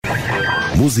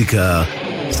המוזיקה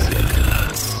זה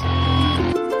גלגלצ.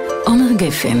 עומר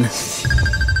גפן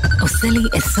עושה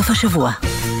לי את סוף השבוע.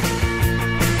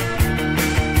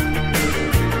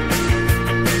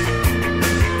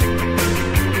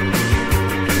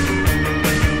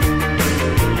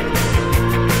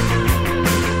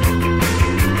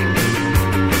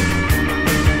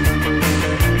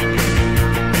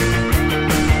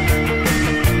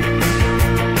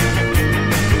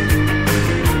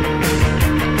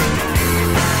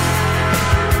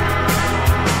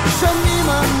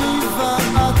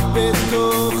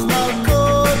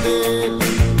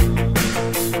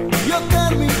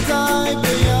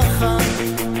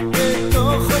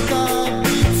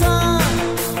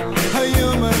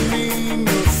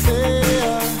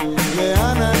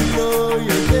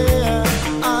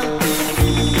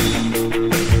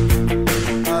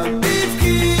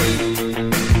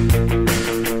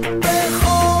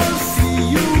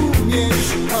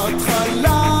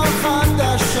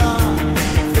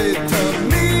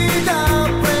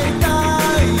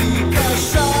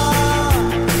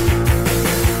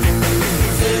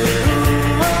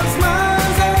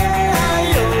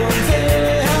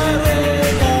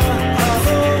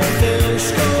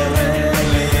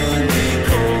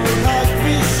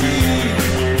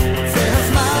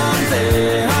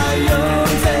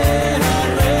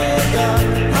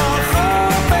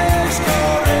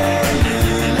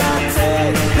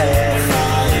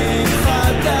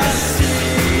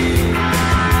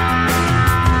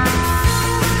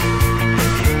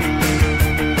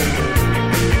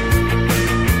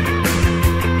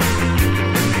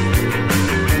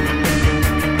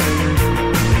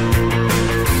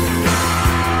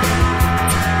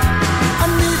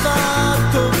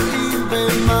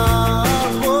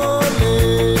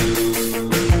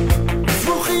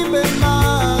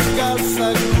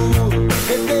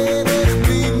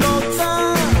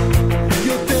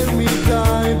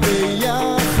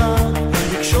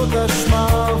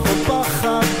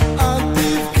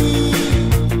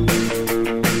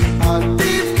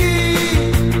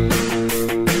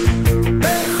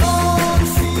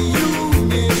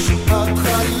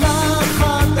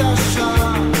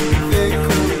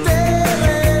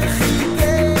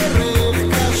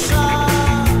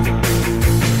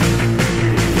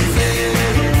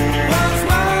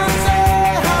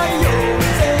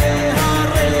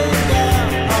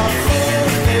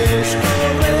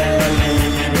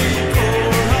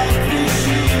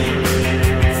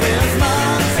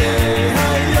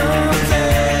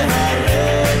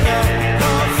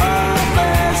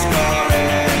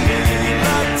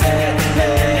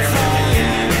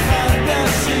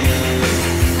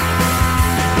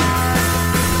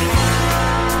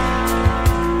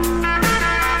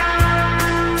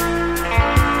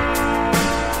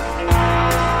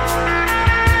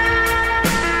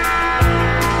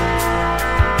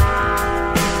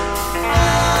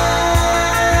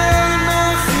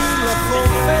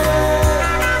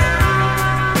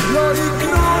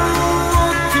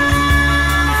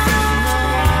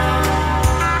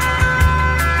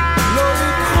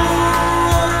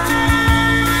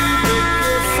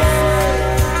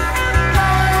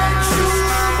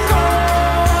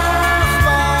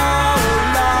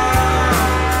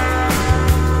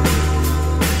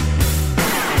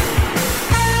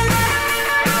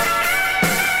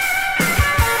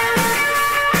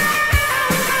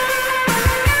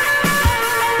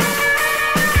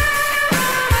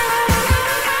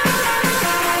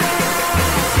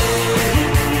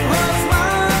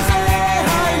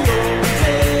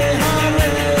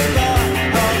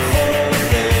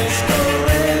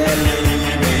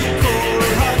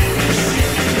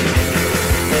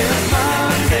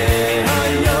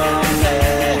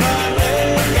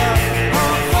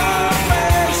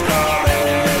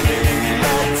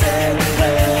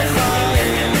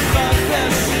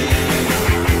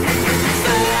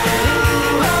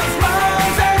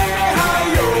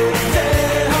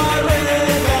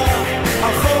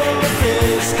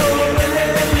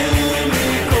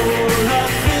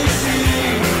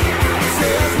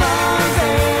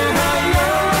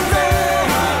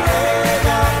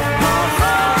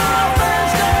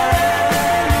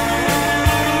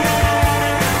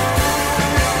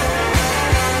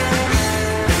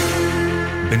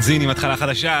 בנזין עם התחלה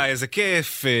חדשה, איזה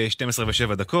כיף,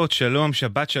 12:07. שלום,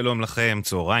 שבת שלום לכם,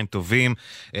 צהריים טובים.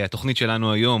 התוכנית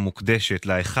שלנו היום מוקדשת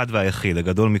לאחד והיחיד,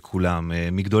 הגדול מכולם,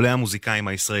 מגדולי המוזיקאים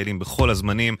הישראלים בכל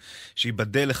הזמנים,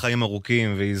 שיבדל לחיים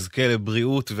ארוכים ויזכה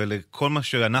לבריאות ולכל מה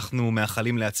שאנחנו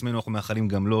מאחלים לעצמנו, אנחנו מאחלים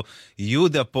גם לו.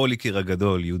 יהודה פוליקר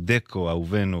הגדול, יהודקו,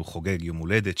 אהובנו, חוגג יום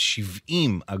הולדת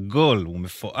 70 עגול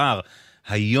ומפואר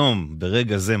היום,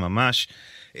 ברגע זה ממש.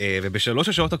 ובשלוש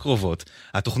השעות הקרובות,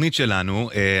 התוכנית שלנו,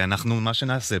 מה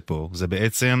שנעשה פה, זה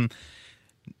בעצם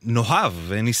נאהב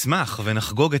ונשמח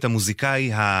ונחגוג את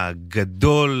המוזיקאי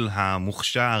הגדול,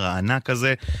 המוכשר, הענק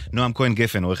הזה. נועם כהן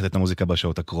גפן עורכת את המוזיקה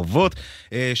בשעות הקרובות.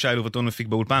 שי לובטון מפיק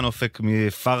באולפן, אופק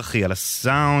מפרחי על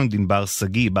הסאונד, ענבר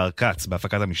סגי, בר קץ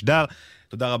בהפקת המשדר.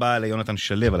 תודה רבה ליונתן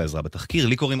שלב על העזרה בתחקיר.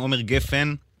 לי קוראים עומר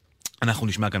גפן. אנחנו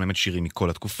נשמע כאן באמת שירים מכל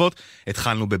התקופות.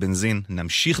 התחלנו בבנזין,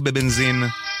 נמשיך בבנזין,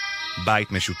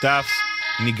 בית משותף,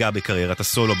 ניגע בקריירת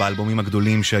הסולו, באלבומים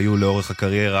הגדולים שהיו לאורך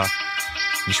הקריירה.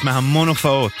 נשמע המון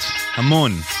הופעות,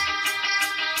 המון.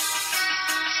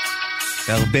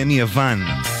 והרבה מיוון,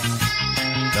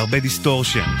 והרבה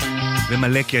דיסטורשן,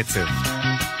 ומלא קצב.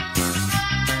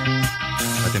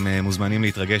 אתם מוזמנים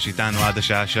להתרגש איתנו עד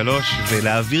השעה 3,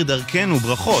 ולהעביר דרכנו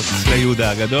ברכות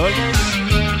ליהודה הגדול.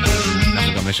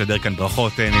 אנחנו גם נשדר כאן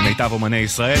ברכות ממיטב אומני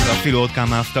ישראל, ואפילו עוד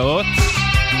כמה הפתעות.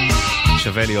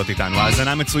 שווה להיות איתנו.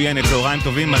 האזנה מצוינת, צהריים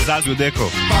טובים, מזל יודקו.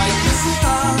 בית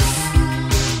משותף,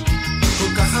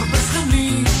 כל כך הרבה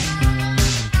שכנים,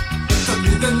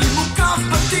 תמיד אני מוקף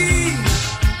בתים,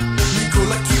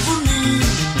 מכל הכיוונים.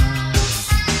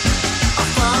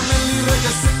 אף פעם אין לי רגע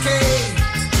שקט,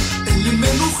 אין לי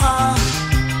מנוחה,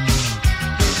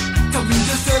 תמיד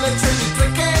יש דלת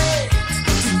שמתרקת,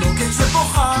 תינוקת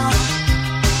שבוכה.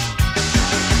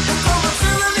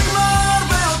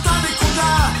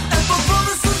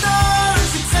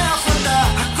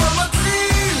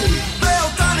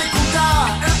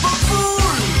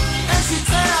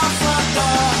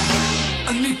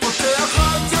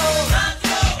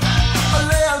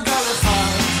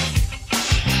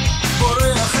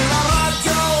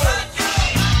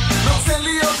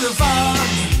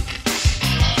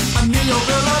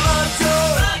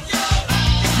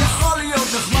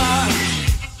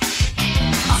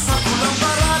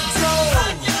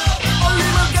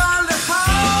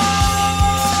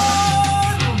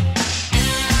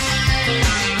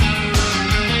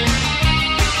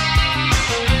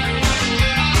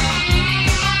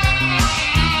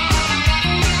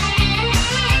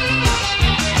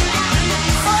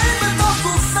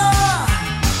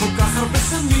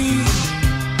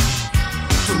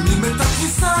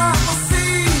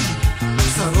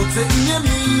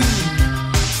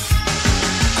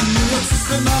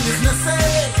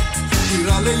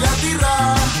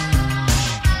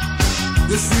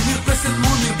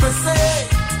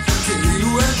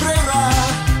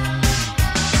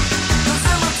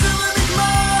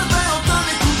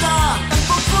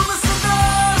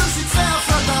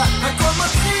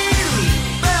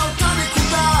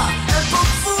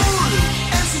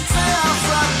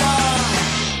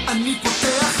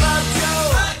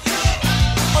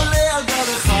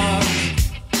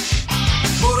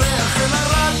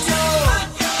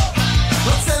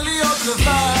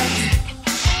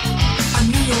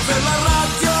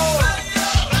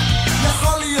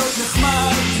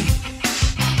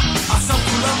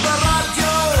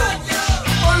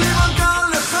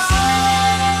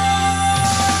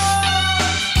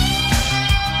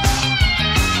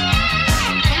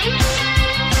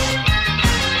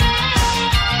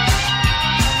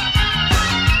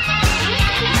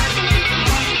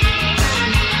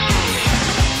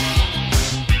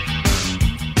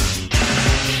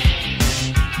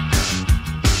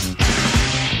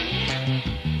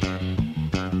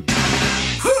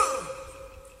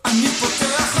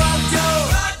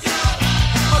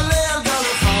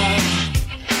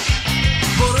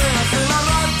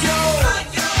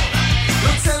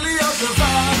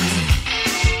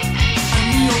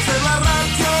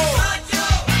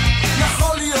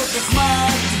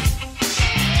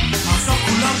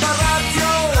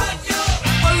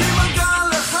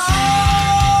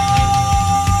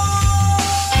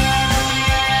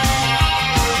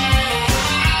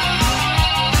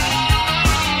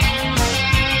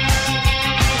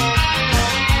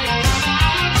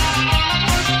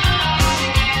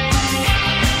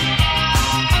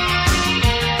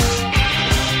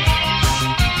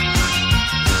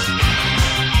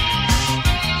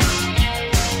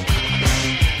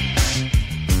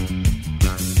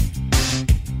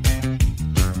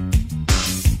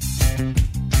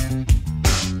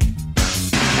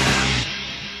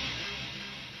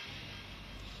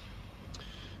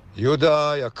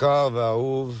 יהודה יקר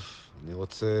ואהוב, אני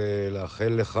רוצה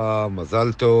לאחל לך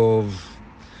מזל טוב,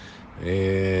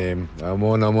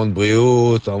 המון המון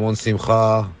בריאות, המון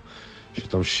שמחה,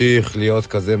 שתמשיך להיות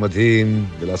כזה מדהים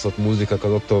ולעשות מוזיקה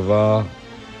כזאת טובה,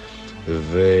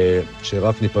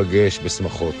 ושרק ניפגש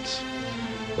בשמחות.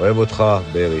 אוהב אותך,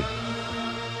 ברי.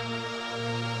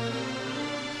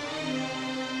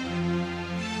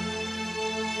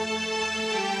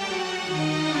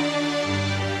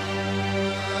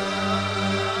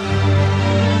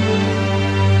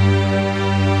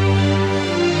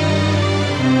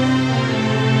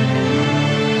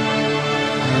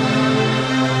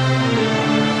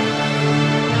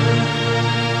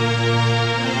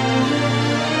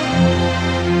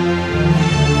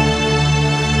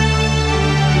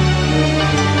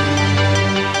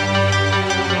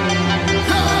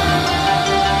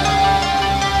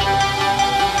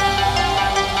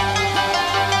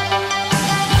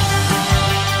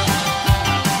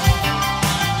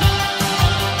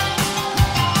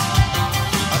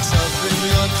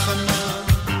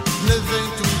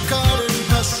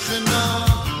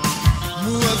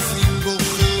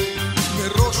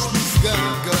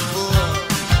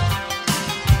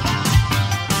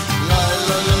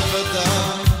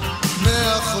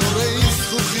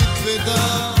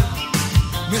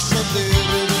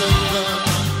 משדרת לבד,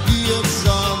 אי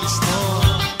אפשר לשמוע.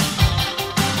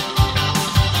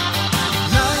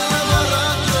 לילה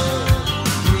ברדיו,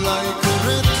 אולי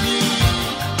קוראת לי,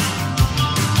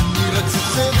 אני רק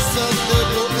זוכר שדה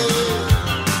בוער,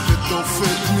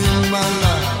 ותופת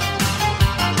מלמעלה.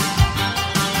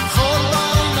 חול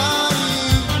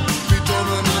בעיניים, פתאום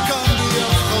אני כאן לי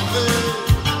החבר,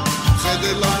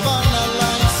 חדר לבן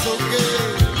עליי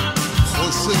סוגר,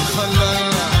 חושך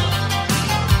הלילה.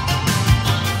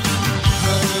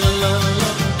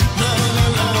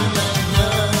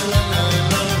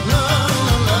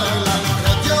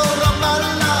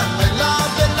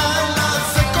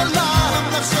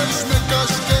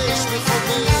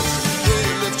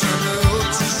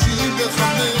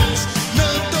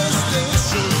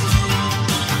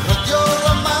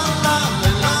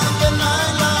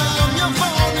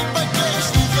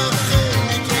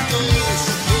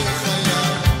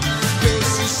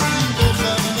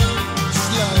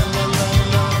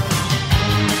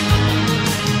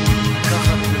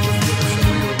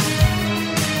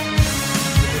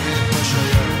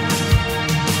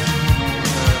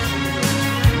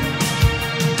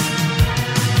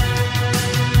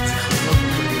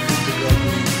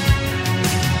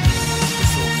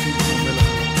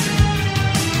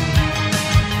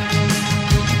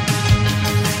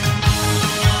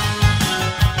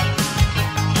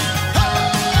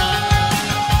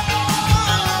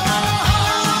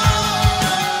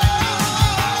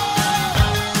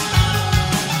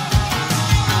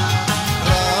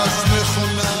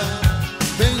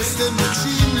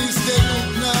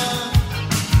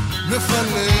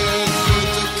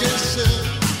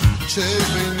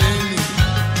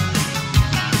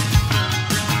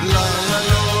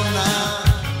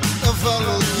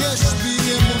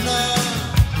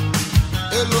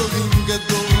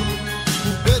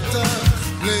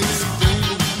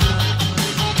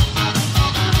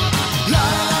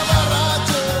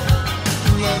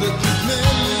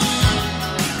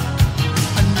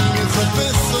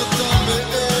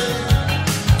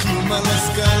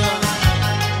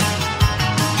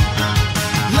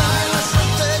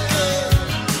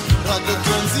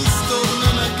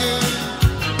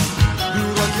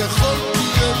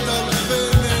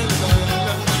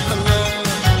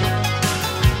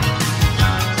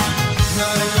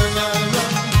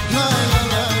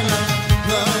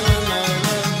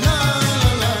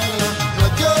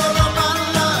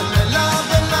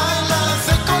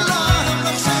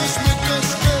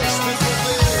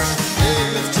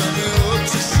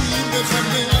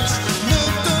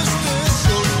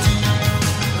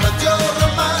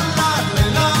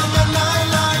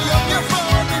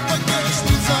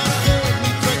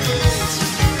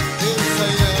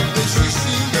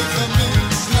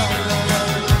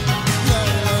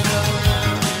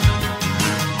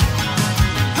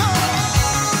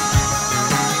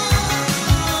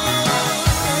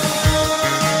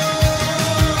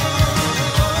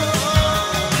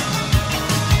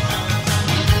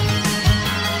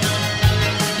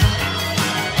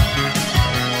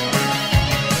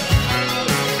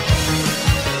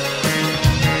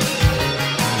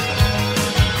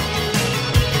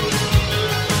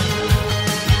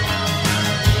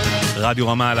 רדיו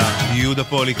רמאללה, ליהודה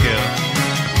פוליקר,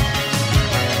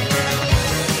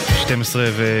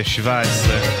 12:17,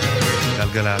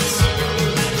 גלגלץ,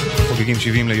 חוגגים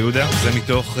 70 ליהודה, זה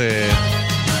מתוך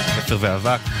אפר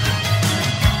ואבק,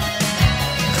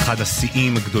 אחד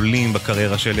השיאים הגדולים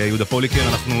בקריירה של יהודה פוליקר.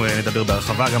 אנחנו נדבר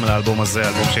בהרחבה גם על האלבום הזה,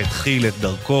 האלבום שהתחיל את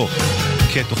דרכו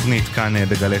כתוכנית כאן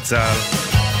בגלי צה"ל,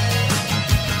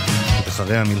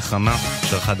 אחרי המלחמה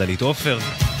שערכה דלית עופר,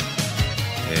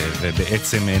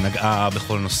 ובעצם נגעה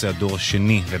בכל נושא הדור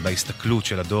השני ובהסתכלות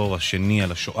של הדור השני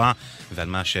על השואה ועל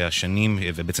מה שהשנים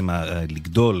ובעצם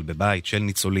לגדול בבית של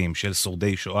ניצולים, של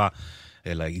שורדי שואה,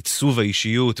 אלא עיצוב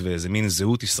האישיות ואיזה מין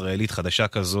זהות ישראלית חדשה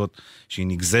כזאת שהיא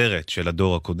נגזרת של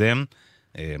הדור הקודם.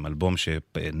 אלבום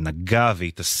שנגע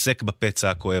והתעסק בפצע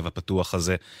הכואב הפתוח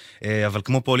הזה, אבל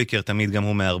כמו פוליקר תמיד גם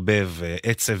הוא מערבב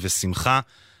עצב ושמחה,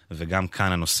 וגם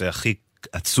כאן הנושא הכי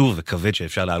עצוב וכבד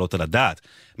שאפשר להעלות על הדעת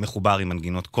מחובר עם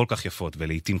מנגינות כל כך יפות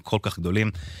ולעיתים כל כך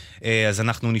גדולים. אז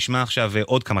אנחנו נשמע עכשיו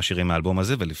עוד כמה שירים מהאלבום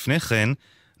הזה, ולפני כן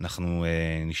אנחנו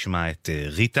נשמע את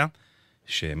ריטה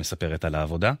שמספרת על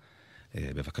העבודה.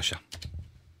 בבקשה.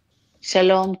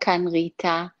 שלום, כאן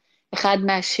ריטה. אחד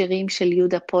מהשירים של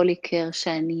יהודה פוליקר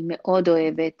שאני מאוד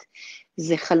אוהבת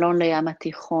זה חלון לים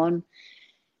התיכון.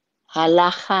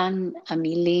 הלחן,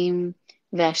 המילים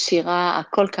והשירה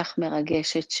הכל כך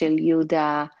מרגשת של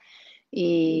יהודה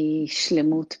היא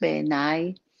שלמות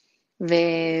בעיניי,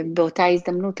 ובאותה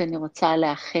הזדמנות אני רוצה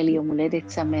לאחל יום הולדת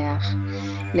שמח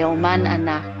לאומן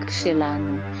ענק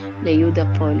שלנו, ליהודה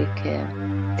פוליקר.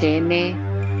 תהנה,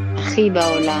 הכי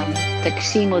בעולם,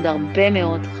 תגשים עוד הרבה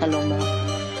מאוד חלומות,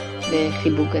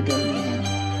 וחיבוק גדול ממנו.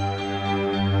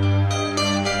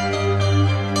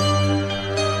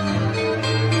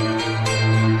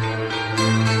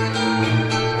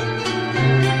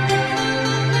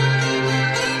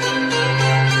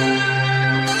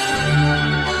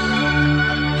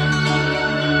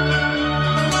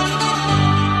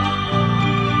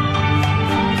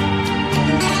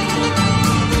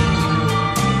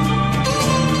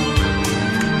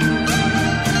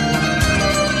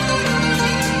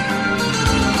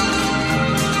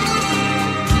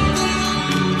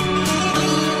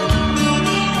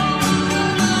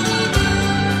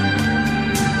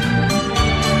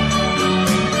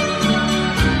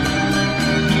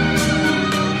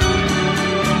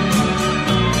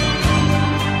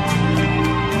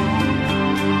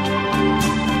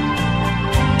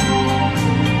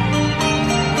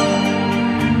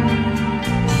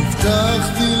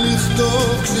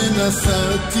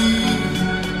 נסעתי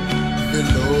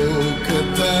ולא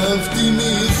כתבתי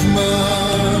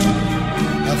מזמן,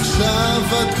 עכשיו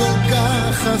את כל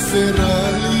כך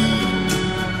חסרה לי,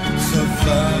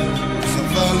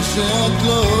 חבל שאת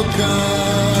לא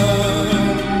כאן.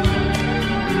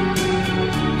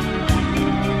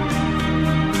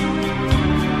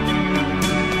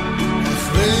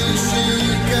 אחרי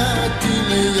שהגעתי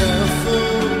ליפו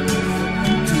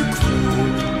תקחו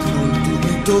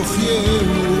מתוך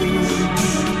ייאוש,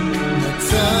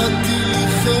 מצאתי לי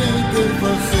חדר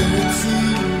וחצי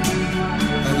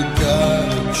על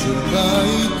גג של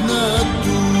בית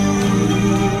נטוש.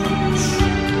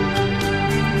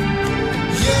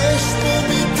 יש פה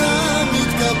מיטה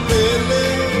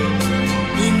מתקפלת,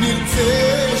 אם נרצה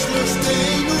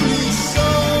שלושתנו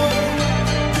לישון,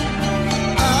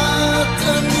 את,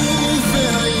 אני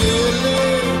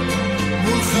והילד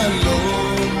מול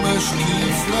חלום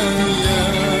משקיף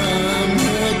לים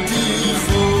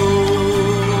התיכון.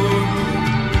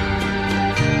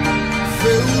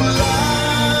 ואולי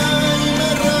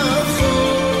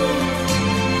מרחוק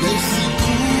יש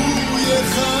סיכוי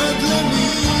אחד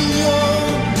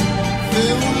למיליון,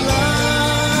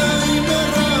 ואולי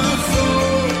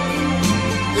מרחוק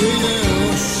יהיה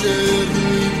אושר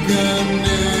מתגנב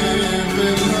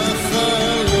אל החלום.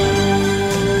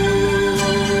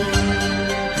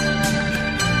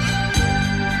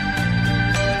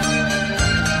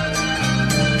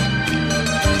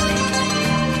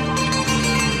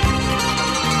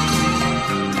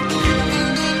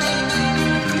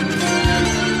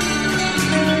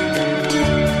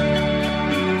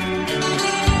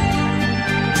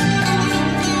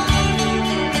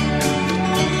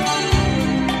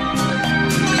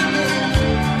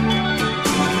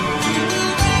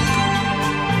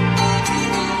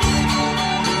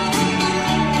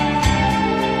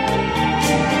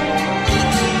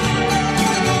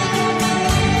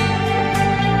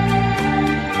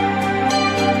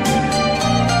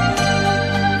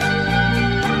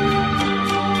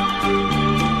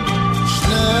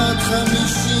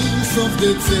 סוף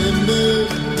דצמבר,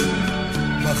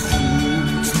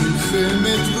 בחוץ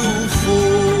מלחמת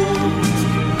רוחות,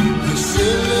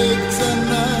 השלג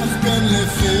צנח כאן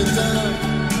לפתע,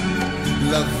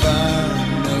 לבן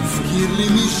מזכיר לי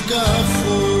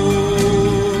משכחות.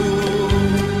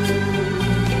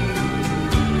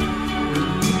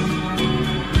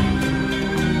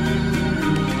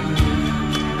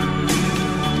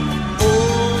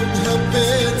 עוד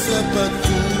הפצע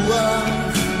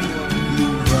פתוח,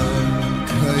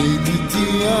 הייתי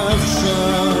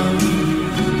עכשיו,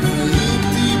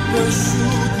 הייתי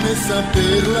פשוט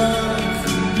מספר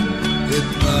לך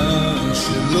את מה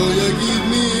שלא יגיד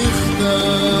מכתב.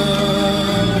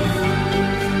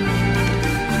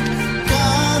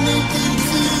 כאן אם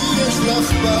תרצי יש לך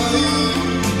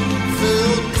בית,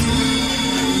 ואותי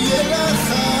יהיה לך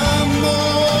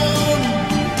המון,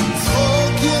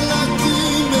 צחוק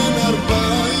ילדים בין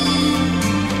 40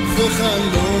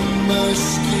 וחלום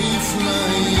משקיף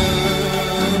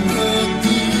לים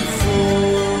התיכון.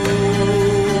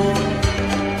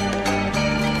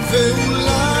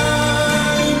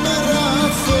 ואולי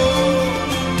מרחוק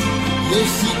יש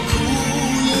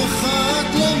סיכוי אחד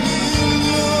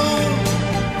למיליון,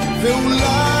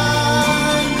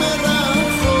 ואולי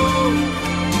מרחוק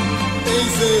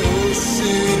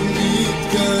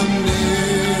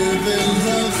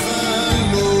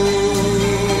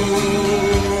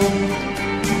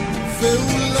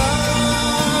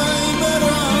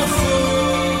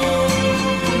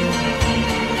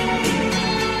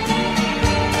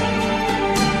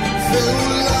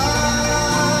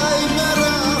ואולי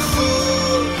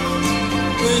מרחוק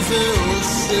איזה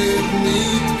אושר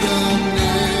מתגנב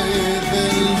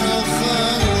אל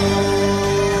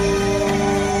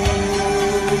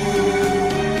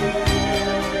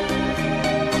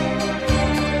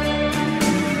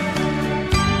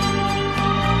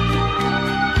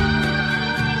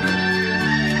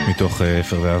מתוך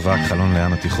אפר ואבק, חלון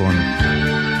לים התיכון.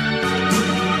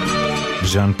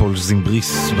 ז'אן פול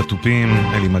זימבריס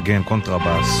בטופים, אלי מגן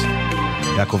קונטרבאס,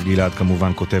 יעקב גלעד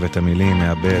כמובן כותב את המילים,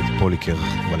 מעבד פוליקר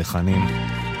בלחנים.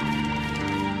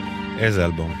 איזה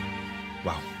אלבום,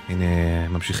 וואו. הנה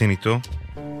ממשיכים איתו.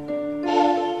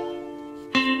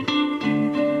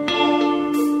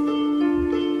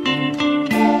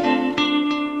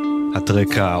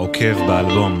 הטרק העוקב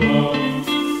באלבום,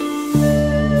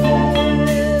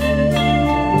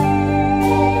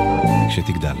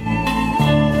 כשתגדל.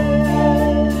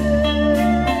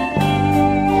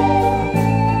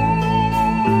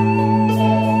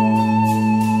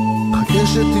 חכה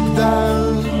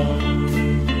שתגדל,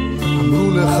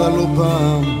 אמרו לך לא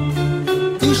פעם,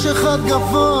 איש אחד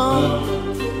גבוה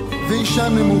ואישה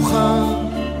נמוכה,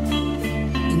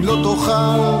 אם לא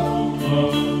תאכל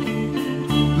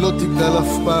לא תגדל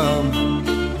אף פעם.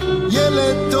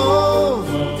 ילד טוב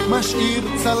משאיר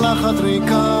צלחת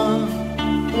ריקה,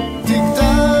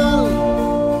 תגדל,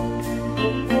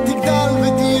 תגדל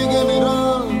ותהיה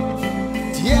גנרל,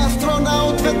 תהיה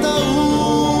אסטרונאוט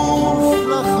ותעוף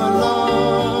לחלל.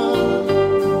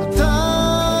 אתה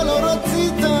לא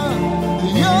רצית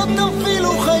להיות אפילו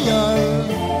חייל,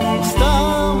 או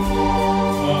סתם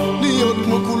להיות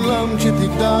כמו כולם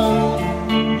כשתגדל,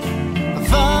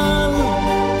 אבל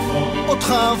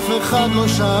אותך אף אחד לא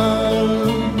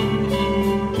שאל.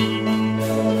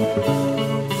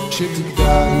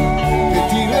 כשתגדל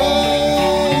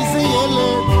ותראה איזה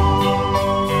ילד,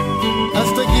 אז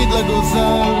תגיד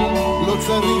לגוזל לא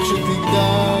צריך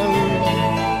שתגדל.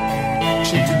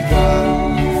 כשתגדל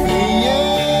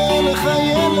ויהיה לך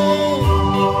ילד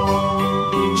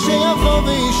שיבוא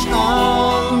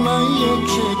וישאל מה יהיה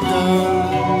כשגדל,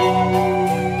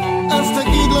 אז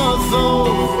תגיד לו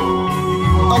עזוב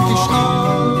אל תשאל.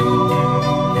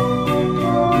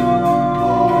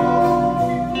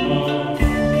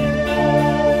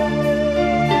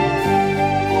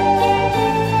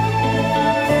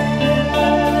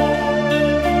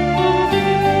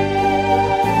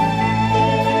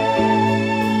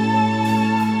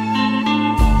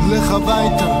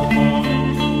 הביתה,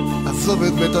 עזוב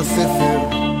את בית הספר,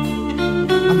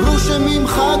 אמרו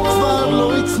שממך כבר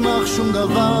לא יצמח שום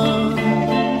דבר.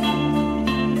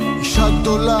 אישה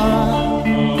גדולה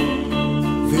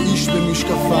ואיש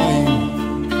במשקפיים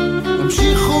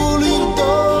המשיכו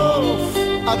לרדוף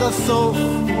עד הסוף,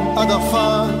 עד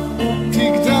עפר.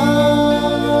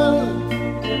 תגדל,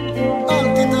 אל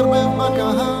תתערבב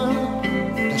בקהל,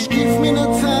 תשקיף מן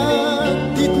הצד,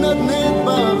 תתנדנד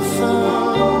בארסל.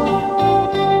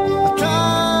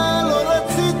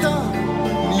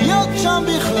 שם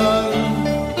בכלל,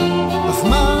 אז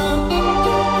מה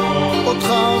אותך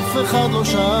אף אחד לא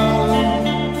שאל.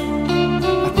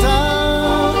 אתה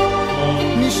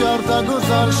נשארת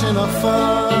גוזל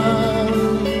שנפל.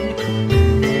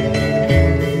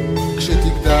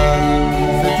 כשתגדל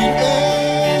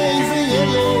ותראה איזה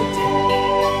ילד,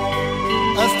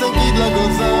 אז תגיד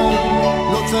לגוזל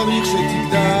לא צריך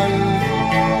שתגדל.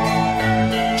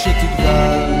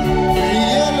 כשתגדל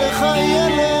ויהיה לך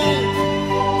ילד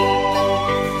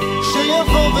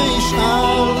שיבוא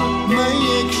וישאל מה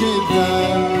יהיה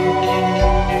כשגדל,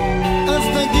 אז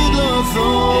תגיד לו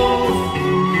עזוב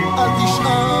אל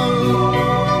תשאל.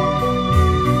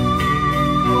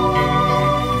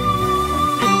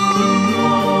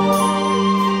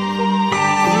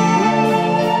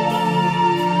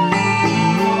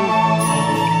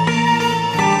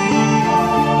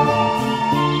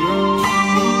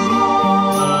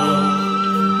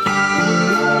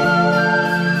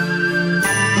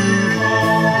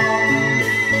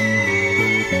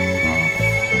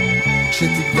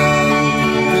 כשתגדל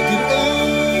ותראה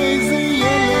איזה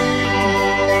ילד,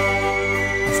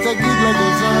 אז תגיד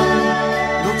לגוזל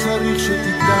לא צריך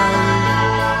שתגדל.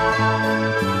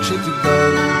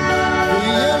 כשתגדל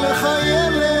ויהיה לך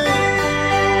ילד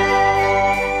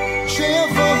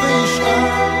שיבוא וישאל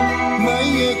מה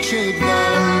יהיה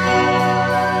כשגדל,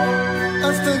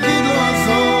 אז תגיד לו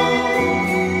עזוב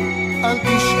אל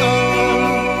תשאל.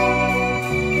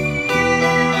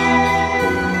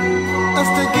 אז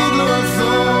תגיד לו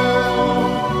עזוב.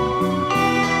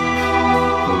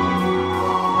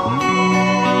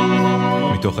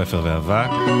 מתוך אפר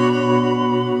ואבק,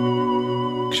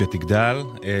 שתגדל.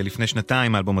 לפני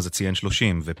שנתיים האלבום הזה ציין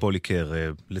 30, ופוליקר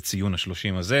לציון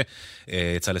ה-30 הזה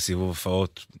יצא לסיבוב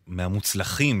הופעות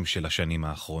מהמוצלחים של השנים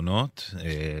האחרונות,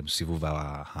 סיבוב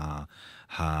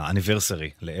האניברסרי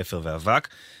לאפר ואבק.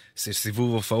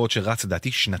 סיבוב הופעות שרץ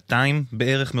דעתי שנתיים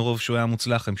בערך מרוב שהוא היה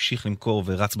מוצלח, המשיך למכור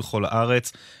ורץ בכל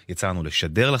הארץ. יצאנו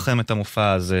לשדר לכם את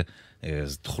המופע הזה,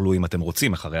 אז תוכלו אם אתם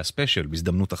רוצים אחרי הספיישל,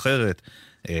 בהזדמנות אחרת,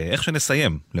 איך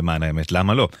שנסיים למען האמת,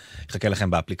 למה לא? יחכה לכם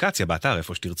באפליקציה, באתר,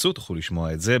 איפה שתרצו, תוכלו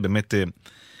לשמוע את זה, באמת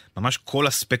ממש כל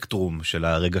הספקטרום של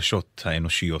הרגשות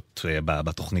האנושיות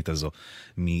בתוכנית הזו,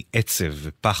 מעצב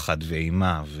ופחד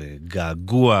ואימה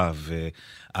וגעגוע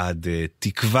ועד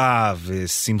תקווה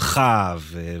ושמחה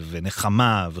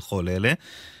ונחמה וכל אלה.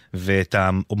 ואת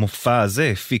המופע הזה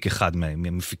הפיק אחד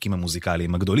מהמפיקים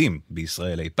המוזיקליים הגדולים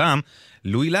בישראל אי פעם,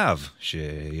 לואי להב,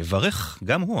 שיברך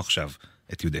גם הוא עכשיו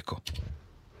את יודקו.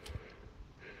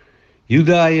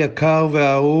 יהודה היקר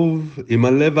והאהוב, עם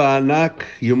הלב הענק,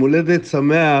 יום הולדת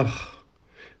שמח,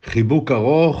 חיבוק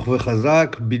ארוך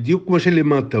וחזק, בדיוק כמו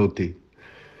שלימדת אותי.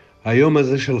 היום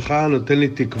הזה שלך נותן לי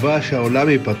תקווה שהעולם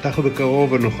ייפתח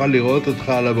בקרוב ונוכל לראות אותך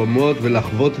על הבמות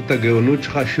ולחוות את הגאונות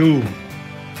שלך שוב.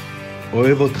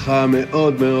 אוהב אותך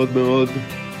מאוד מאוד מאוד,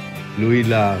 לואי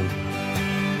להב.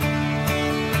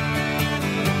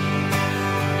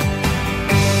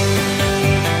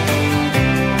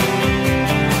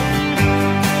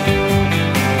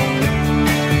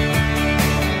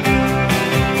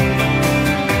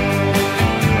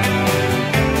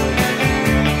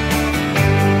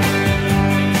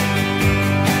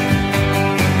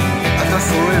 אתה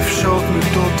שורף שעות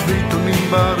מיטות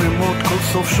ועיתונים בערימות כל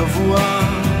סוף שבוע,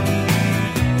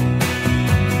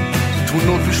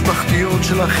 תמונות משפחתיות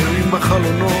של אחרים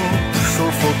בחלונות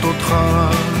שורפות אותך.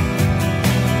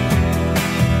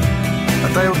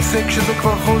 אתה יוצא כשזה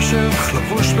כבר חושך,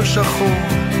 לבוש בשחור,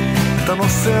 אתה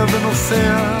נוסע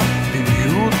ונוסע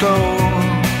במהירות האור,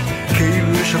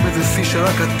 כאילו יש שם איזה שיא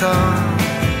שרק אתה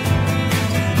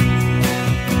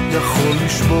יכול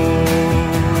לשבור.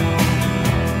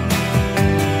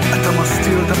 אתה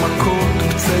מסתיר את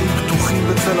המכות, פצעים פתוחים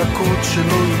וצלקות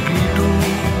שלא יגלידו.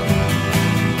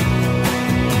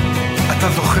 אתה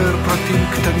זוכר פרטים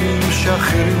קטנים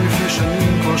שאחרים לפני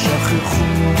שנים כבר שכחו.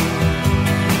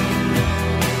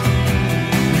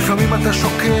 לפעמים אתה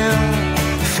שוקע,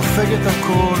 סופג את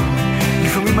הכל,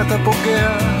 לפעמים אתה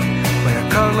פוגע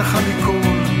ביקר לך מכל,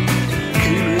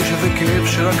 כאילו יש איזה כאב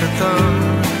שרק אתה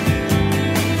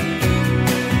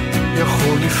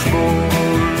יכול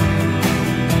לסבול.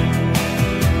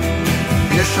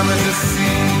 יש שם איזה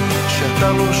שיא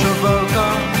שאתה לא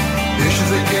שברת, יש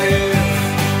איזה כאב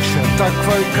שאתה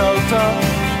כבר הכרת,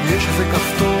 יש איזה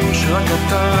כפתור שרק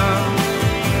אתה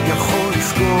יכול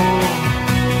לסגור.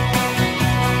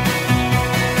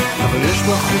 אבל יש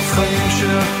בחוץ חיים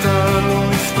שאתה לא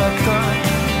הספקת,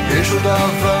 יש עוד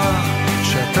אהבה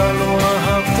שאתה לא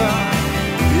אהבת,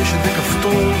 יש איזה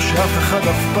כפתור שאף אחד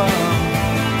אף פעם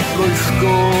לא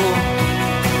יסגור.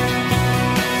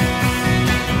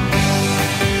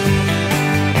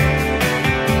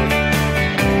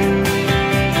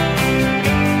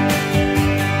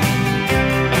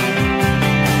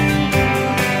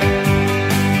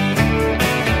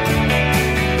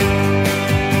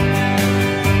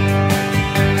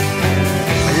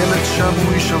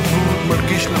 הוא איש אבוד,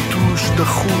 מרגיש נטוש,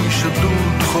 דחוי,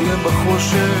 שדוד, חולם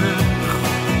בחושך,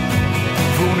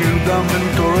 והוא נרדם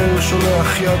ומתעורר,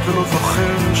 שולח יד ולא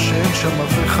זוכר שאין שם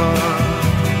אף אחד.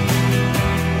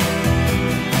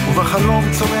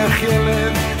 ובחלום צומח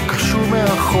ילד קשור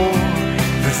מאחור,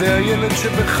 וזה הילד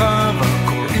שבך,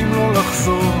 וקוראים לו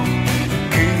לחזור,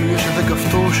 כאילו יש איזה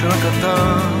כפתור שרק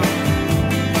אתה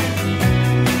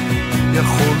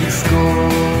יכול לסגור.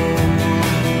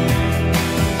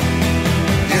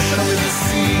 יש שם איזה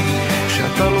שיא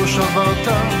שאתה לא שברת,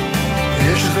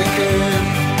 יש איזה כאב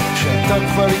שאתה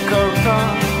כבר הכרת,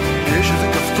 יש איזה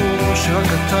כפתור שרק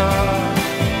אתה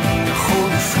יכול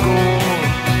לסגור.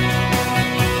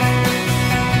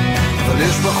 אבל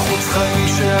יש בחוץ חיים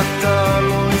שאתה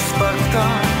לא הספקת,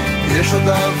 יש עוד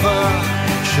אהבה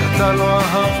שאתה לא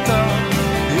אהבת,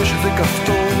 יש איזה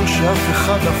כפתור שאף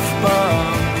אחד אף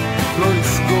פעם לא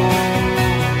יסגור.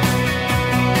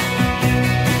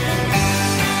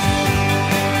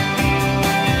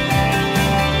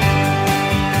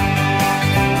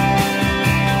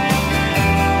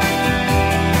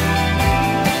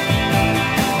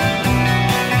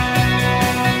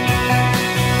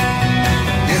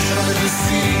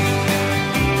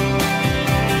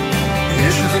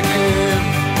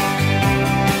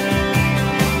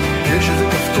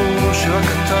 שרק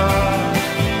אתה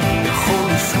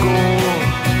יכול לסגור.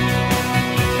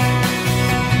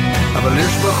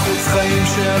 בחוץ חיים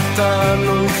שאתה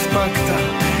לא הספקת,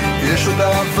 יש עוד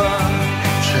אהבה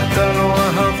שאתה לא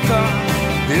אהבת,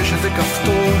 ויש איזה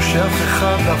כפתור שאף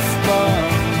אחד אף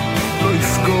פעם לא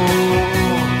יסגור.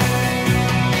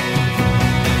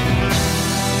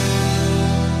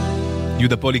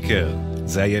 יהודה פוליקר,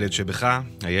 זה הילד שבך,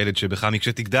 הילד שבך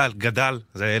מכשתגדל, גדל,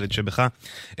 זה הילד שבך.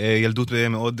 ילדות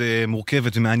מאוד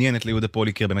מורכבת ומעניינת ליהודה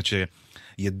פוליקר, באמת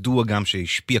שידוע גם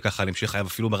שהשפיע ככה על המשך חייו,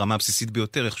 אפילו ברמה הבסיסית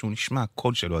ביותר, איך שהוא נשמע,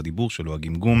 הקול שלו, הדיבור שלו,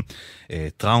 הגמגום,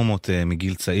 טראומות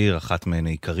מגיל צעיר, אחת מהן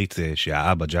עיקרית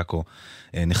שהאבא ג'קו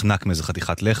נחנק מאיזה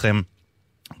חתיכת לחם,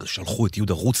 שלחו את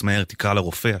יהודה רוץ מהר, תקרא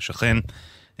לרופא, השכן,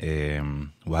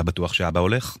 הוא היה בטוח שהאבא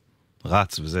הולך,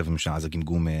 רץ וזה, ומשעה אז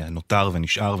הגמגום נותר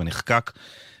ונשאר ונחקק,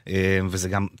 וזה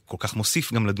גם כל כך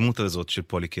מוסיף גם לדמות הזאת של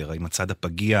פוליקר, עם הצד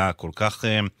הפגיע, כל כך,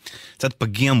 צד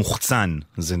פגיע מוחצן,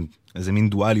 זה מין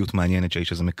דואליות מעניינת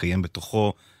שהאיש הזה מקיים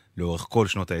בתוכו, לאורך כל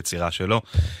שנות היצירה שלו.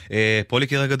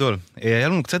 פוליקר הגדול, היה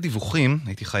לנו קצת דיווחים,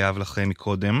 הייתי חייב לכם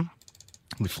מקודם,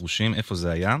 בפרושים, איפה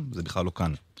זה היה? זה בכלל לא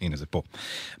כאן. הנה, זה פה.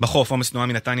 בחוף, עומס תנועה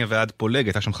מנתניה ועד פולג,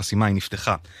 הייתה שם חסימה, היא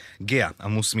נפתחה. גאה,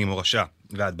 עמוס ממורשה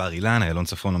ועד בר אילן, איילון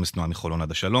צפון, עומס תנועה מחולון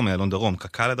עד השלום, איילון דרום,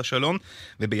 קקל עד השלום,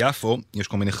 וביפו יש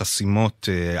כל מיני חסימות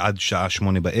עד שעה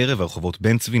 8 בערב, הרחובות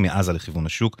בן צבי, מעזה לכיוון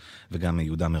השוק, וגם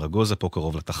מיהודה מרגוזה, פה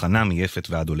קרוב לתחנה, מיפת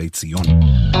ועד עולי ציון.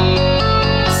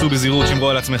 עשו בזירות, שמרו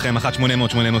על עצמכם, 1-800-891-8,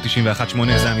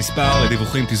 זה המספר,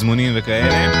 לדיווחים, תזמונים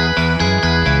וכאלה.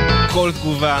 כל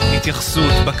תגובה,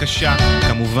 התייחסות, בקשה,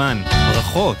 כמובן,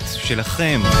 ברכות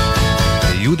שלכם,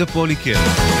 יהודה פוליקר.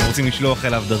 אתם רוצים לשלוח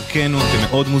אליו דרכנו, אתם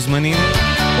מאוד מוזמנים,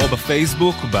 או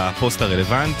בפייסבוק, בפוסט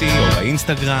הרלוונטי, או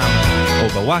באינסטגרם, או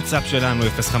בוואטסאפ שלנו,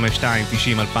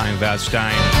 052-90-2002.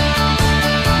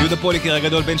 יהודה פוליקר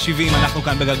הגדול בן 70, אנחנו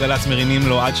כאן בגלגלץ מרימים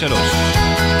לו עד 3.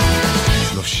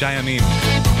 3 ימים.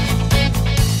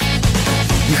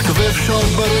 מסתובב שעון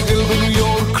ברגל בניו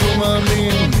יורק, לא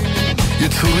מאמין,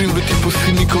 יצורים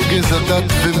וטיפוסים מכל גזע,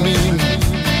 דת ומין,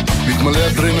 מתמלא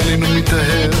אדרנלין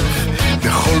ומתאהב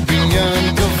בכל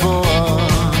בניין גבוה,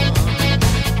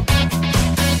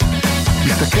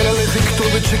 מסתכל על איזה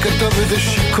כתובת שכתב איזה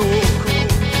שיקור,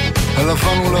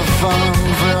 הלבן הוא לבן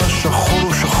והשחור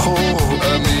הוא שחור,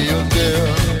 אני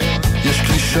יודע יש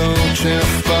קלישאות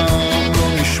שאף פעם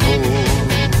לא נשבור,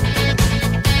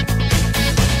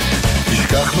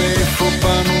 נשכח מאיפה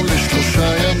באנו ל3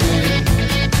 ימים,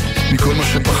 מכל מה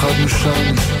שפחדנו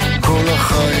שם כל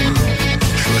החיים,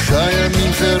 3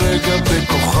 ימים זה רגע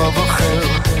בכוכב אחר,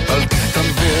 אל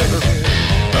תסתנבר,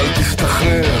 אל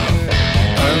תסתחרר,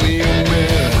 אני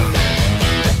אומר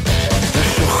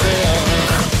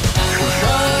ושוכח, 3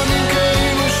 ימים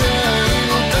כאילו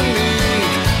שהיינו תמיד,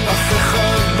 אף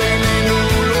אחד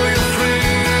בינינו לא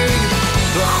יפריד,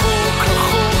 רחוק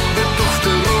רחוק בתוך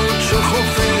שדרות של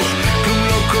חופש, כלום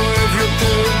לא כואב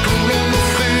יותר, כלום לא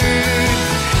מפחיד,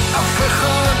 אף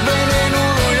אחד בינינו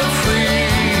לא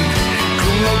יפריד,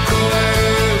 כלום לא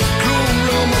כואב, כלום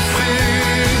לא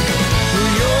מפחיד, ניו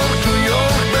יורק, ניו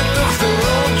יורק בתוך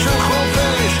שדרות של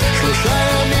חופש, 3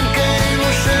 ימים כאילו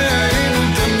שהיינו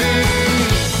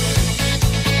תמיד,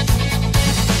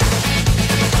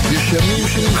 יש ימים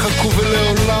שנמחקו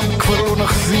ולעולם כבר לא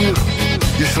נחזיר,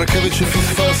 יש רכבת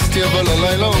שפספסתי אבל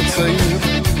הלילה עוד צעיר,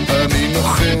 אני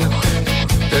נוחת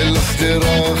אל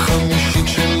הסדרה החמישית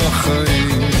של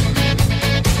החיים,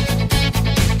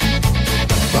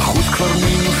 בחוץ כבר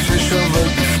 -6 אבל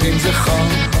בפנים זה חם,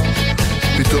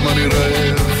 פתאום אני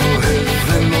רעב, אוהב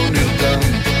ולא נרדם,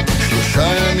 3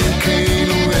 ימים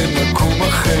כאילו אין מקום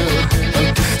אחר,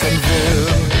 אל תסתנבר,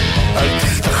 אל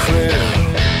תסתחרר,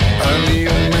 אני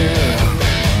אומר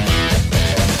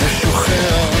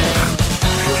ושוכח,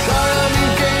 3 ימים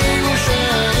כאילו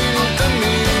שהיינו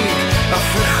תמיד,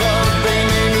 אף אחד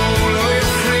בינינו לא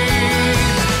יפריד,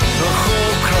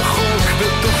 רחוק רחוק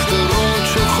בתוך שדרות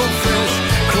של חופש,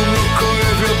 כלום לא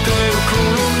כואב יותר,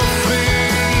 כלום לא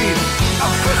מפחיד,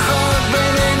 אף אחד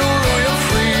בינינו לא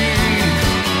יפריד,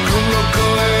 כלום לא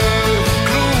כואב,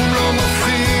 כלום לא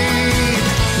מפחיד,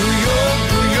 ניו יורק,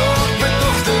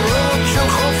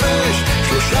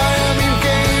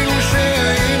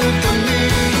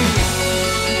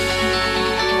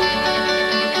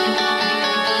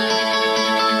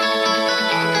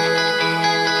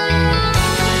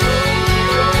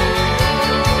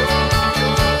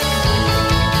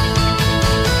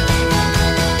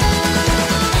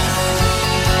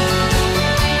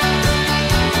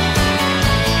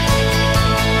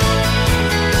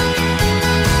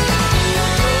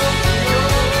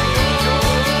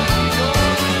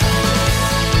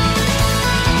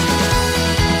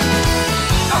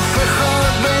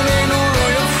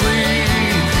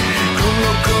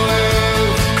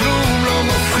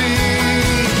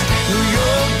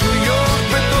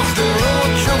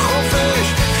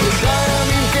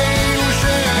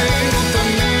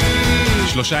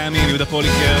 3 ימים, יהודה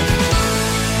פוליקר.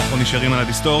 אנחנו נשארים על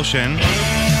הדיסטורשן.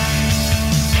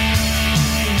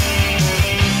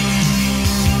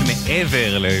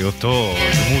 מעבר להיותו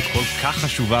דמות כל כך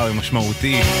חשובה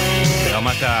ומשמעותית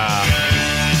ברמת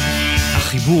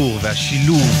החיבור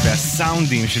והשילוב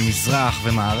והסאונדים של מזרח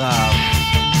ומערב,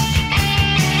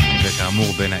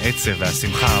 וכאמור בין העצב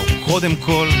והשמחה, הוא קודם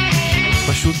כל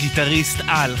פשוט גיטריסט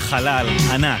על חלל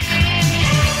ענק.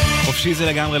 חופשי זה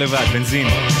לגמרי לבד, בנזין.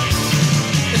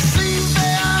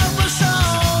 24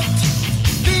 שעות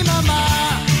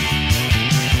ביממה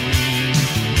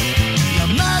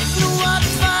למדנו את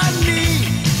ואני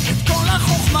את כל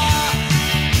החוכמה,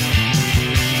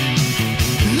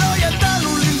 לא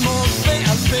ידענו ללמוד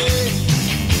בעל פה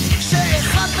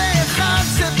שאחד ואחד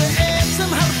זה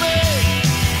בעצם הרבה.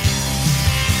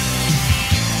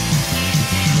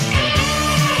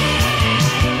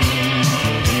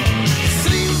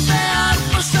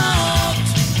 24 שעות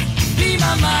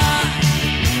ביממה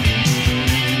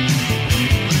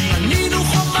בנינו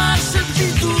חומה של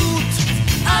בדידות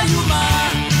איומה,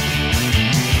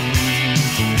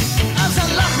 אז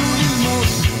הלכנו ללמוד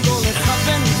כל אחד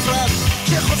בנפרד,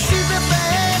 שחופשי זה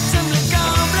בעצם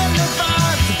לגמרי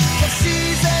לבד.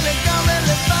 חופשי זה לגמרי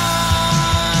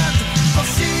לבד,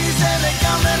 חופשי זה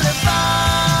לגמרי לבד,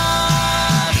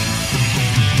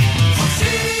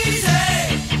 חופשי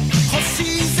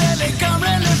זה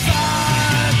לגמרי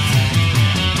לבד,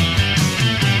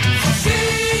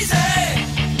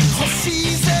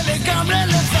 חופשי זה לגמרי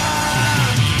לבד.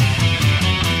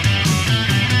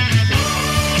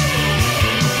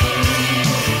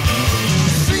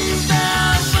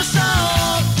 24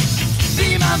 שעות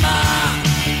ביממה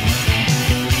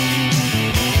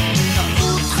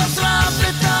טעות חזרה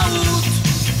בטעות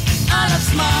על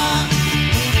עצמה,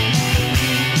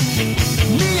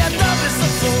 מי ידע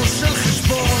בסופו של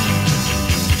חשבון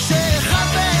שאחד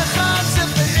ואחד זה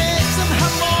בעצם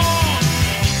המון.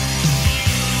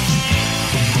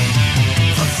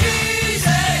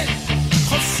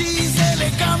 חופשי זה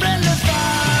לגמרי לבד,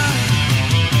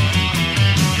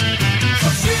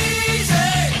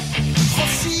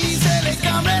 חופשי זה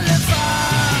לגמרי לבד.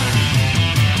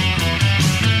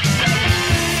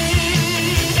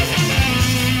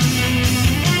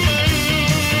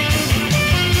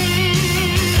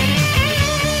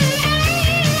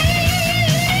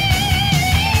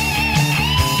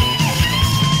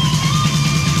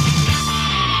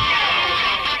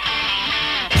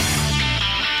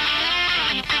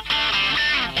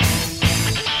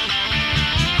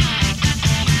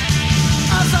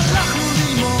 אז הלכנו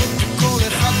ללמוד כל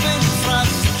אחד בנפרד,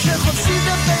 שחופשי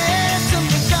זה בעצם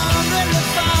לגמרי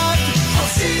לבד.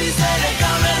 חופשי זה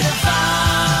לגמרי לבד,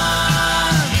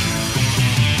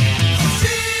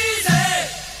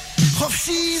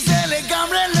 חופשי זה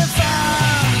לגמרי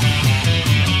לבד,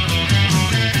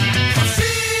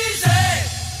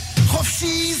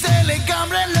 חופשי זה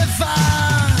לגמרי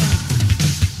לבד,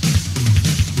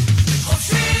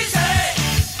 חופשי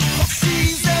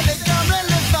זה לגמרי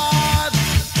לבד,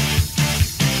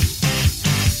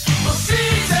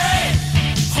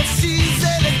 חופשי זה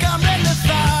לגמרי לבד.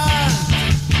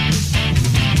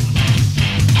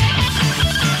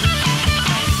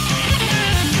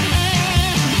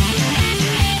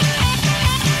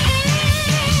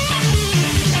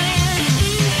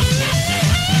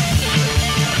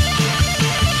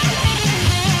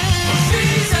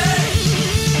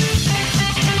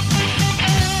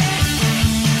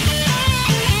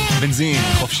 בנזין,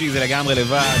 חופשי זה לגמרי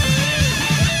לבד.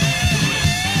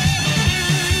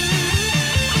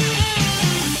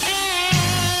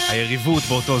 היריבות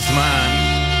באותו זמן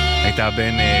הייתה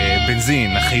בין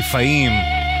בנזין, החיפאים,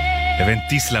 לבין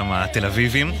טיסלאם, התל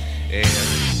אביבים.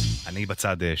 אני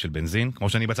בצד של בנזין, כמו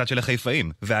שאני בצד של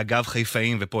החיפאים. ואגב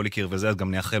חיפאים ופוליקר וזה, אז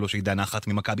גם נאחל לו שידע נחת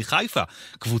ממכבי חיפה,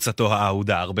 קבוצתו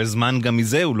האהודה. הרבה זמן גם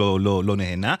מזה הוא לא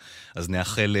נהנה, אז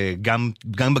נאחל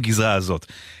גם בגזרה הזאת.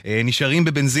 נשארים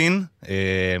בבנזין,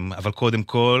 אבל קודם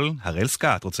כל, הראל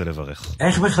סקאט רוצה לברך.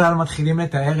 איך בכלל מתחילים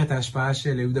לתאר את ההשפעה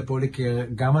של ליהודה פוליקר,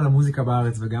 גם על המוזיקה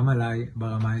בארץ וגם עליי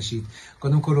ברמה האישית?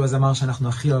 קודם כל הוא הזמר שאנחנו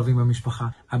הכי אוהבים במשפחה.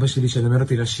 אבא שלי שלימד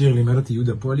אותי לשיר, לימד אותי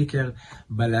יהודה פוליקר.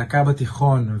 בלהקה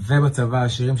בתיכון ובצבא,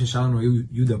 השירים ששרנו היו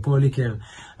יהודה פוליקר.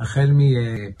 החל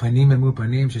מפנים אל מול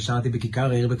פנים, ששרתי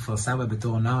בכיכר העיר בכפר סבא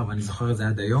בתור נער, ואני זוכר את זה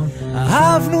עד היום.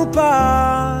 אהבנו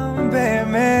פעם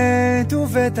באמת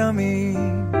ובתמיד,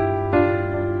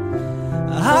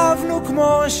 אהבנו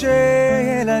כמו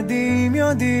שילדים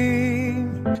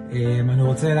יודעים. אני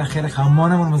רוצה לאחל לך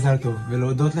המון המון מזל טוב,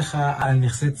 ולהודות לך על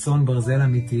נכסי צאן ברזל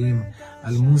אמיתיים,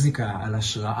 על מוזיקה, על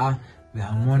השראה,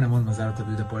 והמון המון מזל טוב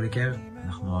יהודה פוליקר.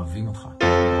 אנחנו אוהבים אותך.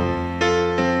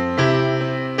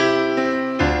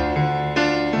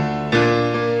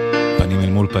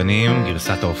 פנים,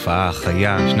 גרסת ההופעה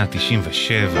החיה, שנת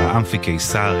 97, אמפי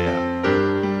קיסריה.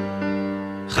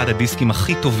 אחד הדיסקים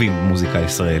הכי טובים במוזיקה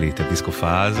הישראלית, הדיסק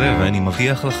הופעה הזה, ואני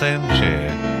מבטיח לכם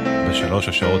שבשלוש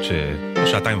השעות,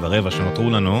 שעתיים ורבע שנותרו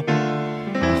לנו,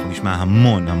 אנחנו נשמע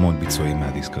המון ביצועים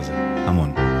מהדיסק הזה,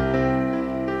 המון.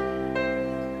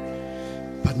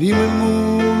 פנים אל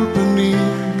מול פנים,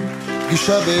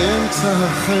 גישה באמצע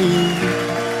החיים,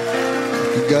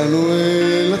 הגענו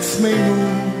אל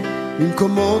עצמנו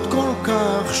במקומות כל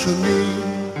כך שונים,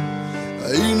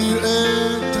 האם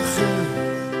נראית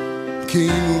אחרת,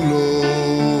 כאילו לא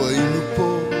היינו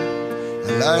פה,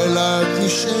 הלילה את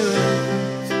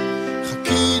נשארת,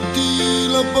 חיכיתי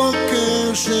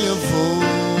לבוקר שיבוא.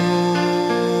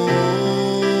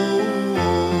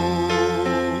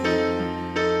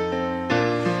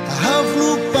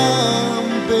 אהבנו פעם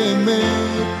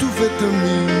באמת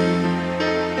ובתמים,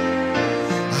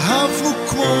 אהבנו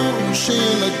כמו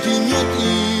שילדים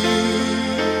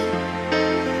יודעים,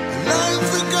 עליי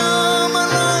וגם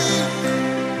עליי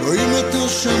רואים את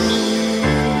השנים,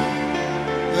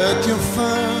 ואת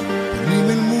יפה פנים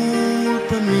אל מול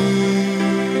פנים.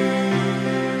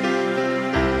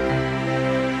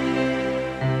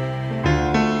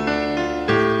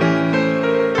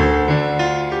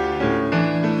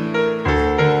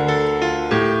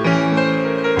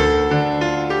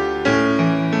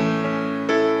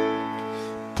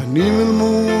 פנים אל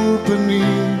מול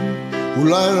פנים,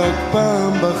 אולי רק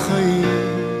פעם בחיים,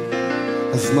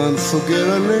 הזמן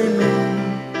סוגר עלינו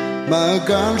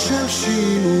מעגל של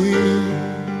שינויים,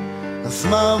 אז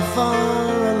מה עבר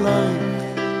עלייך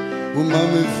ומה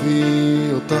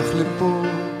מביא אותך לפה,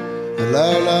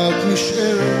 הלילה את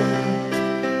נשארת,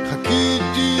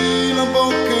 חיכיתי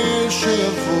לבוקר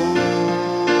שיבוא.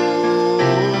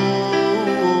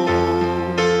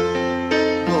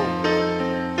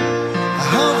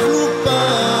 אהבנו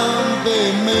פעם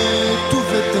באמת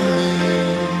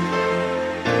ובתמים,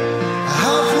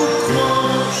 אהבנו כמו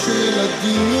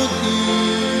שילדים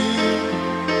יודעים,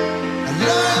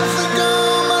 עליי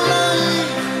וגם עלייך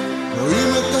רואים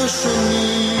את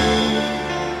השנים,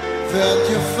 ואת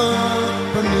יפה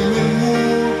פנים אל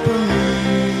מול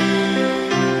פנים,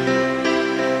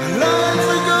 עליי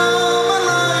וגם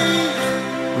עלייך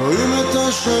רואים את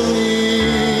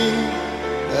השנים,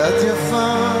 ואת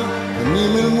יפה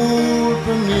פנים אל מול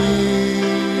פנים.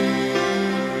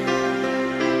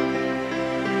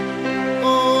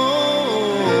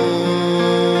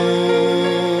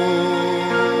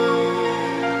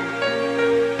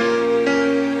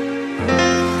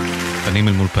 פנים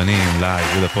אל מול פנים,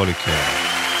 ליהודה פוליקר,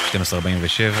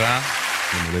 1247,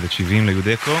 למולדת 70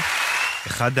 ליהודקו.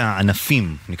 אחד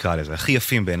הענפים, נקרא לזה, הכי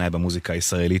יפים בעיניי במוזיקה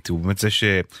הישראלית, הוא באמת זה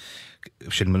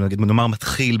שנאמר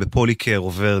מתחיל בפוליקר,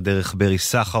 עובר דרך ברי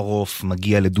סחרוף,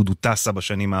 מגיע לדודו טסה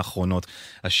בשנים האחרונות.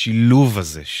 השילוב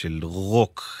הזה של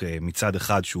רוק מצד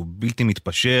אחד שהוא בלתי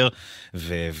מתפשר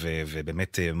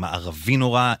ובאמת מערבי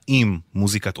נורא, עם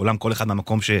מוזיקת עולם, כל אחד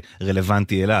מהמקום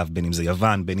שרלוונטי אליו, בין אם זה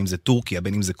יוון, בין אם זה טורקיה,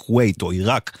 בין אם זה כווית או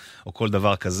עיראק או כל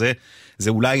דבר כזה. זה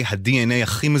אולי ה-DNA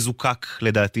הכי מזוקק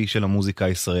לדעתי של המוזיקה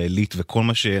הישראלית, וכל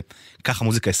מה שככה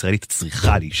המוזיקה הישראלית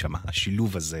צריכה להישמע,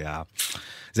 השילוב הזה,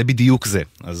 זה בדיוק זה.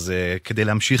 אז כדי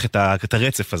להמשיך את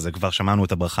הרצף הזה, כבר שמענו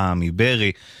את הברכה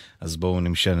מברי, אז בואו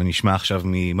נשמע עכשיו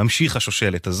מממשיך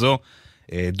השושלת הזו,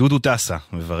 דודו טסה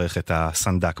מברך את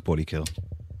הסנדק פוליקר.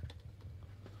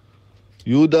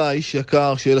 יהודה, איש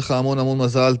יקר, שיהיה לך המון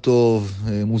מזל טוב,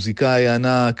 מוזיקאי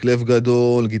ענק, לב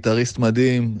גדול, גיטריסט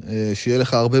מדהים, שיהיה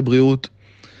לך הרבה בריאות,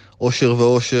 אושר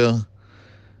ואושר.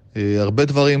 הרבה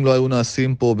דברים לא היו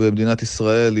נעשים פה במדינת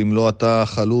ישראל אם לא אתה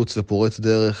חלוץ ופורץ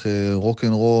דרך,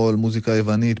 רוק'נ'רול, מוזיקה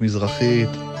יוונית, מזרחית.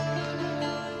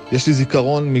 יש לי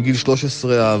זיכרון מגיל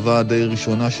 13, האהבה די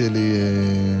ראשונה שלי,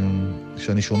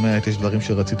 כשאני שומע יש דברים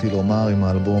שרציתי לומר עם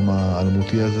האלבום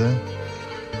האלמותי הזה,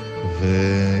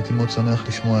 והייתי מאוד שמח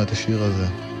לשמוע את השיר הזה,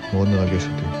 מאוד מרגש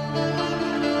אותי.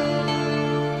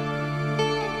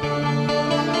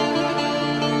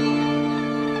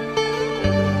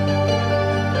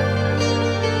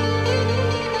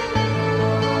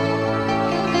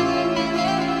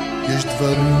 יש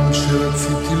דברים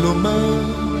שרציתי לומר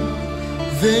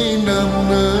ואינם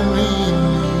נעמים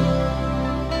לי,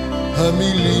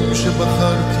 המילים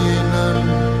שבחרתי אינן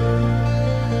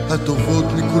הטובות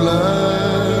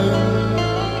מכולן,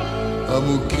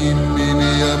 עמוקים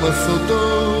מני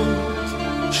המסודות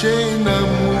שאינם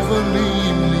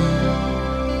מובנים לי,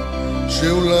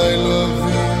 שאולי לא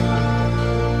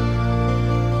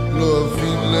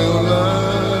אבין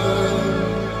לעולם,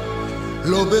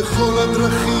 לא בכל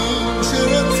הדרכים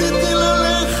שרציתי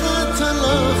ללכת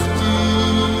הלכתי,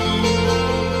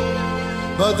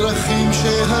 בדרכים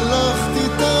שהלכתי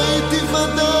הייתי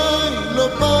ודאי לא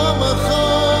פעם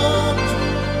אחת,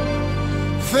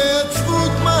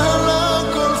 ועצבות מעלה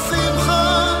כל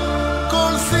שמחה,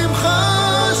 כל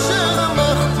שמחה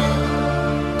שרמחתי,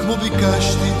 כמו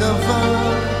ביקשתי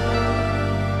דבר,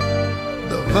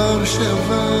 דבר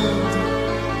שעבד.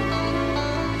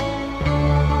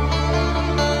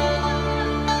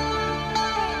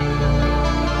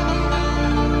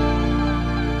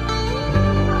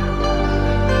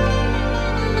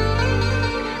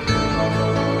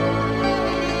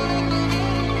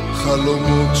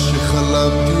 חלומות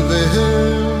שחלמתי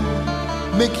והם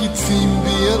מקיצים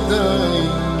בידיי,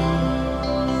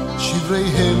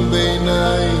 שבריהם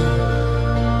בעיניי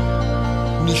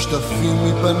נשטפים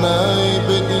מפניי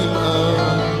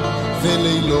בדמעה,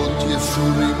 ולילות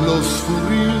יסורים לא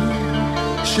ספורים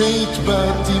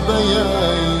שהטבעתי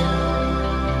ביין,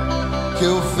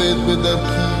 כעובד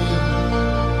בדרכי,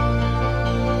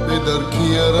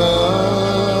 בדרכי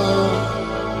הרעה,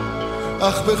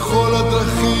 אך בכל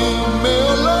הדרכים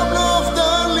מעולם לא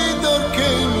עבדה לי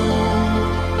דרכנו,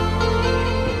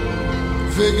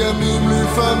 וגם אם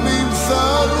לפעמים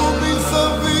סערו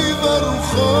מסביב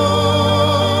הרוחות,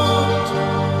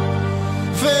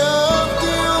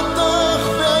 ואהבתי אותך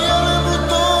והיה לנו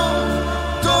טוב,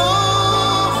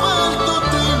 טוב על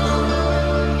תותינו,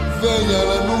 והיה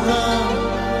לנו רע,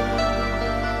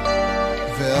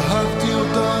 ואהבתי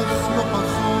אותך לא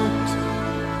פחות.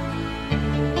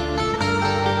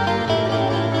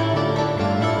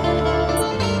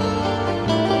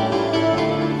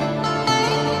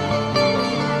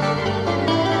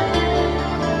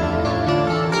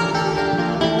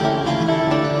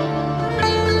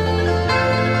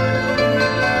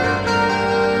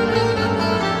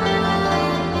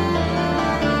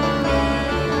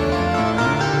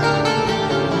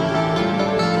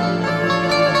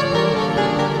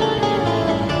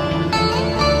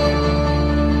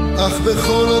 אך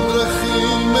בכל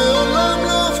הדרכים מעולם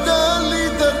לא עבדה לי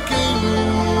דרכנו,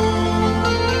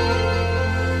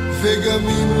 וגם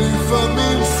אם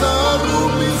לפעמים סערו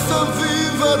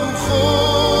מסביב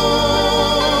הרוחות,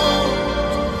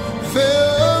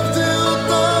 ואהבתי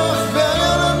אותך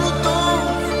והיה לנו טוב,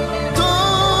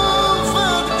 טוב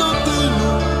עד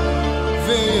תותינו,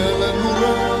 והיה לנו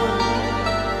רע,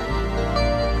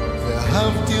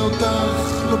 ואהבתי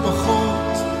אותך לא פחות.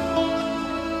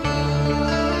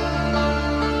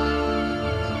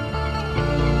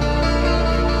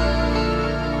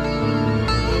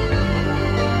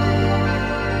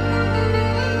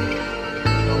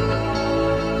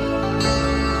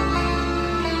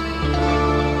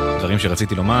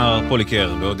 שרציתי לומר,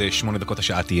 פוליקר, בעוד 8 דקות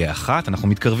השעה תהיה 1, אנחנו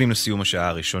מתקרבים לסיום השעה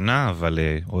הראשונה, אבל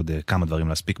עוד כמה דברים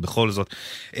להספיק בכל זאת.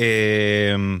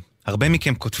 הרבה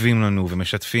מכם כותבים לנו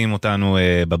ומשתפים אותנו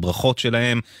בברכות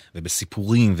שלהם,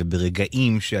 ובסיפורים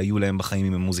וברגעים שהיו להם בחיים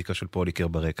עם המוזיקה של פוליקר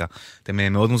ברקע.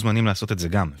 אתם מאוד מוזמנים לעשות את זה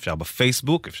גם. אפשר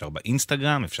בפייסבוק, אפשר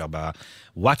באינסטגרם, אפשר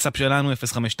בוואטסאפ שלנו,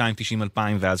 052-90-2000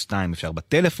 ואז 2, אפשר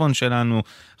בטלפון שלנו,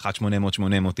 1-800-890-18.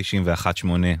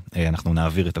 אנחנו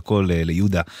נעביר את הכל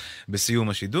ליהודה בסיום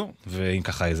השידור, ואם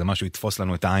ככה איזה משהו יתפוס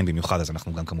לנו את העין במיוחד, אז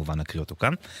אנחנו גם כמובן נקריא אותו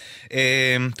כאן.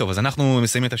 טוב, אז אנחנו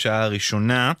מסיימים את השעה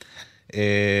הראשונה.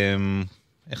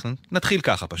 נתחיל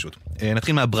ככה פשוט,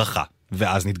 נתחיל מהברכה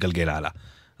ואז נתגלגל הלאה.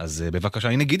 אז בבקשה,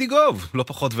 הנה גידי גוב, לא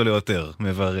פחות ולא יותר,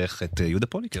 מברך את יהודה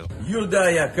פוליקר. יהודה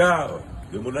היקר,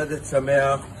 במולדת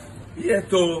שמח, יהיה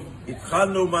טוב,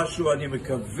 התחלנו משהו, אני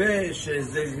מקווה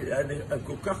שזה, אני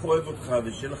כל כך אוהב אותך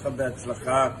ושיהיה לך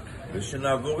בהצלחה,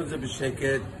 ושנעבור את זה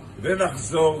בשקט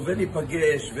ונחזור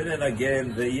וניפגש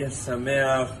וננגן ויהיה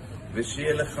שמח,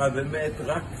 ושיהיה לך באמת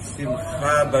רק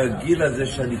שמחה בגיל הזה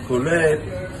שאני קולט,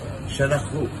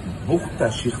 שאנחנו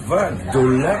בוכתה, שכבה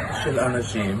גדולה של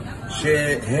אנשים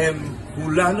שהם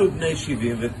כולנו בני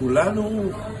 70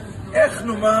 וכולנו, איך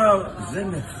נאמר, זה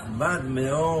נחמד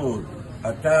מאוד,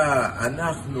 אתה,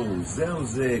 אנחנו, זהו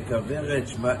זה, כברת,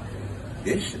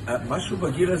 יש משהו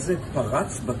בגיל הזה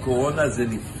פרץ בקורונה, זה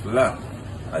נפלא.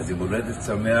 אז עם הולדת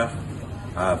שמח,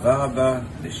 אהבה רבה,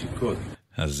 נשיקות.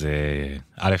 אז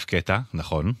א' קטע,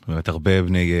 נכון, באמת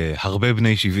הרבה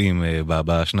בני 70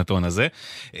 בשנתון הזה.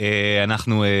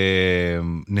 אנחנו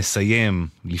נסיים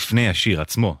לפני השיר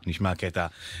עצמו, נשמע קטע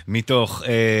מתוך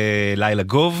לילה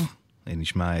גוב,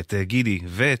 נשמע את גידי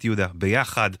ואת יהודה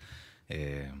ביחד,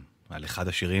 על אחד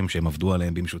השירים שהם עבדו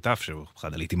עליהם במשותף, שהוא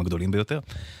אחד הליטים הגדולים ביותר.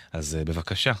 אז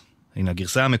בבקשה, הנה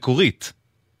הגרסה המקורית,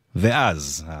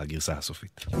 ואז הגרסה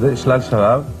הסופית. זה שלל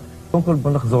שרב. קודם כל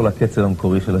בוא נחזור לקצר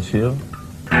המקורי של השיר.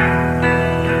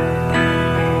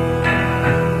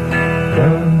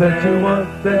 That you want,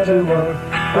 that you want,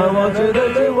 I want you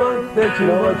that you want, that you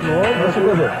want, משהו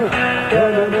כזה.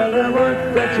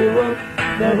 That you want,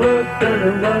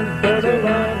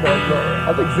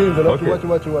 אל תגזים, זה לא כי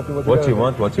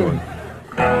what you want.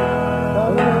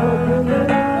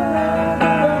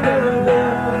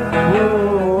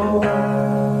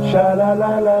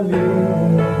 Sha-la-la-la-li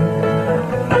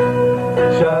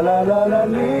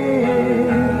Sha-la-la-la-li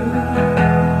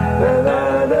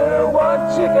One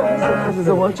chicken This is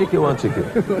a one chicken One chicken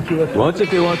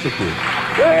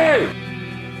Hey!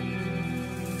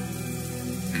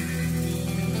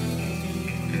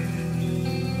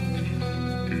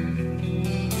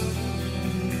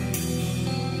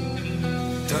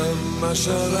 תם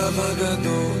השלב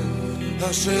הגדול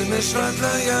השמש רק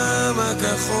לים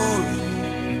הכחול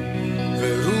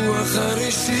ורוח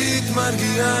הראשית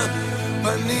מרגיעה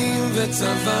פנים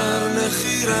וצוואר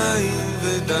נחיריים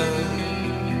ודם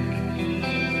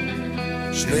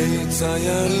שני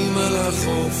ציירים על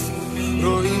החוף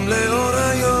רואים לאור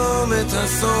היום את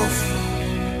הסוף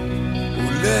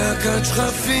ולהקת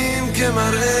שחפים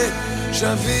כמראה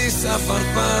שביס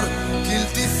אפרפר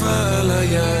כלטיפה על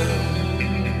הים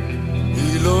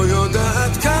היא לא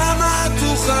יודעת כמה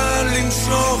תוכל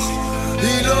למשוך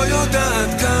היא לא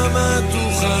יודעת כמה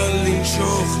תוכל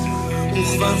לנשוך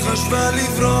וכבר חשבה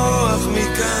לברוח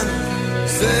מכאן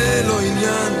זה לא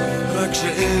עניין רק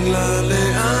שאין לה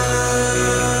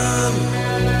לאן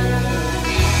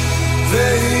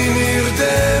והיא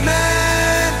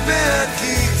נרדמת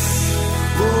בהקיץ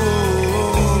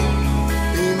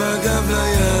עם הגב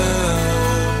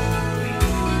לים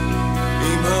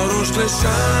עם הראש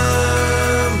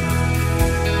לשם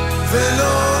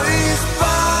ולא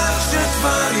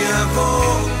כבר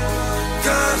יבוא,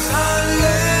 כך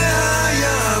עליה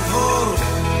יעבור,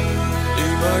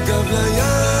 עם הגב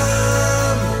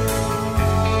לים,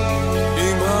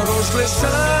 עם הראש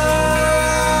לשם.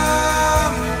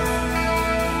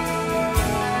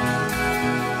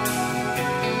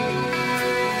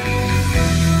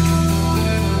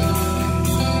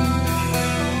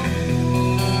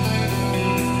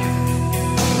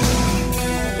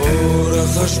 אור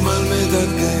החשמל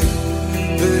מדגדג,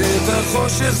 ואת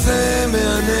החושך זה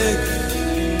מענק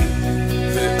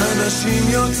ואנשים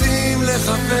יוצאים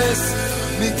לחפש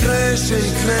מקרה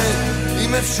שיקרה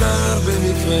אם אפשר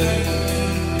במקרה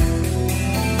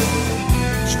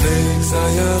שני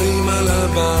ציירים על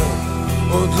הבר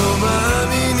עוד לא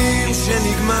מאמינים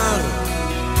שנגמר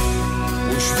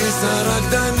ושביס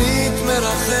הרקדנית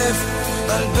מרחף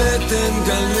על בטן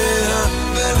גליה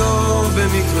ולא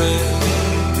במקרה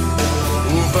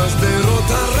ובשדרות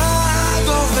הרעד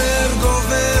עובר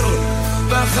גובר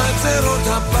בחצרות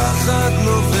הפחד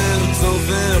נובר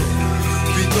צובר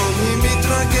פתאום היא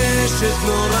מתרגשת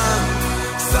נורא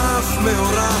סף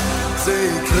מאורה זה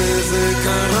יקרה זה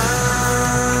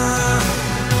קרה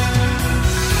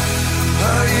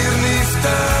העיר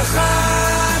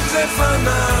נפתחת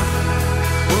לפניו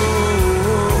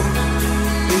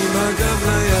עם הגב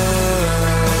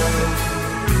לים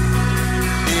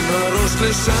עם הראש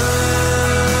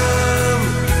לשם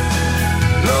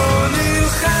לא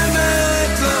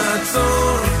נלחמת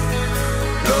לעצור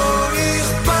לא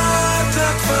אכפת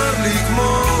לה כבר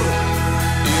לגמור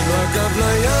עם הגב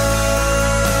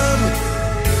לים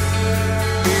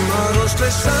עם הראש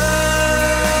לשם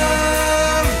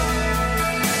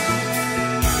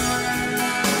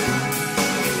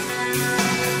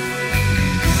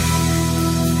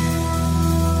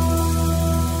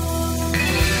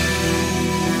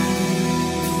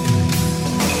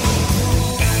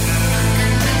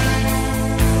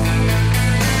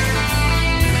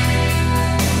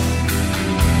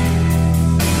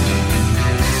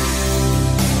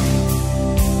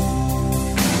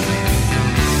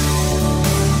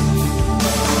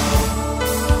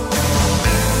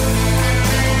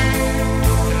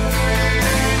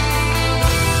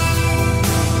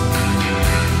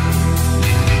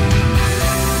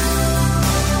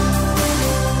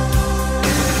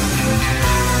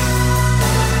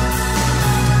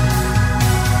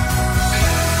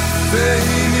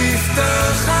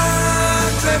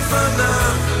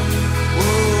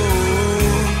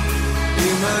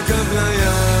עם הגב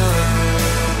לים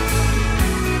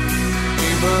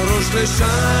עם הראש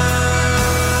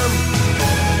לשם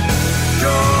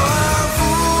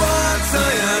יאהבו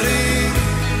הציירים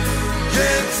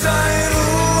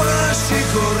יציירו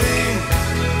השיכורים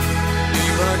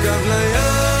עם הגב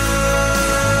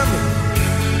לים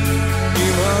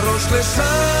עם הראש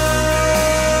לשם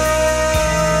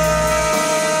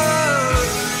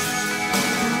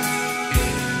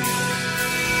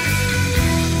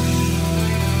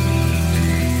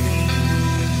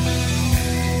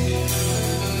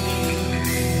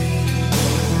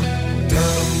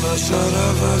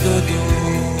השרב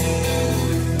הגדול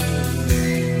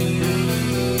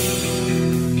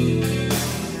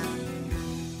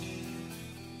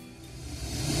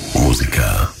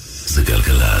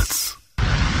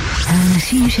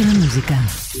האנשים של המוזיקה.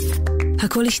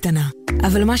 הכל השתנה,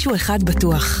 אבל משהו אחד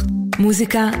בטוח.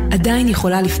 מוזיקה עדיין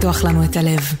יכולה לפתוח לנו את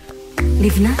הלב.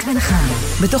 לבנת ונחמה.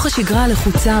 בתוך השגרה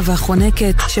הלחוצה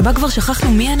והחונקת, שבה כבר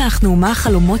שכחנו מי אנחנו ומה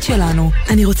החלומות שלנו,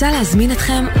 אני רוצה להזמין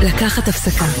אתכם לקחת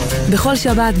הפסקה. בכל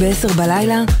שבת ב-10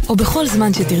 בלילה, או בכל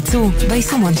זמן שתרצו,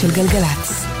 ביישומון של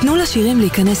גלגלץ. תנו לשירים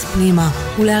להיכנס פנימה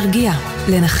ולהרגיע,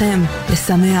 לנחם,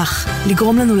 לשמח,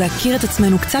 לגרום לנו להכיר את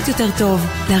עצמנו קצת יותר טוב,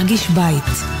 להרגיש בית.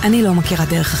 אני לא מכירה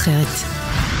דרך אחרת.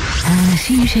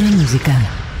 האנשים של המוזיקה.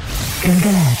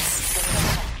 גלגלץ.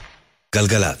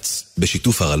 גלגלץ,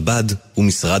 בשיתוף הרלב"ד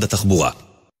ומשרד התחבורה.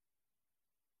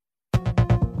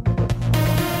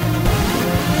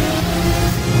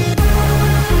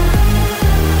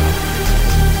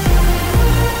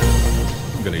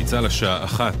 גלי צה"ל השעה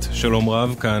 1. שלום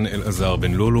רב, כאן אלעזר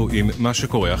בן לולו עם מה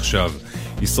שקורה עכשיו.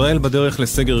 ישראל בדרך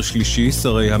לסגר שלישי,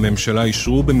 שרי הממשלה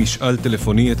אישרו במשאל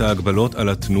טלפוני את ההגבלות על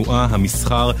התנועה,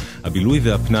 המסחר, הבילוי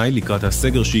והפנאי לקראת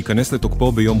הסגר שייכנס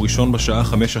לתוקפו ביום ראשון בשעה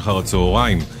 5 אחר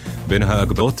הצהריים. בין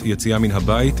ההגבלות, יציאה מן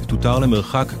הבית תותר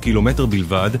למרחק קילומטר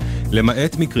בלבד,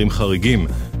 למעט מקרים חריגים,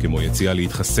 כמו יציאה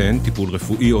להתחסן, טיפול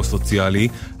רפואי או סוציאלי,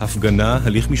 הפגנה,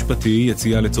 הליך משפטי,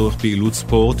 יציאה לצורך פעילות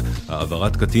ספורט,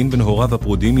 העברת קטין בין הוריו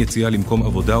הפרודים, יציאה למקום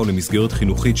עבודה או למסגרת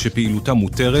חינוכית שפעילותה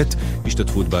מותרת,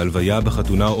 השתתפות בהלוויה,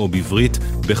 בחתונה או בברית,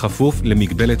 בכפוף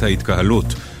למגבלת ההתקהלות.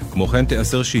 כמו כן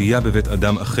תאסר שהייה בבית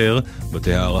אדם אחר,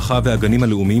 בתי הערכה והגנים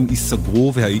הלאומיים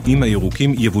ייסגרו והאיים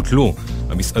הירוקים יבוטלו.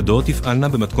 המסעדות תפעלנה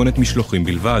במתכונת משלוחים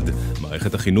בלבד.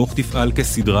 מערכת החינוך תפעל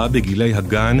כסדרה בגילי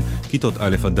הגן, כיתות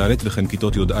א' עד ד' וכן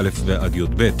כיתות י' א' ועד י'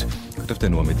 ב'.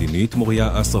 כתבתנו המדינית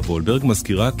מוריה אסרה וולברג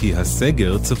מזכירה כי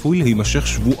הסגר צפוי להימשך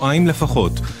שבועיים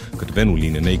לפחות. כתבנו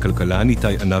לענייני כלכלה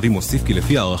ניתאי ענבי מוסיף כי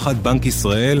לפי הערכת בנק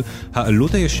ישראל,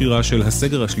 העלות הישירה של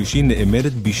הסגר השלישי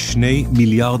נאמדת ב2.5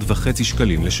 מיליארד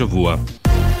שקלים לשבוע.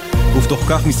 ובתוך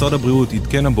כך משרד הבריאות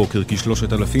עדכן הבוקר כי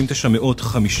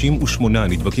 3,958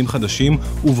 נדבקים חדשים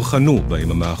ובחנו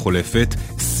ביממה החולפת,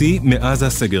 שיא מאז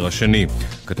הסגר השני.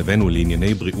 כתבנו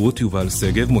לענייני בריאות יובל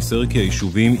סגב מוסר כי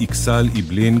היישובים איקסל,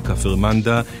 איבלין, כפר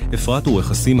מנדה, אפרת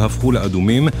ורכסים הפכו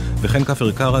לאדומים, וכן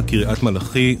כפר קרע, קריית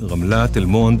מלאכי, רמלה, תל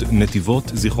מונד,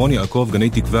 נתיבות, זיכרון יעקב, גני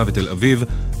תקווה ותל אביב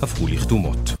הפכו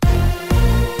לכתומות.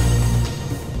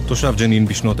 תושב ג'נין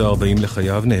בשנות ה-40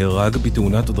 לחייו נהרג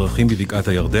בתאונת דרכים בבקעת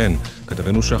הירדן.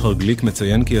 כתבנו שחר גליק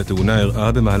מציין כי התאונה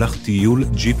אירעה במהלך טיול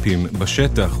ג'יפים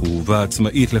בשטח ובא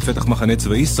עצמאית לפתח מחנה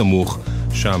צבאי סמוך.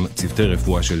 שם צוותי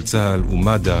רפואה של צה"ל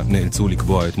ומד"א נאלצו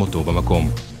לקבוע את מותו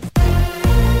במקום.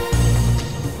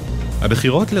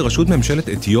 הבחירות לראשות ממשלת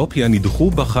אתיופיה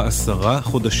נדחו ב10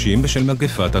 חודשים בשל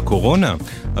מגפת הקורונה.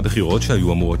 הבחירות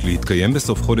שהיו אמורות להתקיים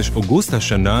בסוף חודש אוגוסט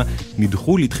השנה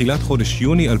נדחו לתחילת חודש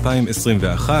יוני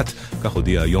 2021, כך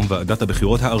הודיעה היום ועדת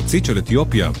הבחירות הארצית של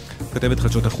אתיופיה. כתבת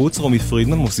חדשות החוץ רומי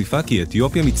פרידמן מוסיפה כי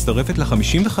אתיופיה מצטרפת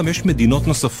ל55 מדינות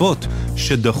נוספות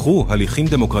שדחו הליכים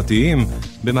דמוקרטיים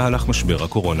במהלך משבר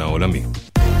הקורונה העולמי.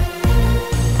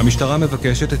 המשטרה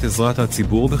מבקשת את עזרת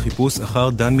הציבור בחיפוש אחר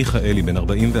דן מיכאלי בן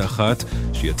 41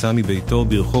 שיצא מביתו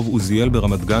ברחוב עוזיאל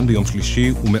ברמת גן ביום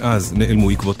שלישי ומאז נעלמו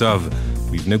עקבותיו.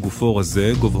 מבנה גופו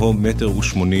רזה, גובהו 1.80 מטר,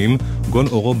 גון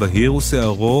אורו בהיר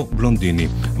ושערו בלונדיני.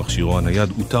 מכשירו הנייד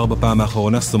אותר בפעם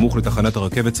האחרונה סמוך לתחנת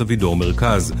הרכבת סבידור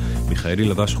מרכז. מיכאלי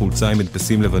לבש חולצה עם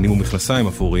מדפסים לבנים ומכנסיים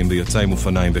אפורים ויצא עם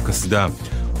אופניים וקסדה.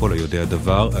 כל היודע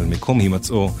דבר על מקום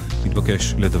הימצאו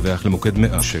מתבקש לדווח למוקד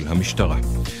 100 של המשטרה.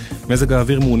 מזג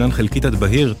האוויר מעונן חלקית עד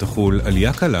בהיר, תחול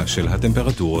עלייה קלה של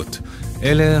הטמפרטורות.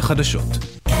 אלה החדשות.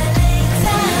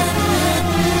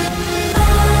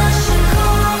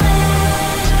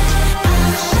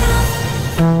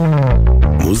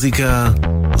 מוזיקה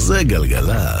זה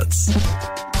גלגלץ.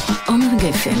 עומר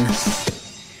גפן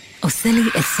עושה לי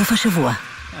את סוף השבוע.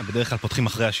 בדרך כלל פותחים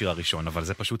אחרי השיר הראשון, אבל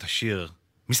זה פשוט השיר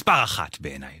מספר 1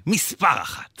 בעיניי. מספר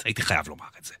 1. הייתי חייב לומר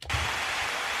את זה.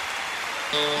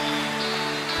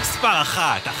 מספר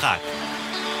 1.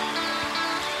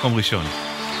 מקום ראשון.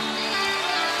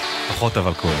 פחות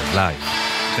אבל כואב, לייב.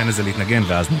 תן לזה להתנגן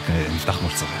ואז נפתח כמו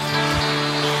שצריך.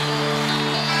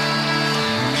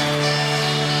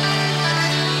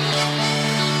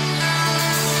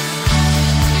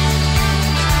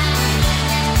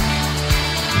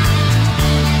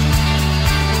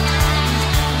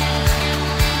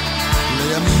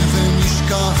 לימים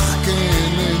ונשכח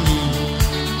כנני,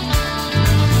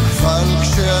 אבל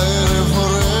כשהערב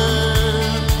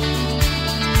הורר,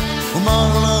 אומר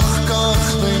לך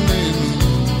כך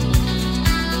בינינו,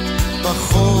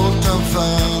 פחות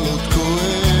אבל עוד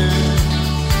כואב,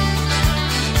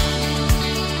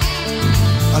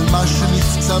 על מה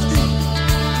שנפצע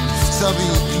בי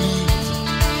הקליט,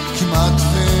 כמעט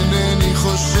ואינני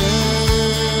חושב,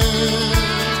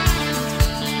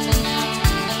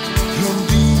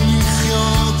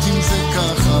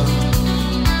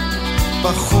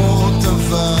 פחות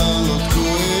אבל עוד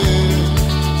כואב,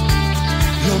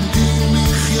 לומדים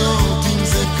לחיות עם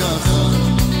זה ככה,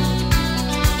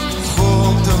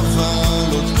 פחות אבל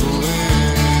עוד כואב.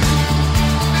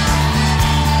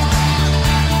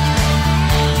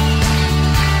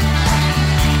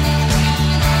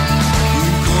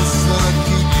 עם כוס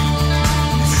להגיד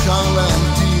אפשר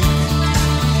להמתיק,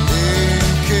 אין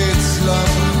קץ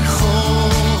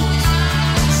לבריחות,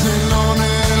 זה לא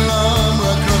נעלם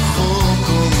רק רחוק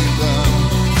או מדם,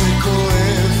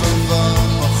 וכואב אבל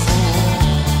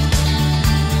פחות,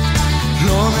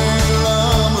 לא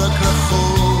נעלם רק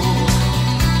רחוק,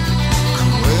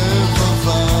 כואב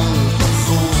אבל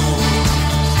פחות.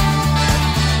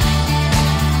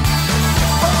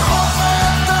 פחות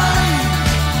עדיין,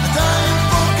 עדיין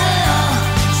פוגע,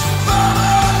 שבא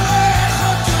מעליך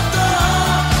את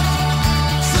יודעת,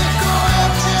 זה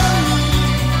כואב שאני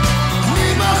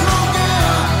בך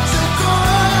נוגע, זה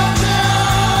כואב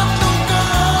שאת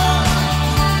נוגעת.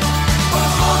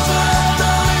 פחות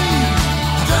עדיין,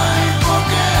 עדיין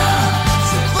פוגע,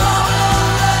 זה בא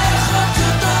מעליך את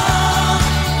יודעת,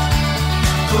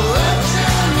 כואב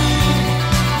שאני,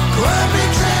 כואב לי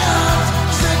כשאת,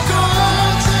 זה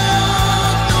כואב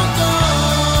שאת נוגעת.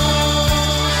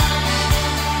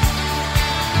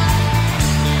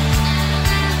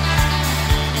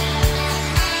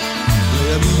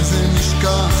 לימים זה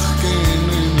נשכח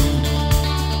כאיננו,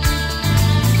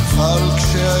 אבל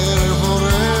כשהערב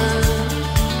עורר,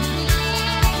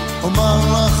 אומר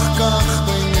לך כך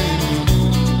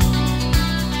בינינו,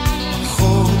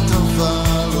 פחות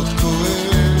אבל עוד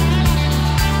כואב,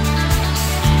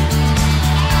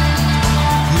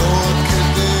 לא עוד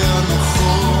כדי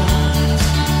הנוחות,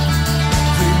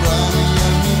 ואם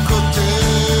אני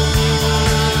כותב,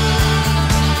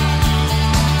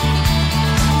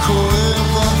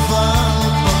 כואב אבל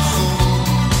פחות,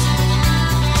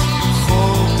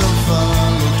 פחות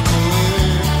אבל עוד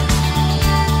כואב,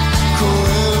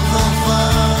 כואב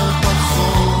אבל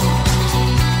פחות,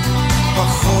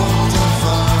 פחות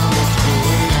אבל עוד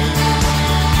כואב.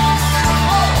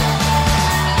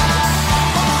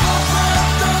 פחות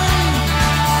עדיין,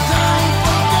 עדיין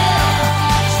פוגע,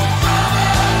 שבא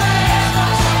מעליך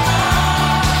את יודעת,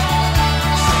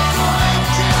 זה כואב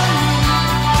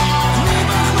כשאני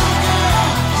בך נוגע,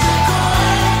 זה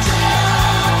כואב שאת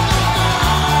נוגעת.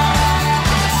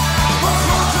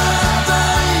 פחות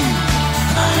עדיין,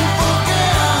 עדיין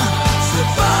פוגע, זה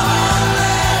בא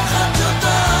מעליך את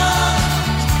יודעת,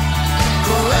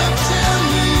 כואב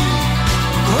כשאני,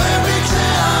 כואב לי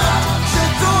כשאת, זה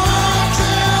כואב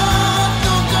שאת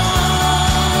נוגעת.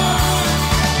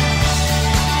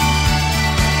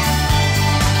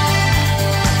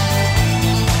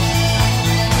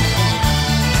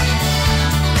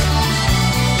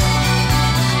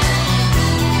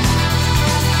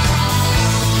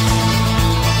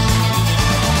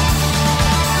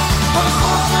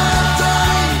 פחות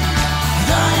עדיין,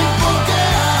 עדיין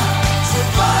פוגע, זה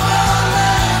בא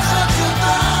מעליך את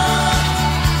יודעת,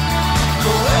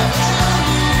 כואב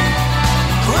כשאני,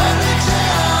 כואב לי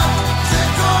כשאת, זה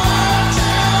כואב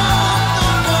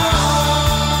שאת נוגעת.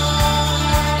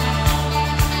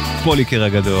 פוליקר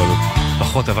הגדול,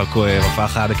 פחות אבל כואב, הופעה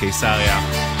חיה בקיסריה.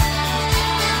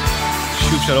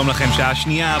 שוב שלום לכם, שעה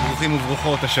שנייה, ברוכים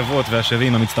וברוכות, השבות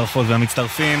והשבים, המצטרפות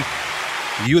והמצטרפים.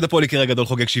 יהודה פוליקר הגדול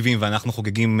חוגג 70 ואנחנו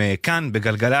חוגגים כאן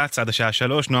בגלגלצ עד השעה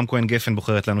 3. נועם כהן גפן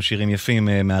בוחרת לנו שירים יפים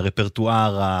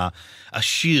מהרפרטואר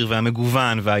העשיר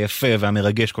והמגוון והיפה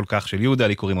והמרגש כל כך של יהודה.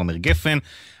 לי קוראים עומר גפן,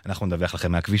 אנחנו נדווח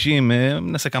לכם מהכבישים,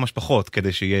 נעשה כמה שפחות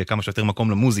כדי שיהיה כמה שיותר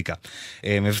מקום למוזיקה.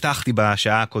 הבטחתי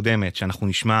בשעה הקודמת שאנחנו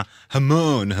נשמע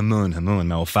המון המון המון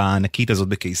מההופעה הענקית הזאת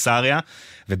בקיסריה,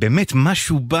 ובאמת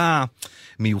משהו בא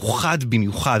מיוחד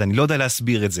במיוחד, אני לא יודע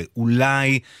להסביר את זה.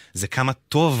 אולי זה כמה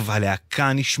טוב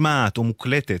הלהקה נשמעת או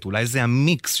מוקלטת, אולי זה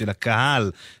המיקס של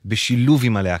הקהל בשילוב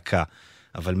עם הלהקה,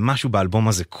 אבל משהו באלבום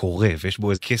הזה קורה, ויש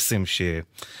בו איזה קסם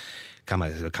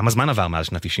כמה זמן עבר מאז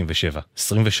שנת 97?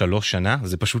 23 שנה?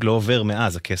 זה פשוט לא עובר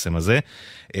מאז הקסם הזה.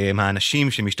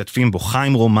 מהאנשים שמשתתפים בו,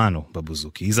 חיים רומנו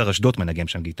בבוזוקי, יזהר אשדות מנגן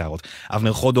שם גיטרות,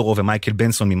 אבנר חודורו ומייקל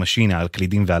בנסון ממשינה על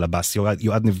קלידים ועל הבאס,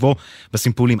 יועד נבו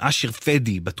בסימפולים, אשר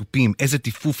פדי בתופים. איזה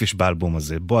טיפוף יש באלבום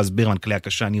הזה. בועז ברמן כלי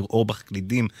הקשה, ניר אורבך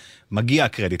קלידים, מגיע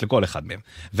הקרדיט לכל אחד מהם.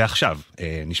 ועכשיו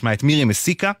נשמע את מירי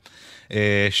מסיקה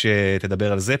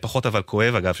שתדבר על זה, פחות אבל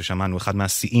כואב, אגב, ששמענו אחד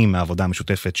מהשיאים מהעבודה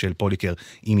המשותפת של פוליקר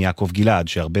עם יעקב גלעד,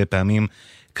 שהרבה פעמים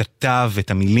כתב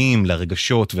את המילים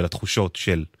לרגשות ולתחושות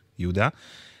של יהודה.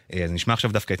 אז נשמע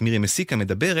עכשיו דווקא את מירי מסיקה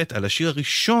מדברת על השיר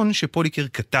הראשון שפוליקר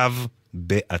כתב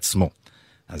בעצמו.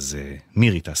 אז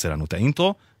מירי תעשה לנו את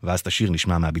האינטרו, ואז את השיר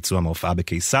נשמע מהביצוע מההופעה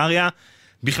בקיסריה.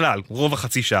 בכלל, רוב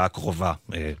החצי שעה הקרובה,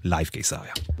 לייב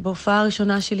קיסריה. בהופעה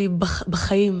הראשונה שלי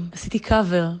בחיים, עשיתי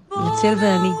קאבר, לצל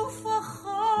ואני.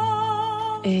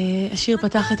 השיר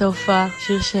פתח את ההופעה,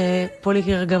 שיר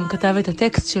שפוליקר גם כתב את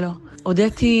הטקסט שלו.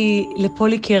 הודיתי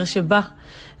לפוליקר שבא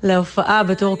להופעה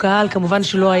בתור קהל, כמובן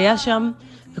שלא היה שם,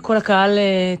 וכל הקהל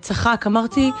צחק.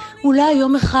 אמרתי, אולי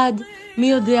יום אחד,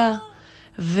 מי יודע.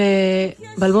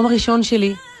 ובאלבום הראשון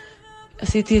שלי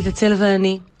עשיתי את הצל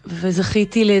ואני,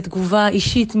 וזכיתי לתגובה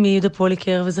אישית מיהודה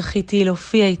פוליקר, וזכיתי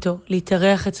להופיע איתו,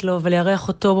 להתארח אצלו ולארח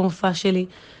אותו במופע שלי,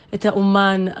 את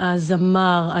האומן,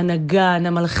 הזמר, הנגן,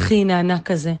 המלחין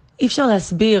הענק הזה. אי אפשר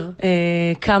להסביר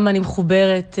כמה אני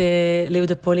מחוברת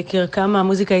ליהודה פוליקר, כמה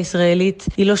המוזיקה הישראלית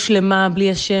היא לא שלמה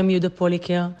בלי השם יהודה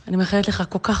פוליקר. אני מאחלת לך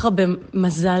כל כך הרבה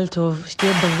מזל טוב,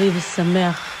 שתהיה בריא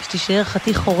ושמח, שתישאר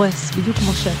חתיך חורס, בדיוק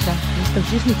כמו שאתה.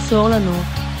 ושתמשיך ליצור לנו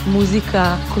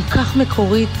מוזיקה כל כך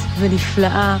מקורית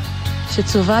ונפלאה,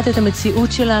 שצובעת את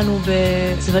המציאות שלנו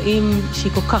בצבעים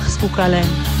שהיא כל כך זקוקה להם.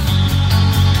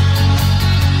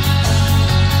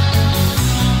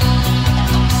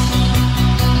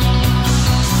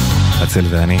 הצל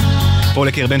ואני.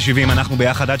 פוליקר בן 70, אנחנו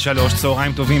ביחד עד 3,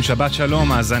 צהריים טובים, שבת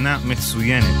שלום, האזנה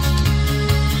מצוינת.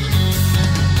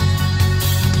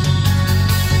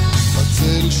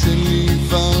 הצל שלי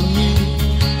ואני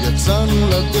יצאנו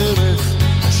לדרך,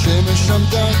 השמש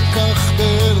עמדה כך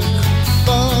בערך,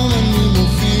 פעם אני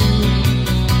מוביל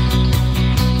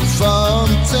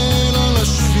ופעם צל על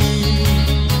השביל,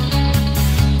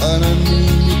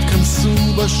 עננים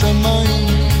התכנסו בשמיים,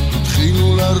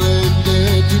 התחילו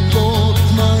לרדת טיפות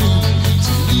מים,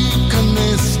 צריכים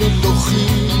להיכנס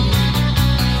בתוכי,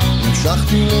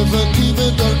 המשכתי לבדי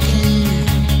בדרכי.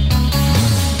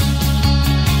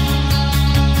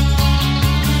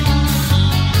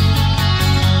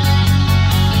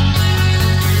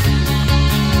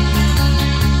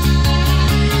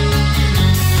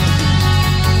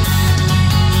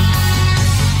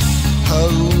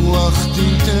 הרוח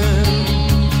תלתר,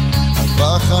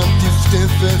 הפחד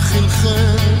טפטף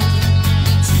וחלחל,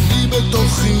 צילי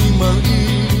בתוכי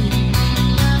מראים,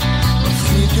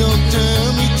 מפחיד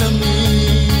יותר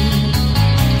מתמיד.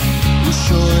 הוא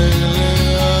שואל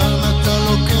לאן אתה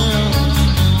לוקח,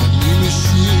 אני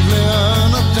משיב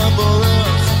לאן אתה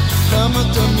בורח, למה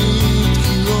תמיד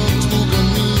קירות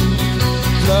מוגנים,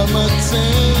 למה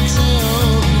צל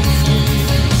שעוד נפתים.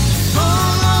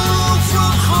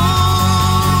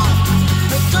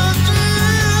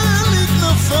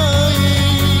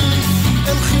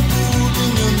 הם חיבור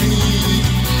דמיוני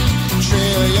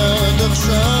שהיד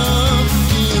עכשיו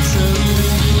היא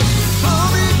אפשרית, לא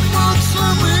נקפוץ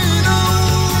למרינו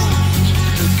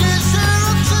בקשר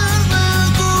הצל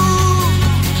והגוף,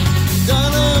 נדע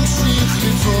להמשיך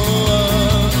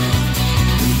לפרוח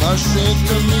מה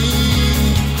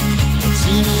שתמיד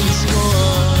רצינו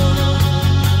לשכוח.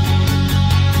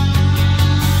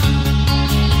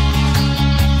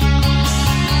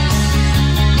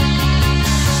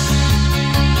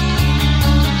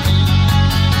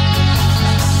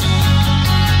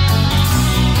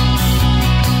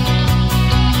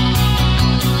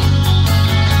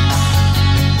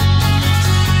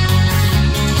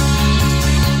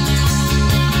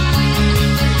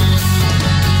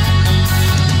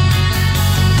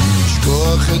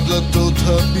 את דלתות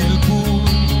הבלבול,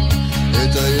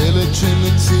 את הילד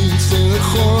שמציץ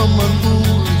לרחוב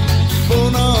המנעול,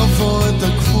 בוא נעבור את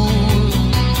הגבול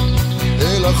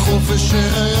אל החופש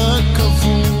שהיה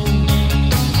כבול,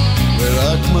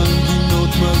 ורק מנגינות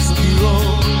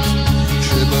מזכירות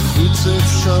שבחוץ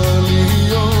אפשר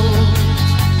להיות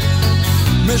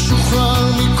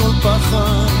משוחרר מכל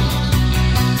פחד,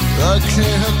 רק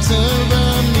שהצל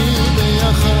ואני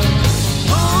ביחד.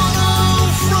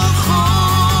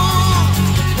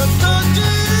 נתתי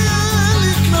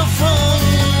לי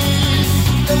כנפיים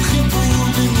אל חיבור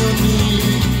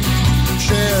דמיוני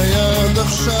שהיד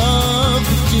עכשיו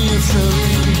בלתי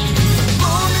אפשרי,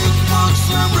 בוא נקפוץ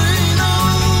למרינו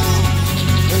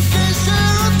אל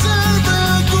קשר הצל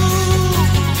והגוף,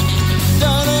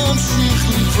 נדע להמשיך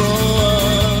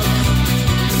לפרוח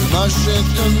אל מה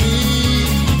שתמיד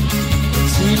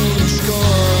רצינו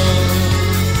לשכוח.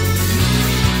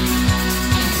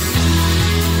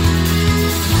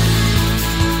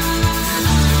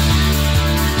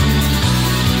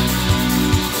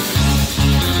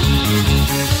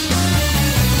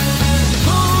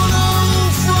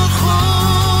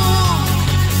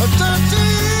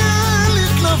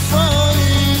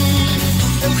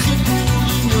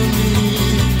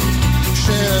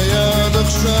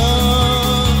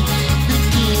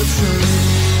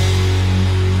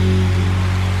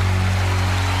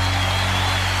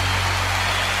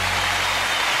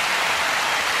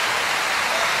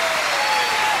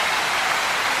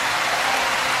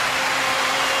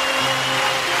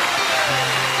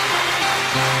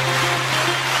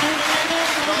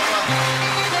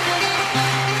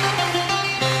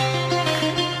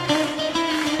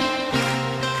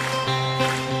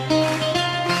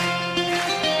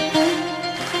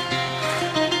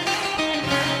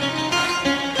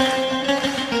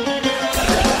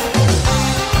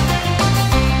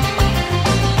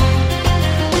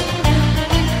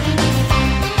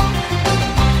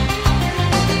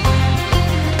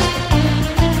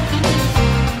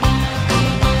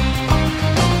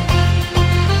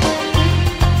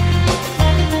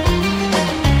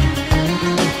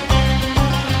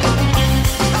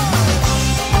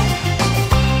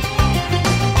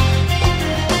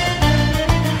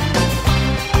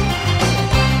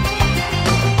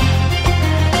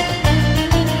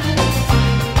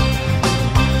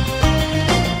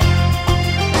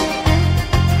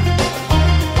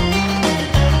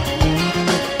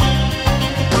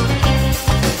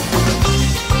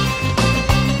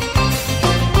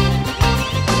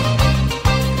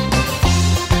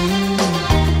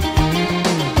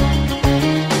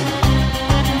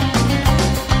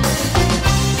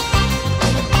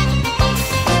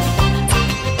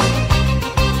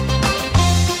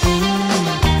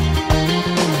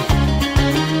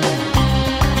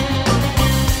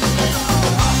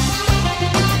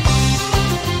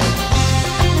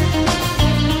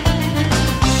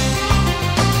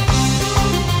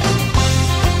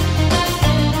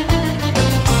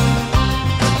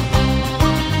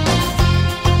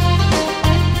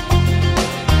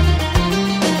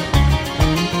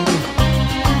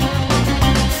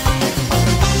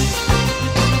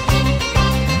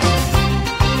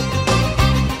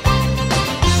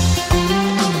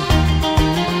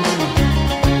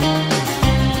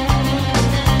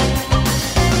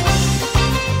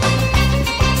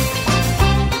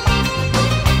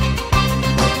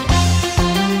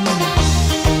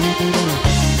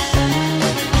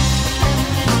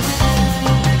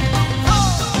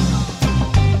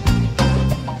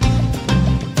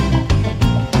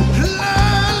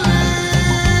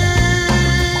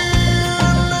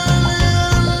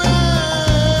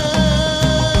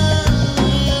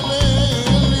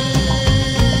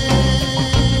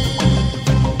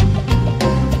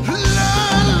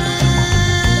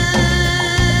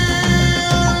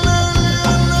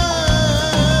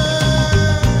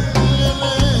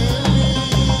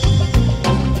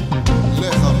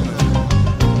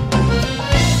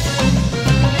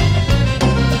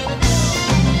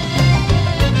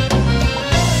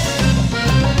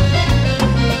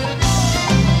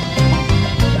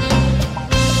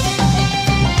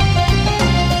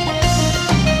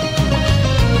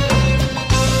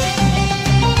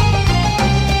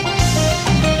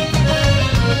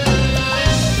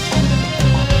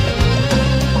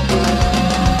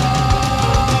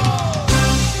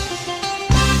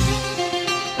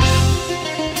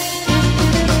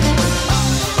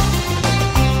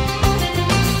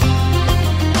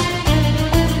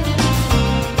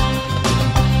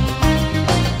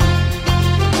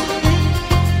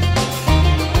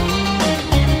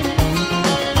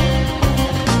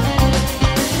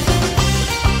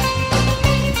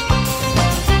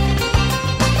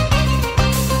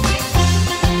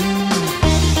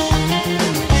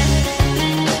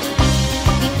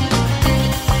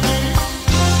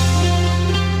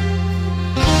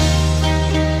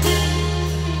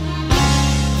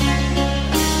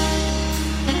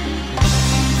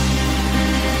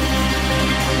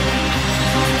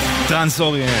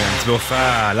 טרנס-אוריינט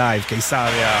בהופעה לייב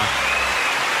קיסריה.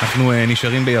 אנחנו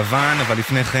נשארים ביוון, אבל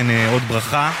לפני כן עוד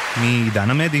ברכה מעידן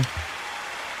עמדי.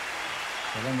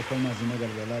 שלום לכל מאזיני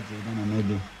גלגלת, זה עידן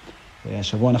עמדי.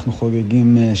 השבוע אנחנו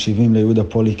חוגגים 70 ליהודה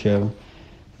פוליקר,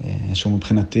 שהוא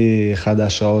מבחינתי אחד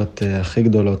ההשראות הכי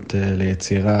גדולות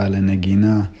ליצירה,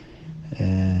 לנגינה.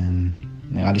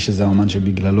 נראה לי שזה האומן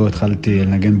שבגללו התחלתי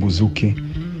לנגן בוזוקי.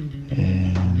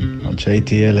 עוד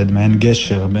שהייתי ילד, מעין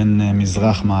גשר בין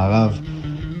מזרח מערב,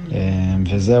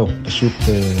 וזהו, פשוט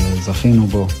זכינו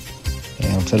בו.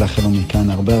 רוצה לאחל לו מכאן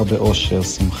הרבה אושר,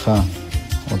 שמחה,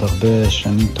 עוד הרבה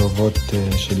שנים טובות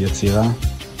של יצירה.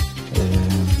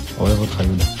 אוהב אותך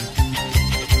יהודה.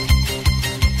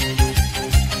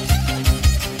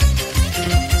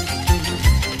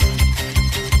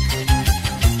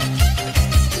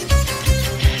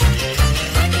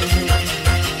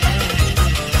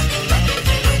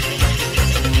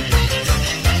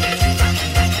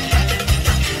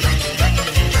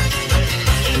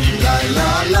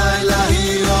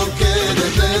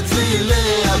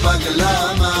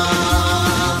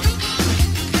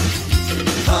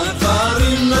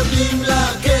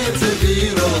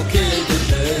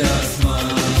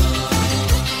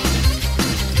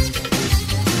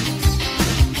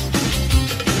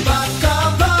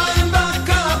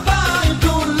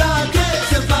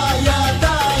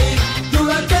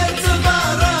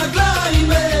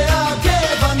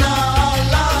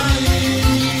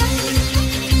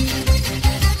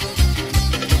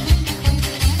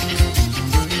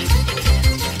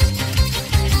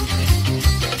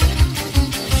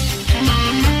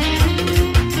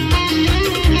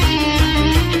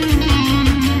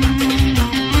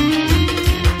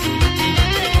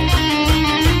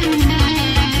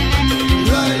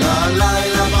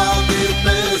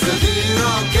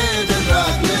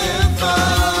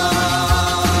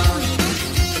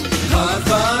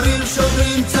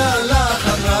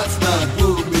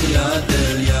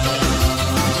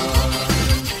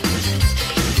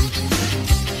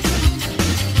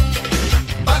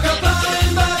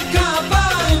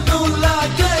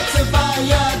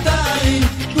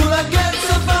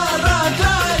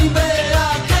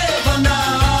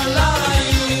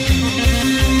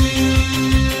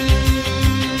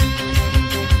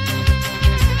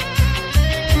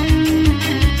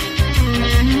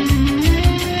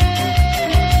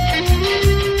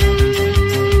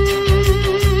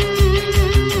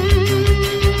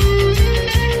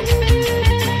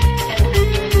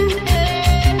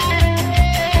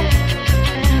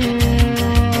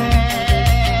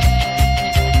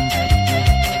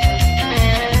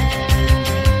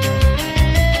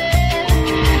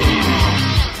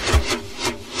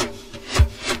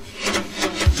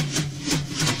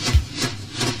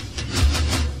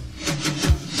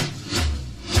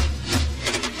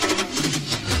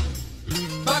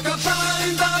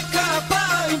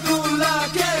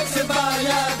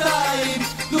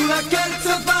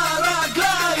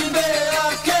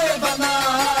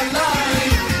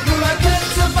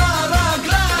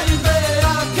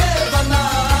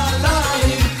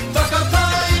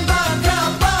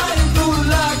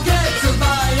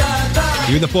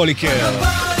 יהודה פוליקר,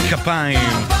 כפיים.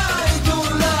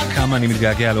 כמה אני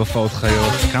מתגעגע להופעות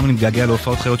חיות, כמה אני מתגעגע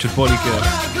להופעות חיות של פוליקר.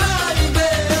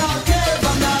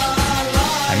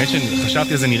 האמת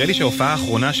שחשבתי על זה, נראה לי שההופעה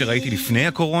האחרונה שראיתי לפני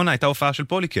הקורונה הייתה הופעה של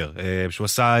פוליקר, שהוא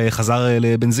חזר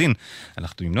לבנזין.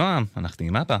 הלכתי עם נועם, הלכתי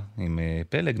עם אבא, עם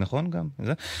פלג, נכון גם?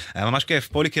 זה. היה ממש כיף,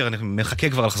 פוליקר, אני מחכה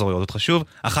כבר לחזור לראות אותך שוב.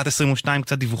 1:22,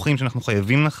 קצת דיווחים שאנחנו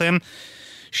חייבים לכם.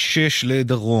 6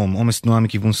 לדרום, עומס תנועה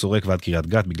מכיוון סורק ועד קריית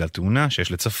גת בגלל תאונה.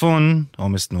 6 לצפון,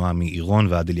 עומס תנועה מעירון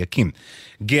ועד אליקים.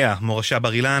 גאה, מורשה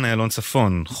בר אילן, איילון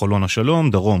צפון, חולון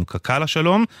השלום, דרום, קק"ל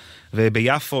השלום,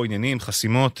 וביפו עניינים,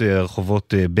 חסימות,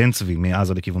 רחובות בן צבי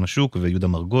מעזה לכיוון השוק ויהודה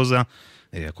מרגוזה,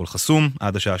 הכל חסום,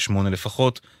 עד השעה 8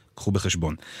 לפחות, קחו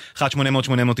בחשבון. 1-800-891-8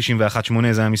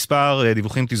 זה המספר,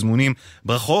 דיווחים, תזמונים,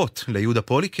 ברכות ליהודה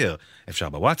פוליקר. אפשר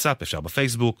בוואטסאפ, אפשר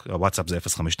בפייסבוק, הוואטסאפ זה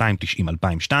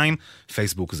 052-90-2002,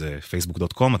 פייסבוק זה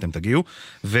facebook.com, אתם תגיעו,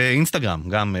 ואינסטגרם,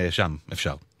 גם שם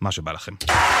אפשר, מה שבא לכם.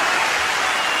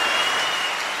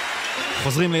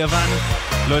 חוזרים ליוון,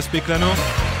 לא הספיק לנו.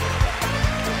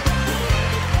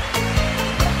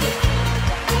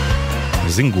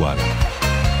 זינגואל.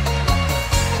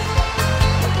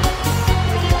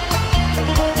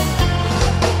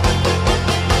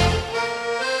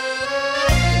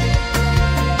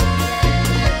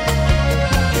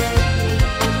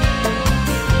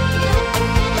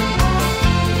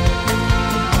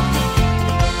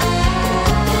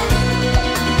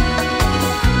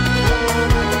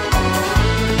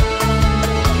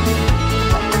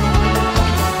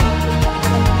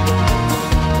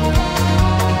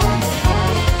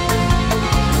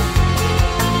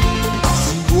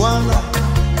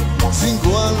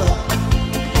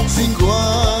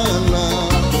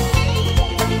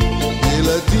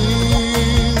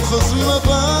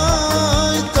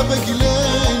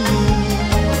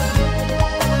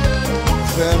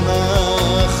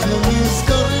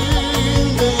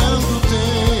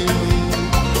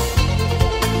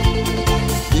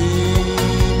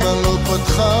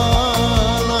 פתחה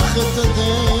לך את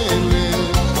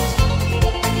הדלת,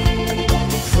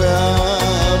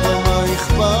 ואבא מה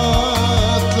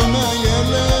אכפת לו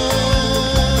מהילד.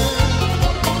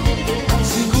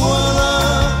 זיגואלה,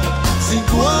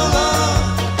 זיגואלה,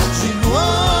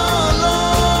 זיגואלה.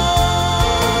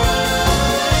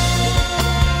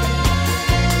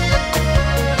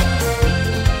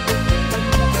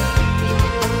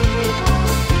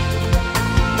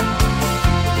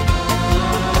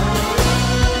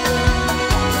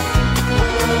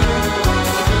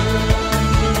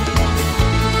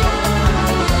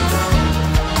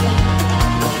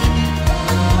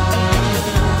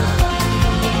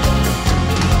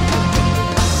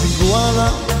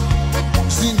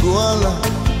 זינגואלה,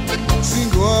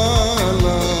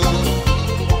 זינגואלה,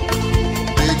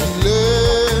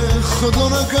 בגילך עוד לא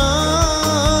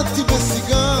נגעתי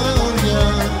בסיגריה,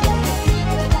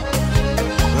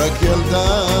 רק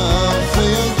ילדה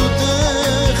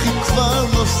וילדותך היא כבר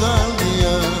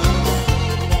נוסטלגיה.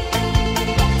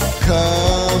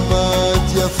 כמה את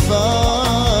יפה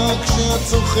כשאת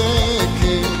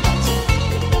צוחקת,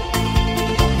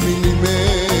 מי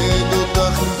לימד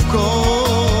אותך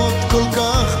לבכות כל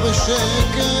כך בשקט.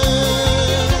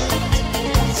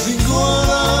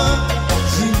 זינגואלה,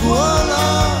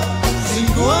 זינגואלה,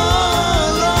 זינגואלה.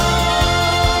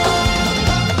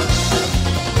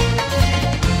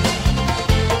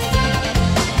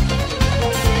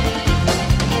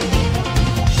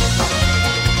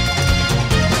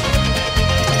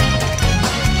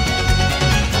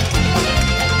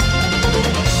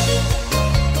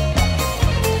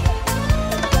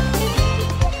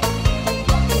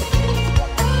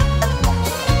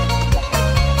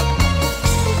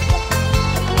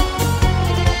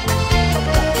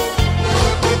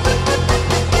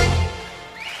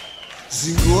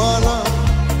 זינגואלה,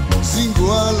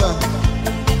 זינגואלה,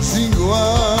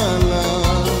 זינגואלה.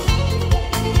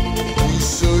 Y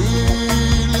soy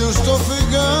lo sto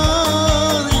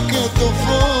fregare che to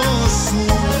fosse.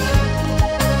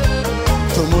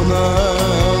 Tomo una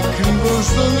crivo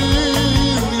sto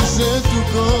lì se tu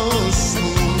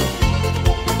cosmo.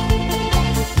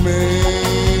 Me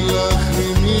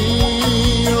lacrimi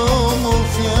o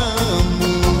morfiamo.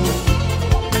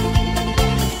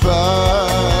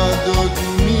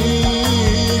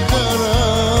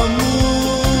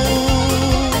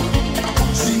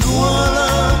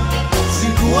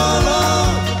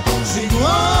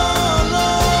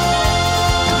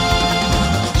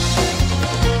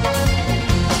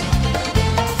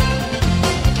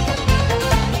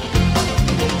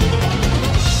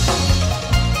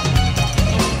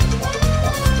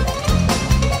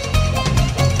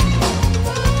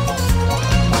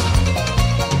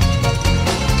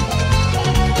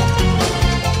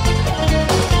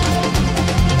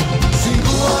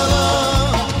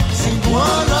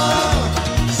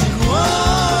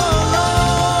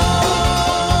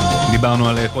 דיברנו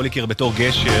על פוליקר בתור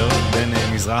גשר בין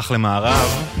מזרח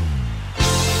למערב.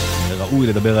 ראוי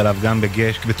לדבר עליו גם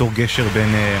בתור גשר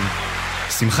בין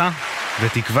שמחה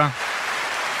ותקווה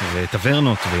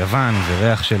וטברנות ויוון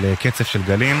וריח של קצף של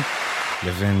גלים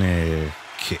לבין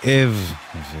כאב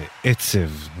ועצב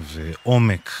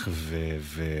ועומק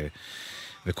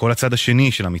וכל הצד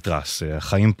השני של המתרס.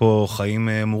 החיים פה חיים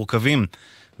מורכבים,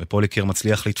 ופוליקר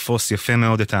מצליח לתפוס יפה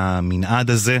מאוד את המנעד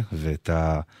הזה ואת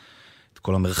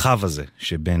כל המרחב הזה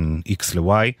שבין X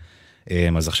ל-Y.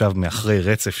 אז עכשיו מאחרי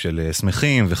רצף של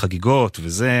שמחים וחגיגות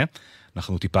וזה,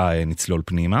 אנחנו טיפה נצלול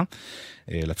פנימה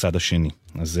לצד השני.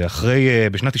 אז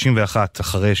בשנת 91,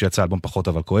 אחרי שיצא אלבום פחות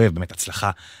אבל כואב, באמת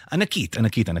הצלחה ענקית,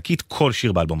 ענקית, ענקית. כל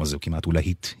שיר באלבום הזה הוא כמעט הוא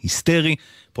להיט היסטרי.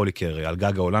 פוליקר על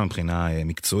גג העולם מבחינה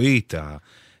מקצועית,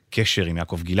 הקשר עם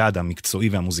יעקב גלעד המקצועי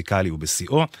והמוזיקלי הוא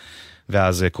בשיאו.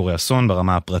 ואז קורה אסון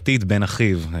ברמה הפרטית, בן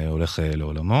אחיו הולך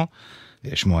לעולמו,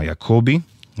 שמו היה קובי,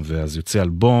 ואז יוצא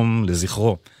אלבום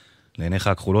לזכרו, לעיניך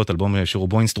הכחולות, אלבום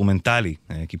שרובו אינסטרומנטלי,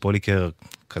 כי פוליקר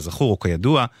כזכור או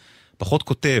כידוע, פחות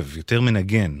כותב, יותר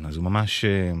מנגן, אז הוא ממש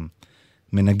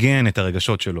מנגן את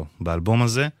הרגשות שלו באלבום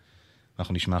הזה.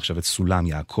 אנחנו נשמע עכשיו את סולם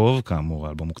יעקב, כאמור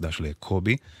האלבום מוקדש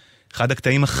לקובי, אחד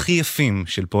הקטעים הכי יפים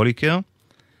של פוליקר,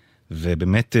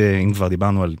 ובאמת אם כבר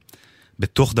דיברנו על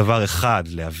בתוך דבר אחד,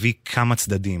 להביא כמה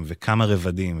צדדים וכמה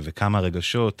רבדים וכמה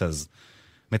רגשות, אז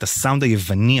באמת הסאונד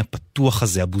היווני הפתוח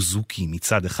הזה, הבוזוקי,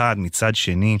 מצד אחד, מצד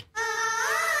שני,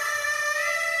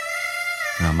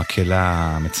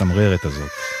 המקהלה המצמררת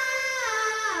הזאת.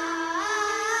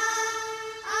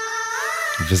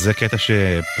 וזה קטע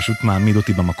שפשוט מעמיד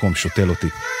אותי במקום, שותל אותי.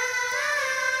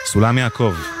 סולם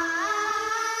יעקב.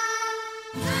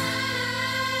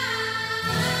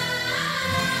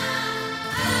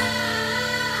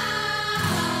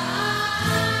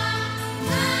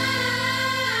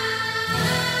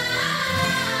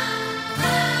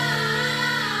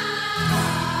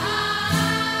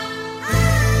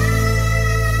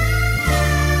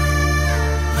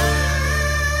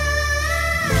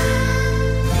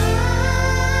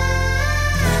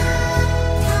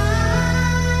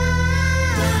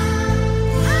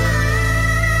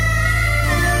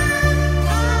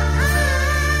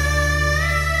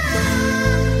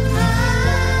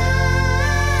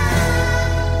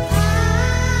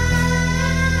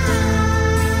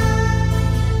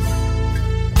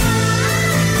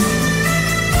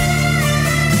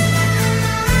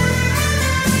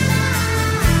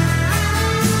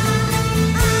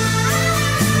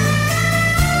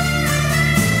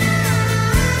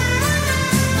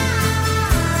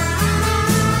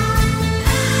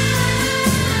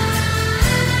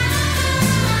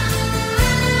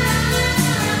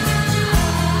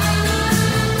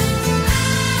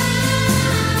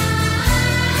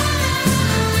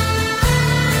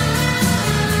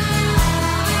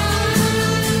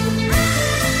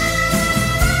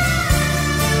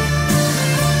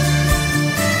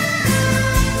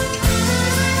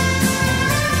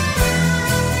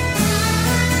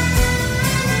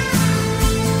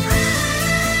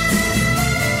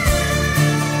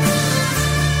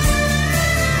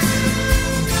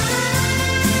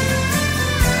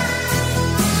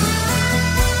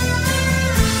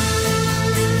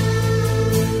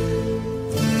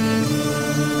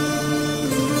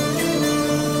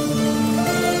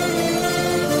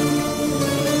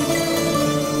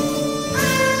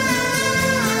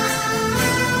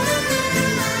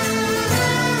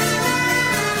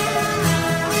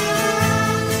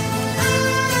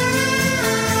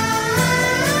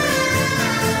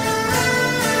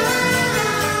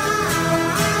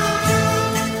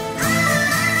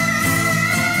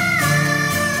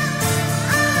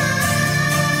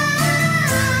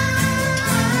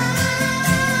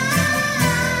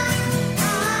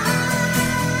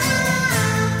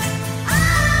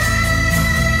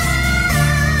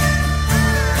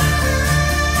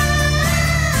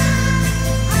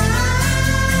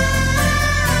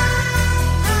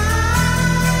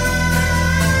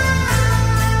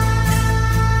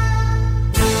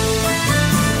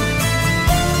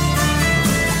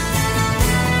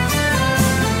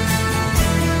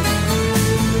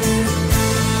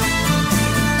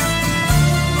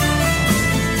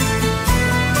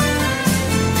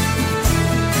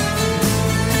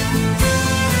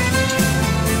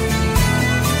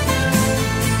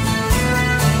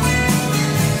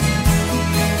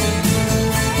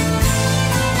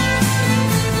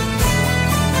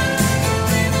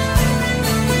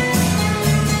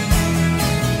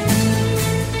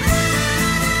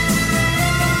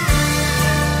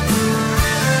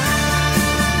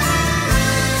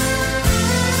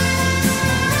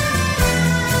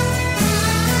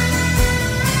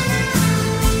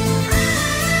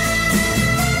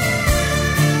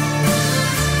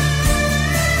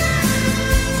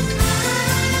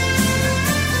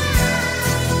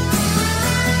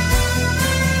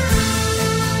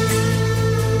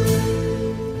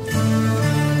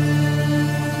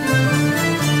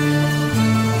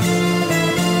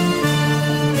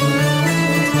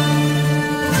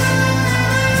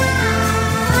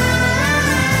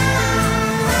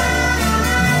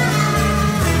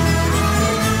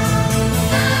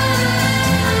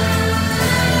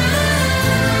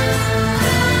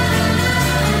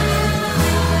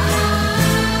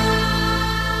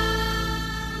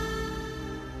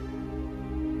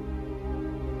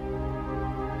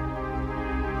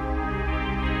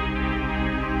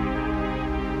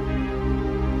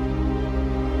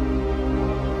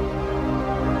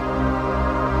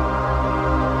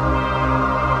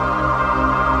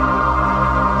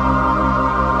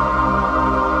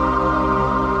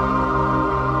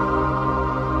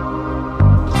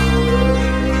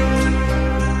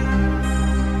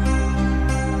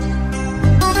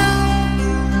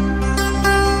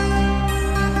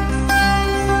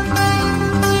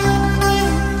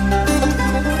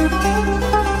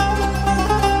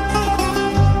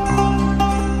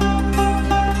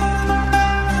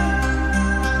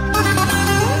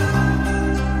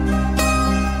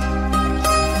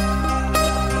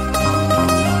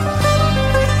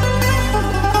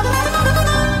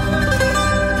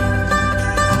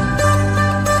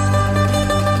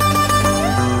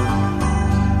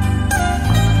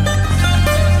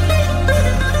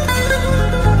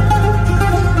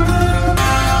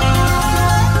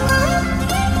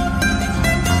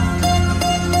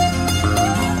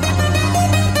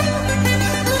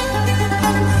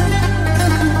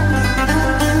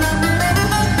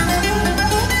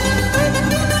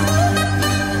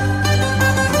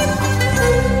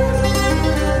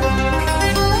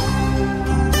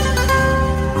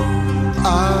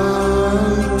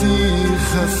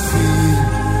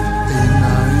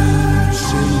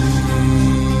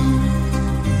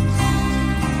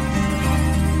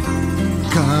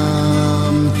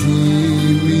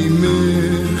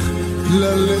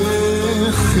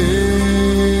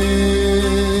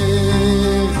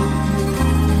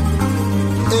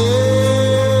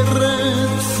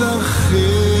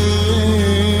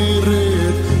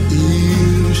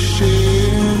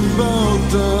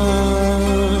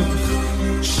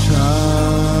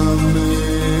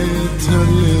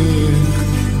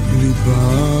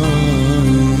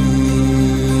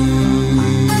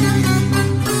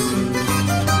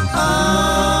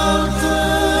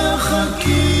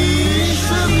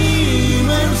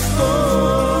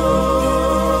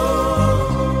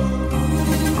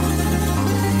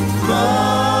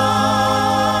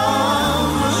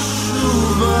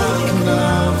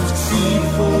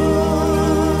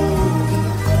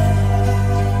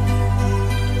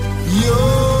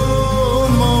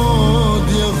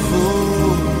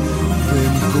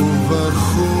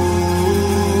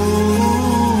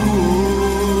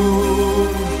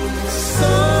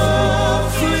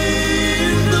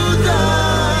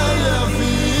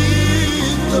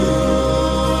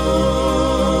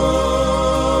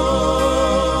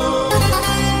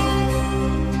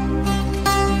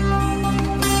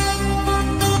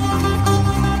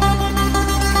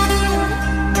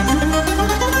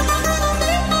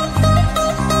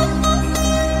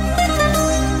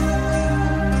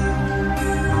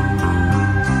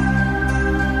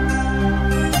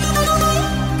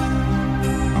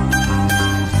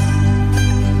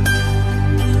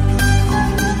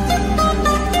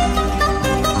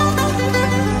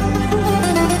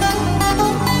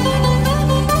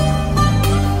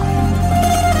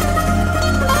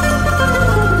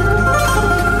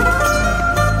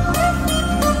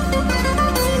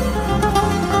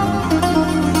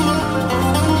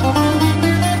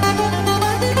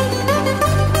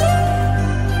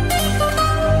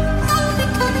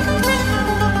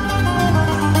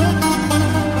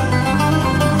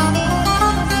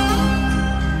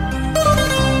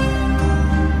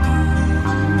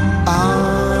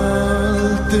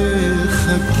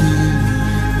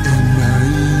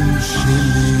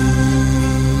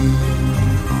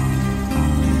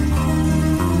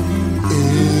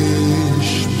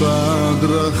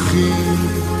 דרכים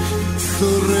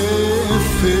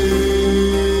שורפת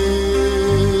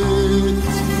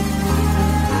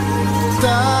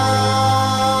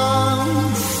טעם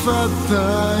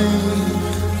שפתייך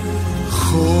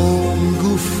חום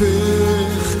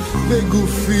גופך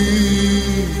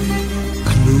בגופי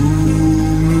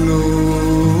כלום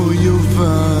לא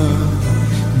יובא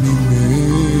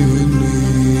ממני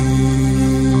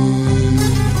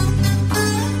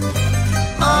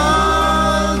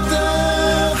אל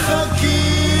תחכי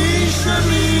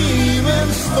שנים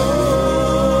אין ספור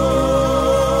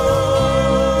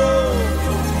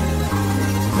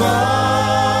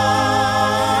פעם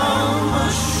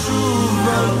אשוב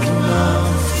על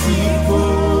כנף ציפור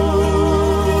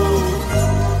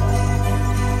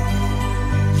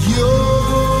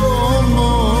יום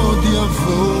עוד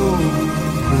יבוא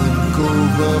כה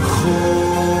בחור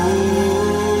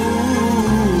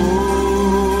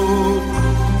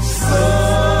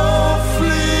סוף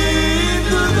לי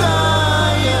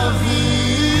דודה יביא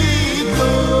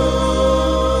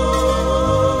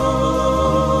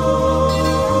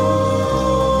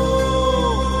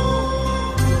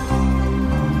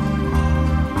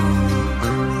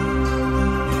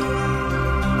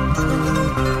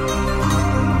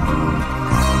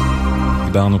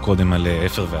דיברנו קודם על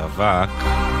אפר ואבק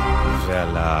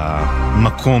ועל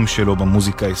המקום שלו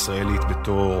במוזיקה הישראלית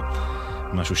בתור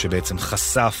משהו שבעצם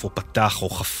חשף או פתח או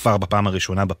חפר בפעם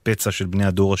הראשונה בפצע של בני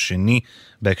הדור השני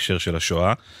בהקשר של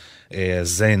השואה.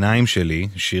 זה עיניים שלי,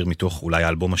 שיר מתוך אולי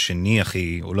האלבום השני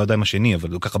הכי, או לא יודע אם השני, אבל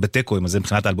ככה בטקוים, אז זה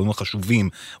מבחינת האלבומים החשובים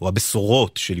או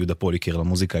הבשורות של יהודה פוליקר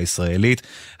למוזיקה הישראלית.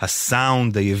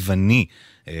 הסאונד היווני,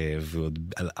 ועוד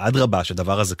עד רבה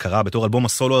שהדבר הזה קרה בתור אלבום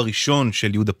הסולו הראשון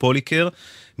של יהודה פוליקר,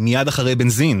 מיד אחרי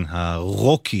בנזין,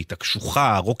 הרוקית,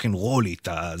 הקשוחה, הרוק'נ'רולית,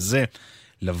 הזה,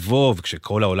 לבוא,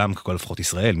 וכשכל העולם, כל לפחות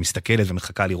ישראל, מסתכלת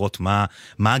ומחכה לראות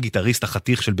מה הגיטריסט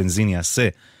החתיך של בנזין יעשה,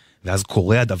 ואז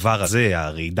קורה הדבר הזה,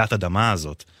 הרעידת אדמה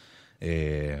הזאת,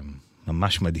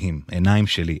 ממש מדהים. עיניים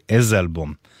שלי, איזה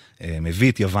אלבום.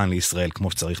 מביא את יוון לישראל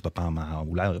כמו שצריך בפעם,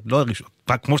 אולי לא הראשון,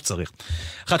 כמו שצריך.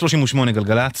 1:38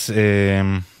 גלגלת,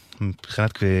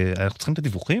 מבחינת, אנחנו צריכים את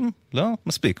הדיווחים? לא?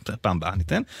 מספיק, פעם הבאה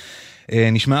ניתן.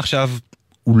 נשמע עכשיו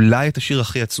אולי את השיר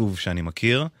הכי עצוב שאני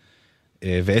מכיר,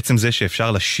 ועצם זה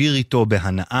שאפשר לשיר איתו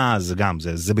בהנאה, זה גם,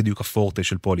 זה בדיוק הפורטה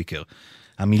של פוליקר.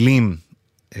 המילים,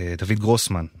 דוד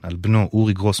גרוסמן, על בנו,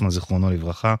 אורי גרוסמן, זכרונו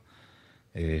לברכה,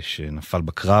 שנפל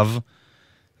בקרב,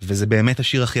 וזה באמת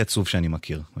השיר הכי עצוב שאני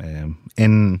מכיר.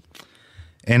 אין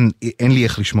לי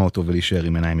איך לשמוע אותו ולהישאר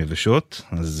עם עיניים יבשות,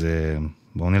 אז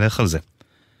בואו נלך על זה.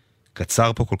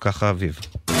 קצר פה כל כך האביב.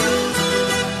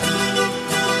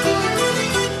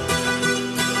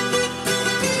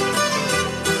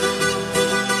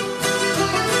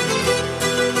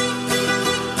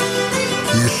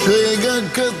 יש רגע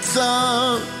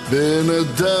קצר בין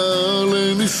אדר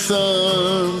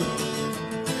לניסן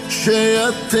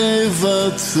שהטבע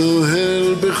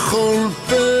צוהל בכל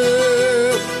פה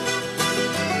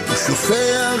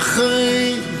ושופע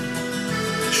חיים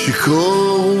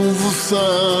שיקור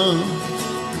ובוסר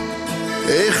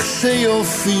איך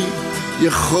שיופי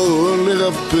יכול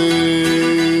לרפא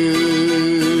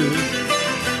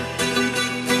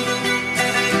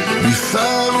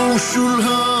ניסר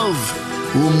ושולהב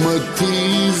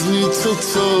ומתיז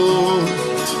ניצוצות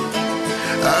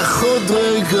אך עוד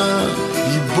רגע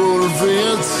ייבול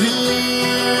ויציב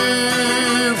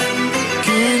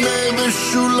כי הנה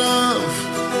בשולב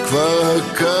כבר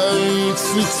הקיץ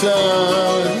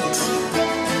ניצת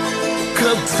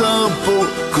קצר פה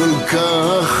כל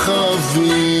כך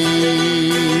אביב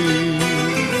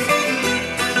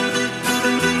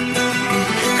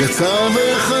קצר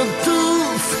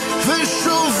וחטוף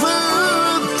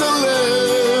ושובר את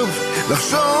הלב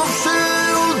לחשוב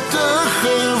שהוא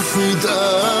תכף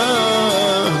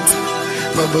ידעת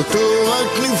מבטו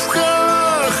רק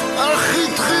נפקח אך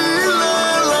התחיל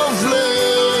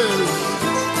ללבלב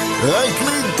רק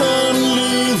ניתן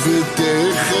לי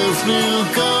ותכף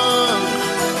נלקח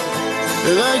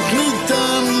רק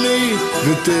ניתן לי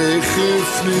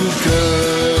ותכף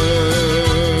נלקח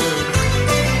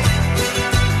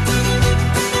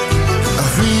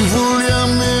אביב הוא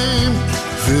ימים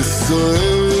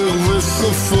וסוער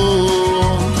וסופו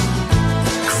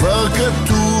כבר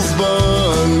כתוב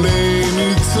בעלי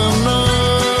ניצניו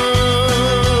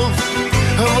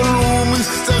אבל הוא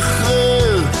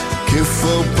מסתחרר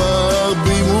כפרפר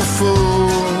במופו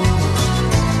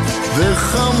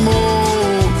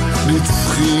וחמור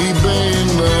נצחי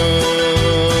בעיניו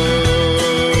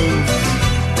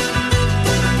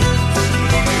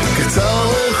קצר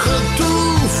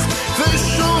וחטוף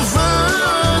ושובר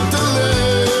את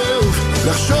הלב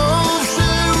לחשוב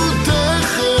שהוא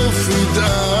תכף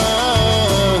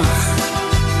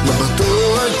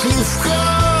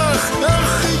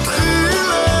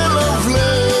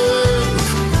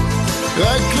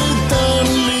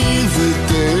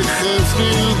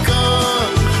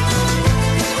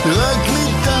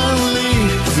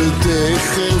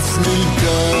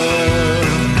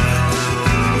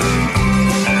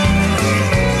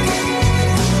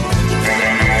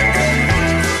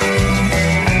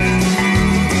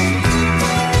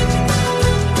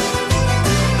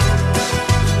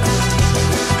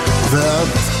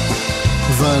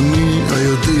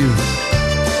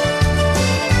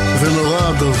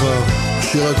דבר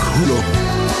שרק הוא לא.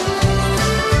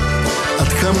 עד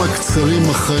כמה קצרים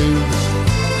החיים,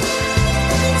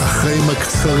 החיים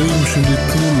הקצרים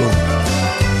שניתנו לו.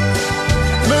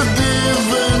 נדיר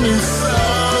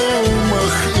ונישא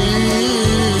ומכאיב,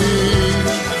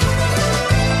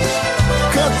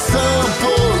 קצר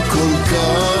פה כל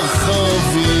כך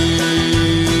חביב,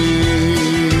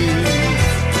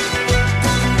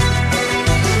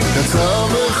 קצר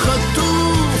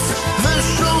וחטוף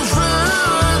ושובר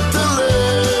את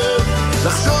הלב,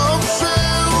 לחשוב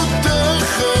שהוא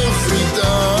תכף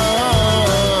ידע,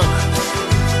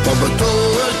 מבטו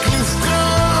רק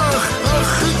נפתח,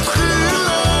 אך התחיל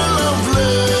עליו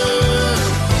לב,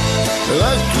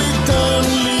 רק ניתן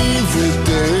לי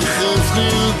ותכף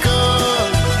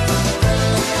נלקח,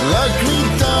 רק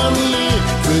ניתן לי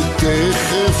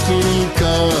ותכף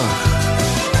נלקח,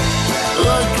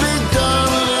 רק ניתן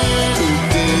לי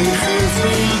ותכף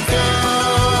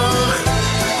נלקח,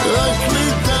 רק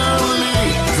ניתן לי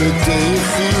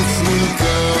ותכף נלקח.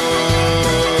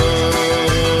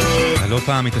 לא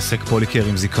פעם מתעסק פוליקר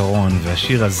עם זיכרון,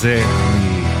 והשיר הזה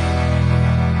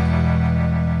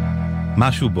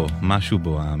משהו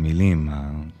בו, המילים,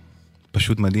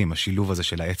 פשוט מדהים, השילוב הזה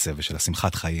של העצב ושל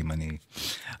השמחת חיים, אני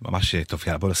ממש טוב,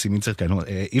 יאללה, בוא נשים אינסרט כאלה.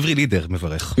 עברי לידר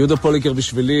מברך. יהודה פוליקר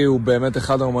בשבילי הוא באמת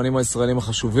אחד האומנים הישראלים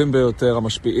החשובים ביותר,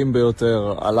 המשפיעים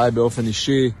ביותר, עליי באופן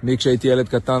אישי, כשהייתי ילד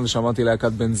קטן ושמעתי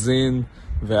להקת בנזין,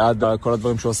 ועד כל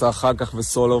הדברים שהוא עשה אחר כך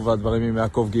וסולו והדברים עם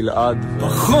יעקב גלעד.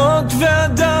 פחות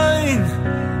ועדיין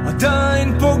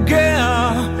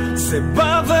פוגע, זה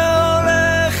בא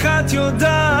והולך, את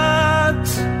יודעת.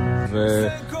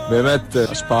 ובאמת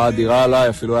השפעה אדירה עליי,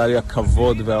 אפילו היה לי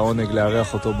הכבוד והעונג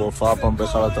לארח אותו בהופעה פעם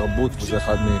בהיכל התרבות, וזה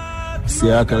אחד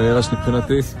משיאי הקריירה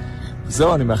מבחינתי.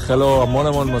 זהו, אני מאחל לו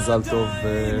המון מזל טוב,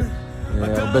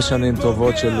 והרבה שנים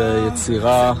טובות של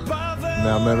יצירה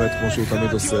מהממת כמו שהוא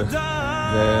תמיד עושה.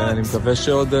 ואני מקווה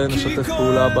שעוד נשתף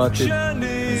פעולה בעתיד.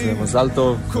 אז מזל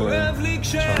טוב. כואב לי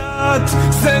כשאת,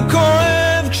 זה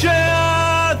כואב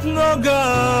כשאת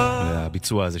נוגעת.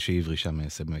 והביצוע הזה שעברי שם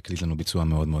מקליט לנו ביצוע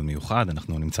מאוד מאוד מיוחד,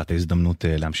 אנחנו נמצא את ההזדמנות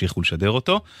להמשיך ולשדר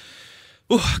אותו.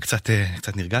 קצת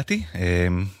נרגעתי.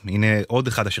 הנה עוד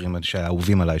אחד השירים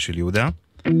שהאהובים עליי של יהודה.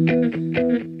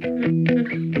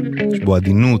 יש בו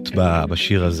עדינות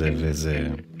בשיר הזה, וזה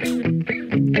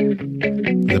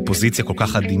פוזיציה כל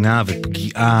כך עדינה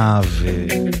ופגיעה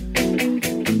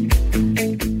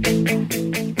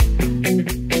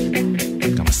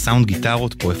גם הסאונד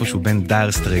גיטרות פה איפשהו בין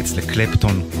דייר סטרייטס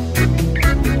לקלפטון,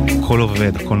 הכל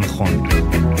עובד, הכל נכון,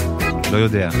 לא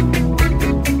יודע.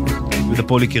 יהודה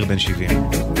פוליקר בן 70,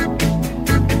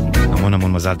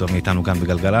 המון מזל טוב מאיתנו כאן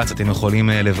בגלגלץ. אתם יכולים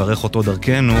לברך אותו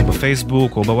דרכנו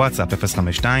בפייסבוק או בוואטסאפ 052-90-2002.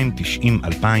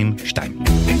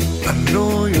 אני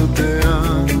לא יודע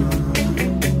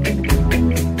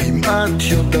אם את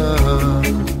יודעת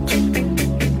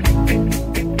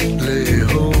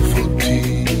לאהוב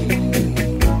אותי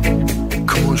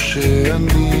כמו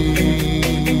שאני,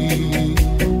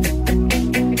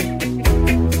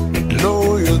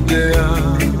 לא יודע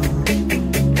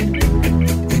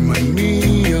אם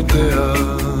אני יודע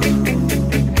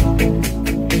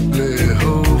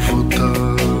לאהוב אותך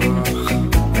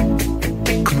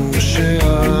כמו שאת.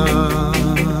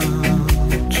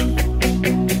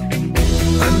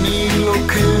 אני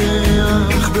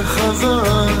לוקח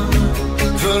בחזרה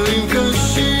דברים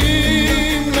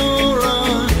קשים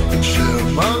נורא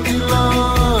שאמרתי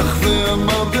לך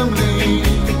ואמרת גם לי,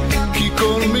 כי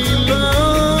כל מילה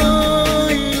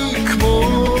היא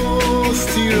כמו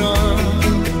סתירה,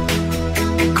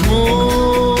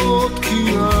 כמו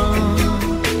דקירה,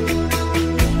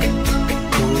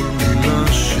 כל מילה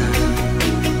שנאמרה.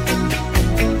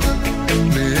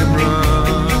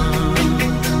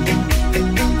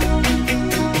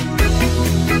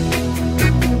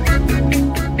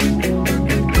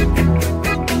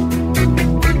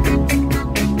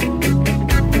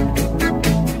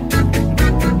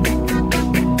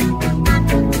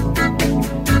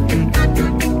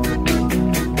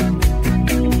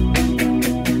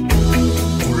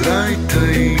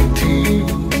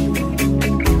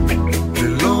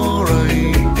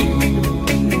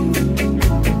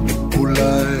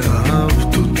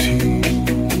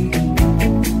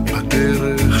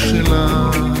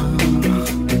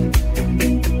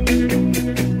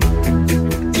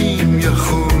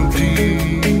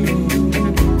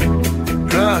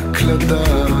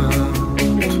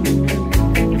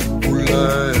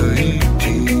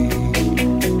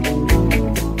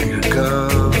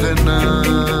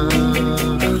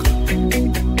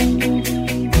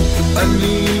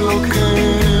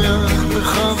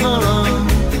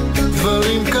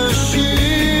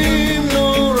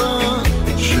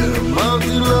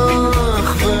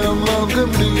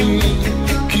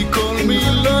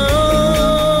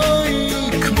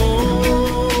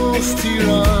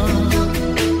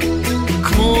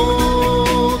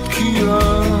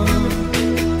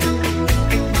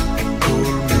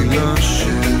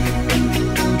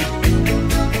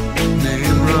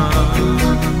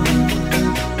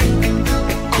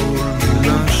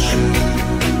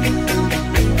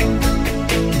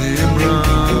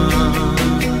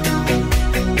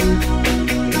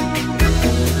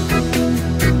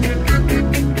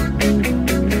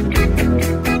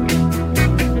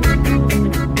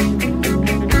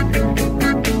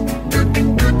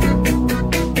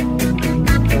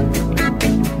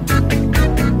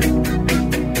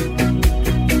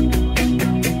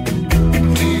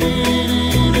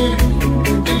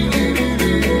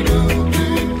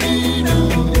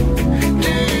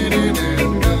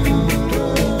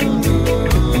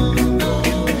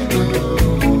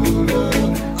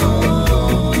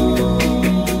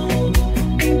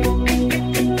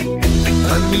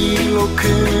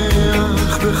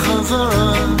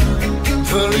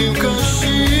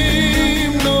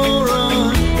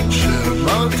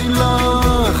 אמרתי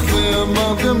לך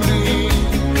ואמרת גם לי,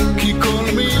 כי כל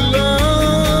מילה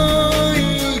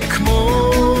היא כמו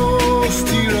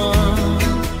סתירה,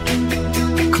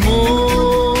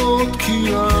 כמו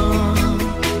דקירה.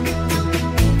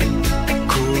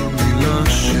 כל מילה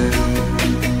שנאמרה,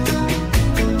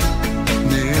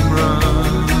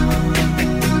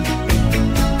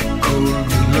 כל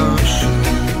מילה שנאמרה.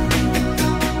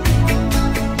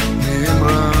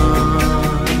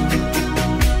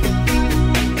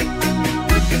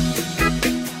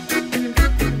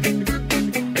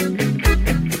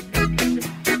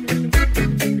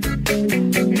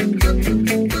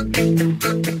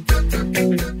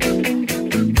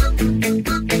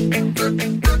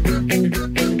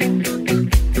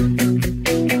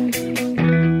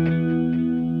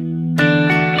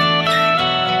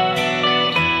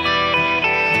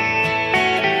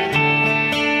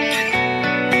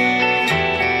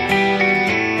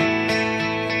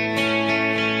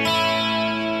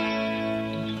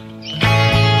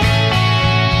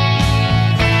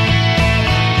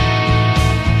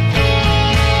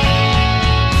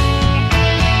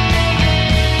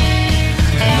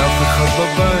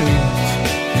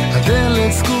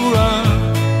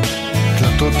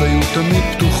 תמיד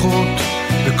פתוחות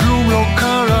וכלום לא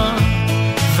קרה,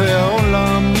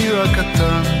 והעולם נראה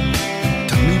קטן,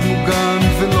 תמיד מוגן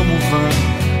ולא מובן.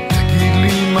 תגיד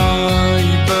לי מה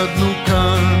איבדנו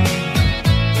כאן?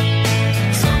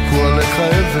 זרקו עליך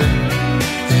אבן,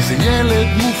 איזה ילד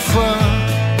מופע,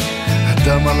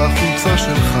 הדם על החולצה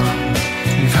שלך,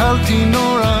 נבהלתי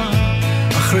נורא.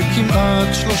 אחרי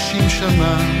כמעט 30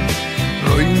 שנה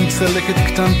רואים צלקת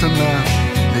קטנטנה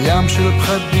לים של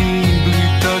פחדים בלי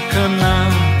תקנה.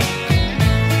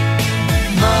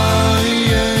 מה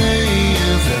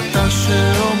יהיה? ואתה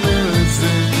שאומר את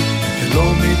זה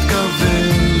ולא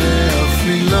מתכוון לאף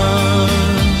מילה.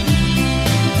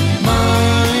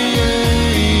 מה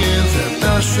יהיה?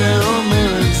 ואתה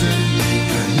שאומר את זה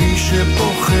ואני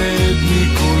שפוחד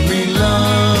מכל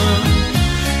מילה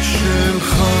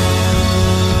שלך.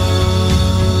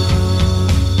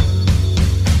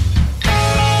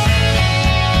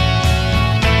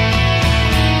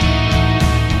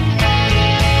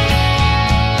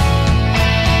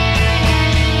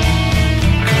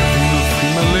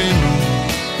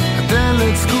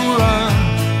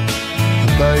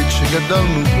 הבית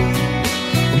שגדלנו בו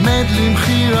עומד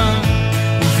למחירה,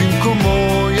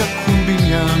 ובמקומו יקום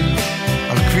בניין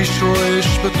על כביש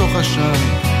רועש בתוך השם.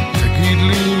 תגיד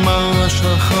לי מה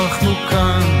שכחנו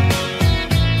כאן?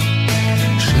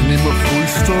 שנים עברו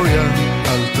היסטוריה,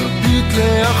 אל תביט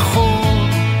לאחור.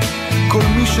 כל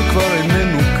מי שכבר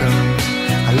איננו כאן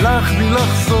הלך בלי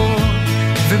לחזור,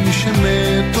 ומי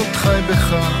שמת עוד חי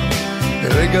בך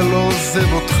לרגע לא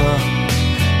עוזב אותך.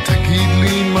 תגיד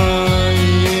לי מה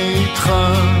יהיה איתך?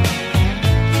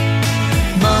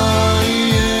 מה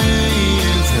יהיה?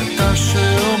 ואתה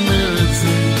שאומר את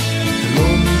זה ולא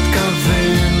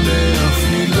מתכוון לאף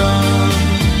מילה.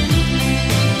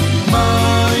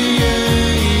 מה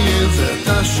יהיה?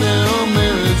 ואתה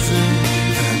שאומר את זה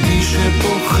ואני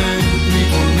שפוחד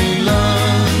מכל מילה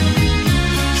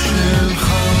שלך.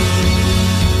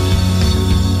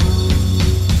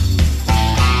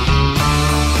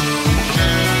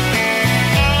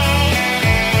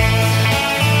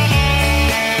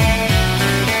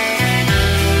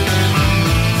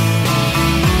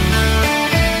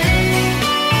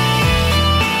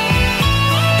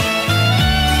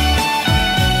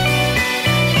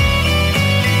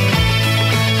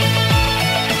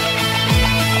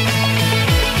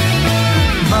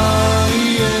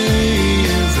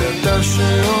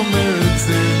 שאומר את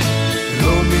זה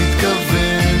לא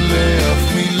מתכוון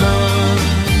לאף מילה.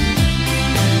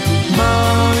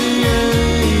 מה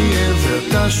יהיה?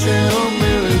 ואתה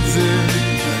שאומר את זה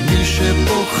ואני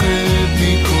שפוחד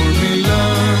מכל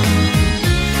מילה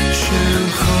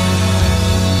שלך.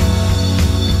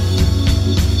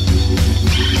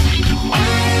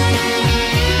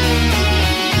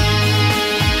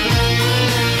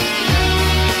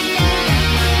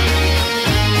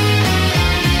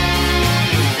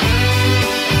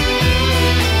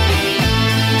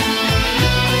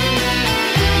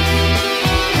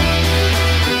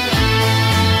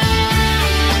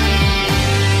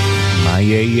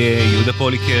 יהודה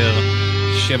פוליקר,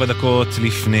 7 דקות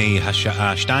לפני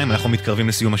השעה 2, אנחנו מתקרבים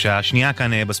לסיום השעה השנייה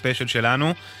כאן בספיישל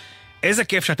שלנו. איזה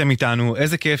כיף שאתם איתנו,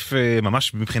 איזה כיף,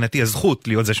 ממש מבחינתי הזכות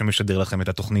להיות זה שמשדר לכם את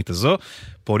התוכנית הזו.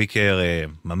 פוליקר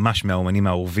ממש מהאומנים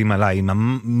האהובים עליי,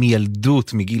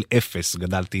 מילדות, מגיל 0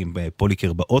 גדלתי עם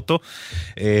פוליקר באוטו.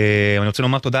 אני רוצה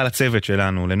לומר תודה לצוות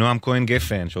שלנו, לנועם כהן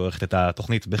גפן שעורכת את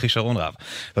התוכנית בכישרון רב.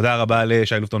 תודה רבה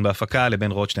לשי לופטון בהפקה,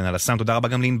 לבן רוטשטיין על הסאונד, תודה רבה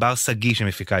גם לענבר שגיא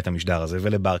שמפיקה את המשדר הזה,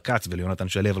 ולבר כץ וליונתן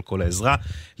שלו על כל העזרה.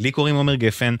 לי קוראים עומר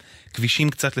גפן. כבישים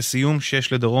קצת לסיום,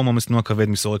 6 לדרום, עומס תנועה כבד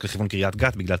מסורק לכיוון קריית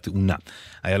גת בגלל תאונה.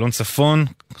 איילון צפון,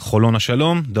 חולון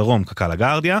השלום, דרום קק"ל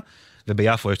הגרדיה,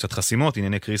 וביפו יש קצת חסימות,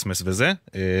 ענייני קריסמס וזה,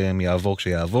 יעבור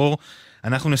כשיעבור.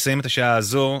 אנחנו נסיים את השעה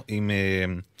הזו עם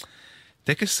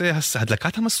טקס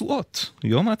הדלקת המשואות,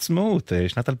 יום העצמאות,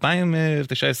 שנת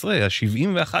 2019,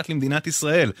 ה-71 למדינת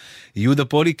ישראל. יהודה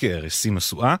פוליקר, השיא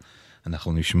משואה.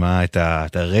 אנחנו נשמע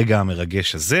את הרגע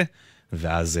המרגש הזה,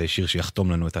 ואז שיר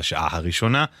שיחתום לנו את השעה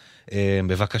הראשונה.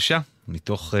 בבקשה,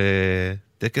 מתוך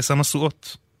טקס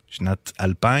המשואות, שנת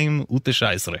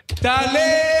 2019. תעלה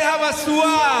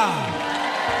המשואה!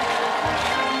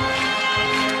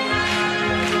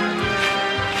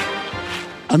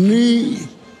 אני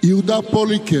יהודה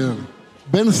פוליקר,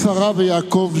 בן שרה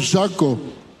ויעקב ז'קו,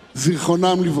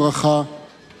 זיכרונם לברכה,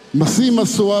 משיא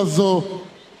משואה זו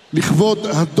לכבוד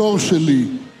הדור שלי,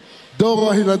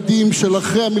 דור הילדים של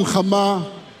אחרי המלחמה,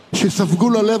 שספגו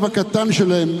ללב הקטן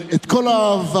שלהם את כל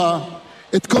האהבה,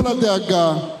 את כל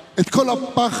הדאגה, את כל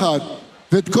הפחד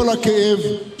ואת כל הכאב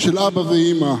של אבא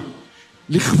ואמא.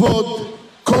 לכבוד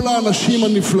כל האנשים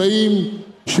הנפלאים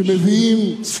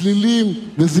שמביאים צלילים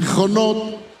וזיכרונות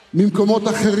ממקומות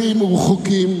אחרים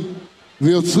ורחוקים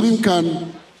ויוצרים כאן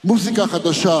מוזיקה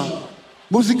חדשה,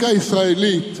 מוזיקה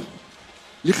ישראלית.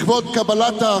 לכבוד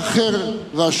קבלת האחר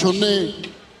והשונה,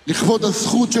 לכבוד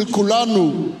הזכות של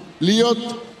כולנו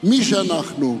להיות מי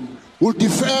שאנחנו,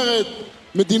 ולתפארת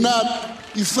מדינת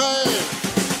ישראל.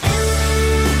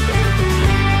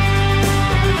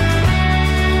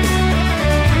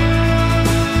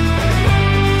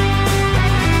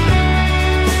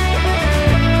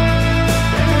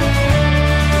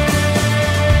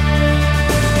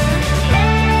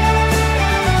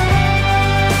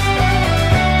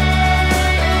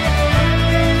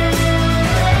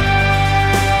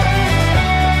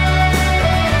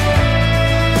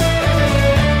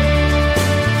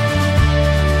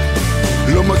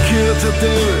 לא מכיר את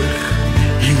הדרך,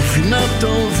 היא מבינה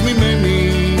טוב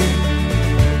ממני.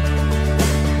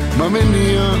 מה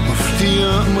מניע,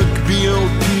 מפתיע, מגביע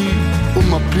אותי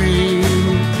ומפיל.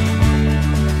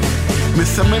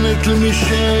 מסמנת למי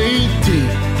שהייתי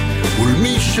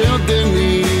ולמי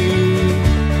שעודני.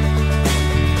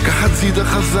 קח הצידה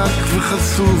חזק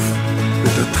וחשוף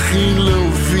ותתחיל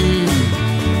להוביל.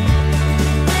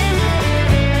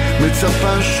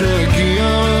 מצפה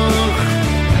שהגיח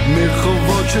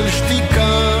מרחובות של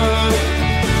שתיקה,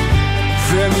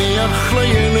 ואניח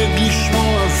לילד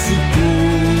לשמוע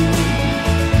סיפור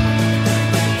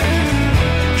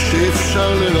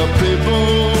שאפשר לרפא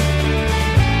בו,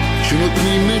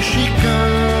 שנותנים נשיקה,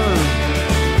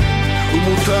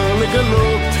 ומותר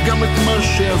לגלות גם את מה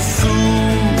שעשו.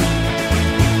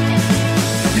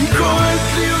 היא קוראת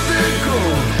לי יודקו,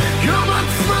 יום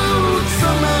עצמאות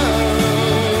שמח,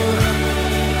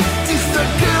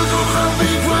 תסתכל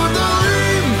כוכבים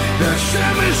ודרים,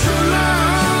 והשמש עולה,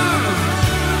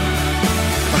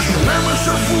 השלם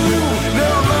השבור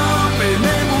לעולם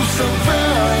איננו שבע,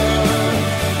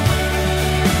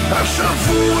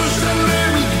 השבור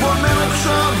השלם מתבונן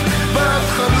עכשיו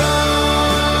בהתחלה.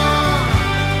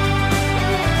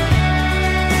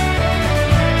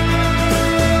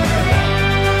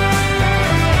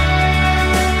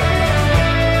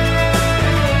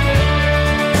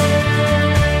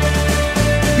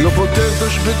 לא פותר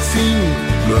תשבצים,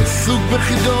 לא עסוק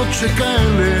בחידות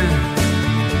שכאלה.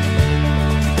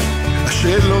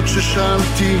 השאלות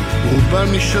ששאלתי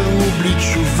רובן נשארו בלי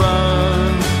תשובה.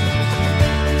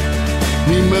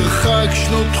 ממרחק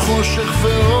שנות חושך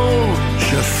ואור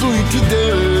שעשו איתי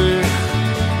דרך,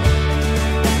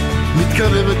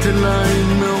 מתקרבת אליי,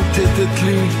 מאותתת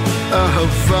לי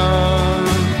אהבה.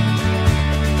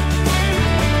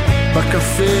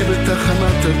 בקפה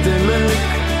בתחנת הדלק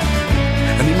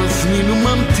אני מזמין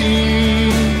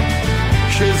וממתין,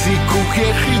 שזיקוק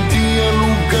יחידי על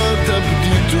עוגת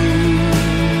הבדידות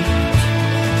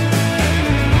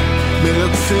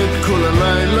מרצת כל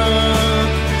הלילה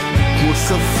כמו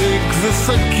ספק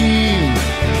וסכין,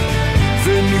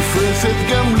 ונפרסת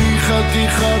גם לי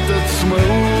חתיכת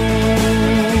עצמאות.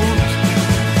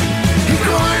 היא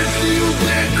קוראת לי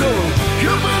יודקו,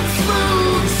 יום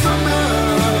עצמאות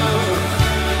שמח,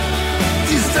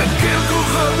 תסתכל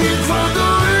כוכבים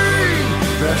ודורים,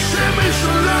 והשמש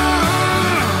עולה,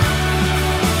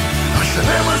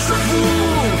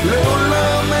 השבור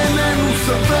לעולם איננו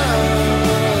שבע.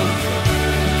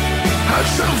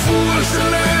 השבוע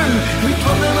שלם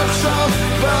מתרונן עכשיו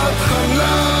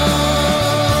בהתחלה.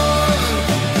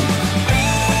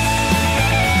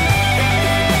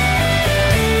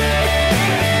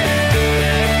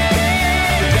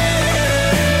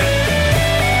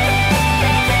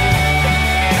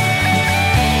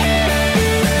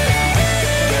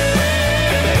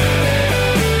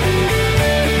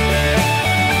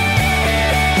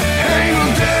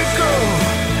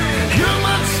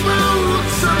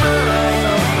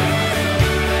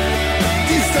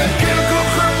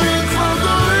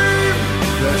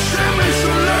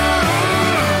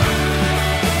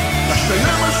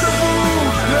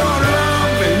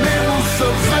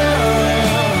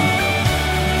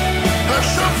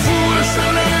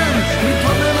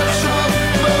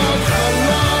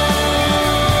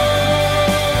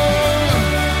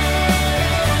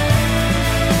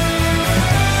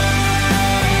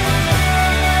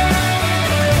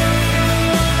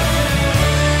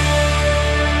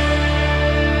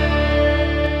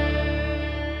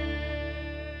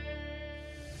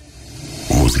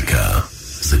 מוזיקה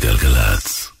זה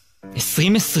גלגלצ.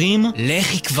 2020,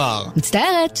 לכי כבר.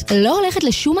 מצטערת, לא הולכת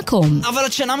לשום מקום. אבל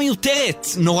את שנה מיותרת,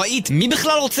 נוראית, מי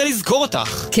בכלל רוצה לזכור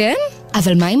אותך? כן?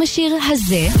 אבל מה עם השיר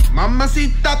הזה?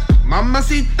 ממסיטה,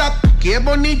 ממסיטה, que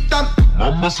bonita.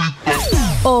 ממסיטה.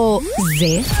 או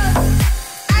זה?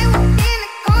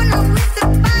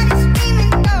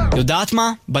 יודעת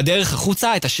מה? בדרך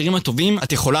החוצה את השירים הטובים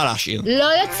את יכולה להשאיר. לא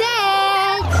יוצאת!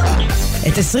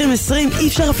 את 2020 אי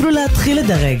אפשר אפילו להתחיל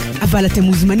לדרג, אבל אתם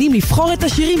מוזמנים לבחור את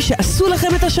השירים שעשו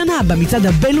לכם את השנה במצעד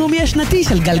הבינלאומי השנתי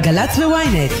של גלגלצ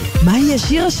וויינט. מה יהיה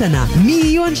שיר השנה? מי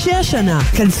יהיו אנשי השנה?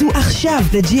 כנסו עכשיו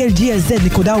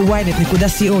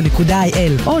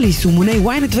ל-glglz.ynet.co.il או ליישומוני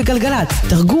וויינט וגלגלצ.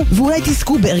 תרגו ואולי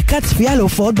תזכו בערכת צפייה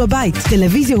להופעות בבית,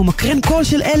 טלוויזיה ומקרן קול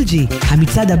של LG.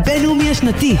 המצעד הבינלאומי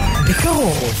השנתי,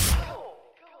 בקרוב.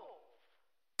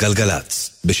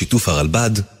 גלגלצ, בשיתוף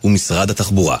הרלב"ד ומשרד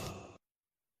התחבורה.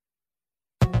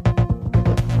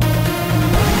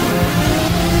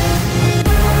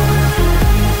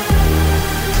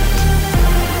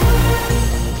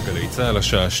 על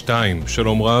השעה 2,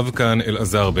 שלום רב, כאן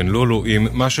אלעזר בן לולו עם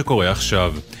מה שקורה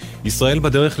עכשיו. ישראל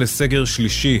בדרך לסגר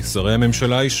שלישי, שרי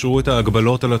הממשלה אישרו את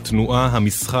ההגבלות על התנועה,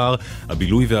 המסחר,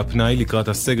 הבילוי והפנאי לקראת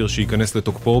הסגר שייכנס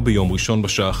לתוקפו ביום ראשון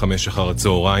בשעה 5 אחר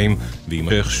הצהריים,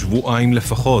 וימשך שבועיים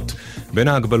לפחות. בין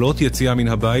ההגבלות יציאה מן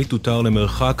הבית תותר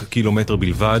למרחק קילומטר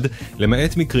בלבד,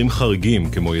 למעט מקרים חריגים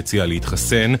כמו יציאה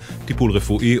להתחסן, טיפול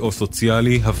רפואי או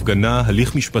סוציאלי, הפגנה,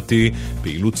 הליך משפטי,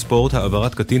 פעילות ספורט,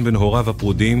 העברת קטין בין הוריו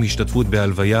הפרודים, השתתפות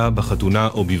בהלוויה, בחתונה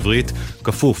או בברית,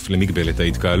 כפוף למגבלת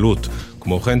ההתקהלות.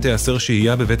 כמו כן תיאסר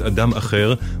שהייה בבית אדם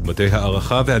אחר, בתי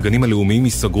הערכה והגנים הלאומיים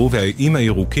ייסגרו והאיים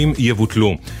הירוקים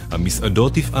יבוטלו.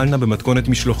 המסעדות תפעלנה במתכונת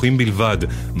משלוחים בלבד.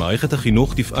 מערכת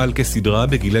החינוך תפעל כסדרה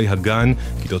בגילי הגן,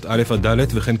 כיתות א' עד ד'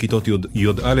 וכן כיתות י'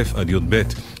 א' עד י' ב'.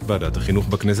 ועדת החינוך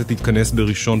בכנסת תתכנס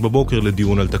בראשון בבוקר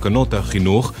לדיון על תקנות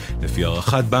החינוך. לפי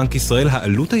הערכת בנק ישראל,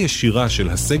 העלות הישירה של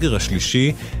הסגר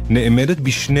השלישי נאמדת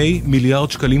ב2.5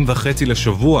 מיליארד שקלים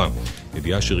לשבוע.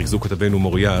 ידיעה שריכזו כתבנו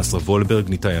מוריה אסרה וולברג,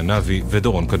 ניתאי ענבי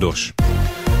ודורון קדוש.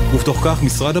 ובתוך כך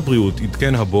משרד הבריאות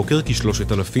עדכן הבוקר כי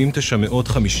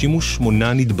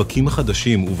 3,958 נדבקים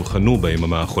חדשים ובחנו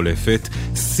ביממה החולפת,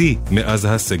 שיא מאז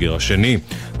הסגר השני.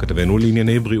 כתבנו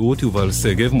לענייני בריאות יובל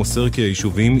סגב מוסר כי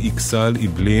היישובים איקסל,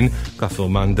 איבלין, כפר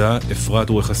מנדה, אפרת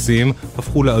ורכסים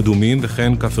הפכו לאדומים,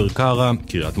 וכן כפר קרה,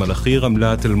 קריית מלאכי,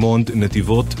 רמלה, תל מונד,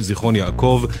 נתיבות, זיכרון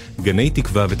יעקב, גני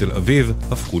תקווה ותל אביב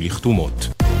הפכו לכתומות.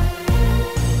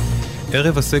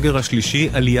 ערב הסגר השלישי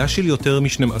עלייה של יותר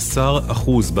מ-12%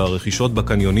 ברכישות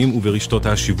בקניונים וברשתות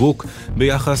השיווק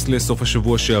ביחס לסוף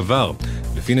השבוע שעבר.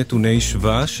 לפי נתוני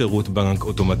שווה, שירות בנק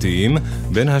אוטומטיים,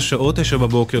 בין השעות 9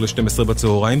 בבוקר ל-12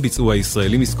 בצהריים ביצעו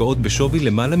הישראלים עסקאות בשווי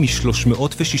למעלה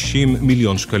מ-360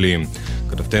 מיליון שקלים.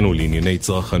 כתבתנו לענייני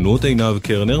צרכנות עינב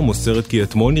קרנר מוסרת כי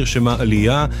אתמול נרשמה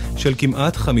עלייה של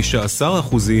כמעט 15%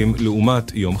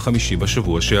 לעומת יום חמישי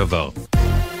בשבוע שעבר.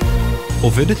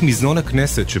 עובדת מזנון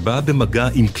הכנסת שבאה במגע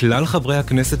עם כלל חברי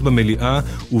הכנסת במליאה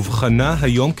ובחנה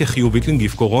היום כחיובית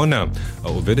לנגיף קורונה.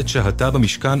 העובדת שהתה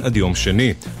במשכן עד יום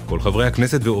שני. כל חברי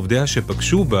הכנסת ועובדיה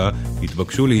שפגשו בה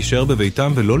התבקשו להישאר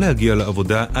בביתם ולא להגיע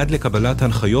לעבודה עד לקבלת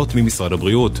הנחיות ממשרד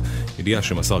הבריאות. ידיעה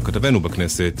שמסר כתבנו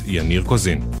בכנסת יניר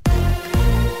קוזין.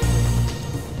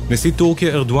 נשיא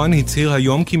טורקיה ארדואן הצהיר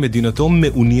היום כי מדינתו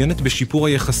מעוניינת בשיפור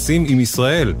היחסים עם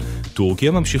ישראל.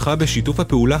 טורקיה ממשיכה בשיתוף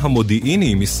הפעולה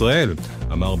המודיעיני עם ישראל,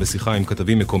 אמר בשיחה עם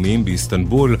כתבים מקומיים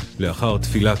באיסטנבול לאחר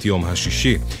תפילת יום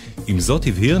השישי. עם זאת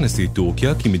הבהיר נשיא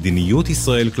טורקיה כי מדיניות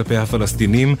ישראל כלפי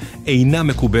הפלסטינים אינה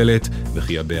מקובלת,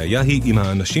 וכי הבעיה היא עם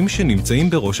האנשים שנמצאים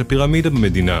בראש הפירמידה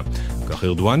במדינה. כך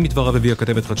ארדואן מדבריו הביאה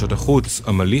כתבת חדשות החוץ,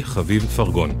 עמלי חביב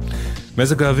פרגון.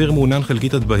 מזג האוויר מעונן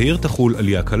חלקית עד בהיר, תחול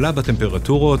עלייה קלה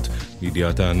בטמפרטורות.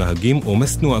 לידיעת הנהגים,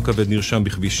 עומס תנועה כבד נרשם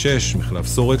בכביש 6, מחלף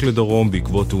סורק לדרום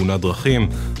בעקבות תאונת דרכים.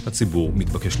 הציבור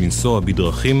מתבקש לנסוע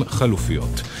בדרכים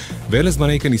חלופיות. ואלה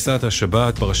זמני כניסת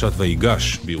השבת, פרשת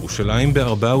ויגש. בירושלים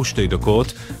ב4:02,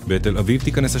 בתל אביב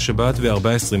תיכנס השבת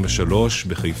ב4:23,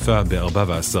 בחיפה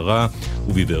ב4:10,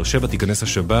 ובבאר שבע תיכנס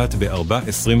השבת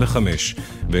ב4:25.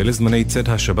 ואלה זמני צאת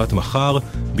השבת מחר,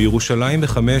 בירושלים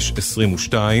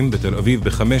ב5:22, בתל אביב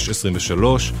ב5:23,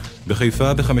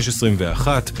 בחיפה ב5:21,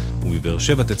 ובבאר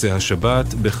שבע תצא השבת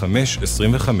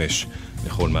ב5:25.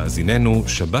 לכל מאזיננו,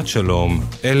 שבת שלום,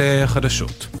 אלה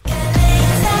החדשות.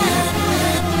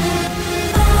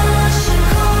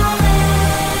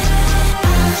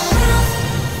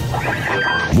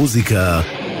 מוזיקה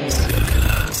זה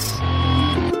גלגלצ.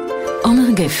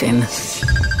 עומר גפן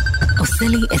עושה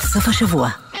לי את סוף השבוע.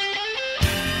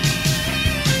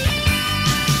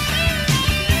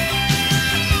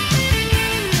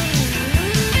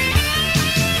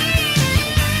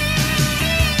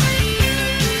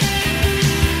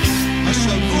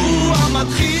 השבוע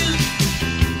מתחיל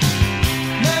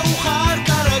מאוחר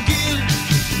כרגיל,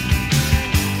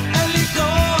 אין לי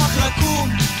כוח לקום,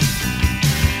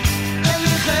 אין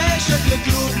לי חשק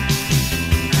לכלום.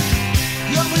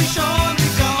 יום ראשון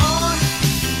דיכאון,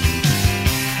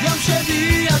 יום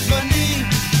שני עצבני,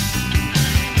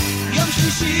 יום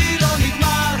שלישי לא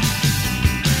נגמר,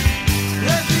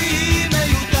 רביעי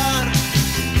מיותר,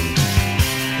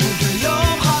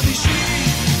 וביום חמישי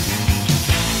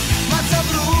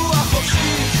מצב רוח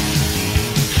חופשי.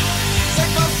 זה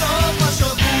כבר סוף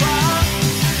השבוע,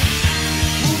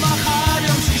 ומחר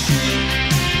יום שישי.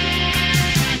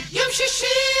 יום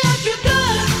שישי את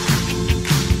יודעת,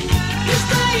 יש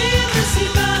בעיר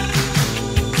מסיבה,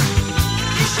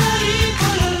 תישארי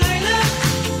כל הלילה,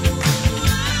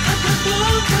 את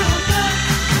הטוב והודה.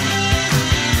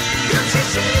 יום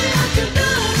שישי את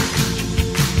יודעת,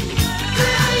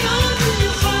 והיום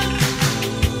במיוחד,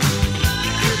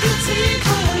 אם תרצי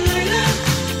כל הלילה,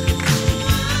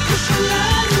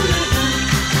 ושלנו לבד.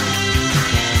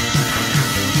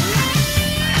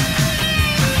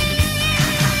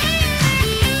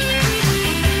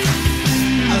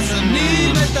 אז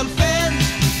אני מטלפן,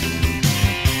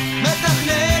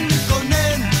 מתכנן,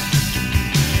 מתכונן,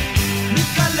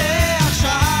 מתקלח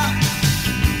שעה,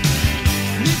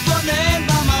 מתבונן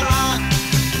במראה,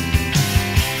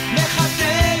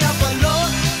 מחטא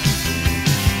יבלות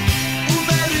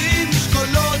ומרים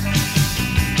משקולות,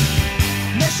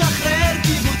 משחרר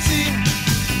קיבוצים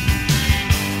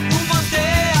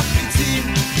ומותח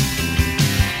פיצים.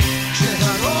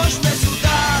 כשהראש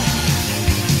מסודר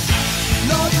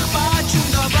לא אכפת שום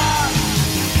דבר,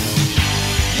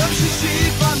 יום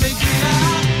שישי כבר מגיע,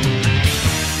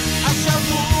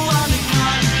 השבוע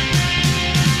נגמר.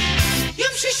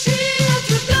 יום שישי את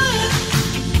יודעת,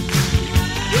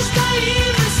 יש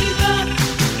בעיר מסיבה,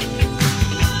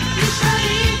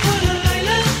 תישארי כל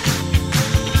הלילה,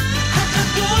 את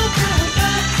הטוב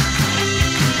והודה.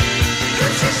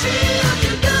 יום שישי את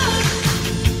יודעת,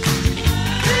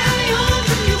 והיום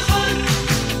במיוחד,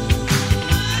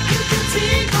 אם תרצי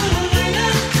כל הלילה,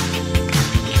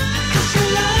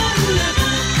 ושלנו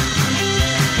לבד.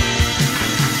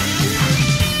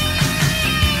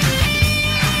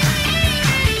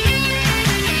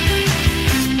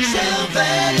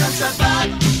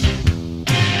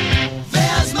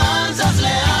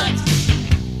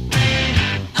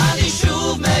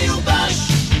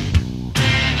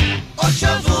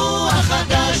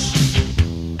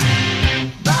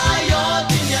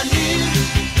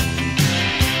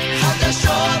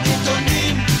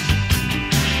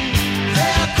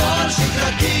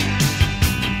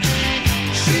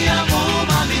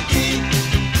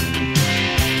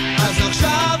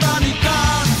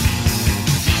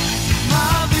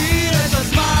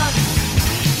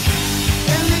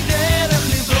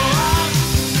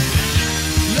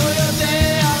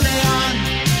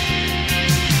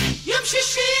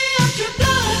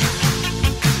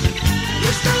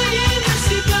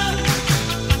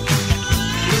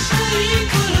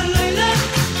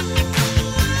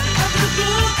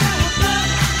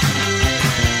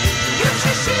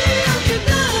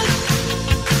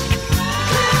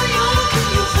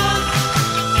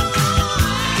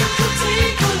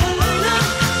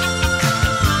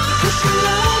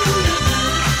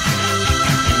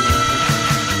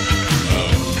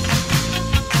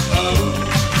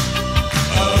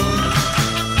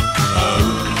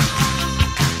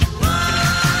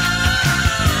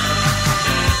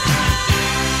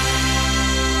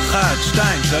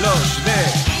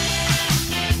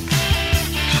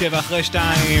 7:02,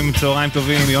 צהריים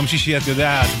טובים, יום שישי את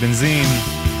יודעת, בנזין,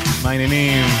 מה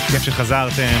העניינים, כיף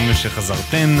שחזרתם,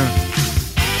 שחזרתן.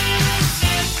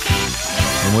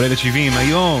 יום הולדת 70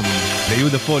 היום,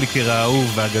 ליהודה פוליקר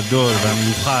האהוב והגדול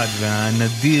והמיוחד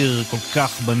והנדיר כל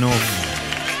כך בנוף.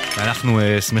 ואנחנו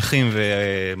שמחים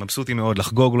ומבסוטים מאוד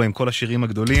לחגוג לו עם כל השירים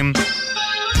הגדולים.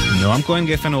 נועם כהן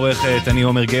גפן עורכת, אני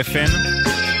עומר גפן.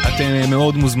 אתם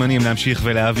מאוד מוזמנים להמשיך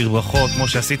ולהעביר ברכות, כמו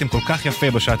שעשיתם כל כך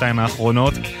יפה בשעתיים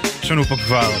האחרונות. יש לנו פה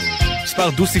כבר מספר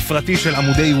דו ספרתי של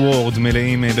עמודי וורד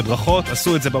מלאים בברכות.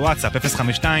 עשו את זה בוואטסאפ 052-90-2002.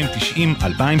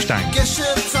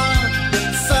 גשר צד,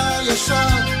 סע ישר,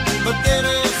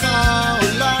 בדרך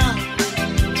העולה,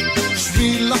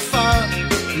 שביל עפר,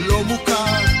 לא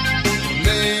מוכר,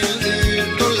 מעל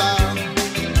גדולה,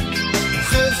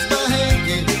 אוחז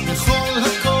בהגה, בכל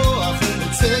הכוח,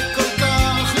 רוצה כל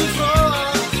כך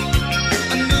לברוח,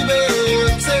 אני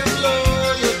בעצם לא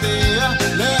יודע,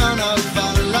 לאן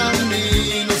אבל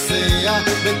אני נוסע,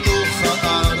 בתוך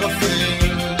הערפל.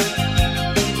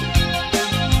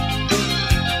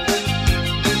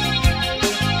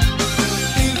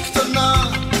 עיר קטנה,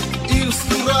 עיר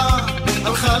סגורה,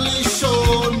 הלכה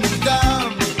לישון מוקדם,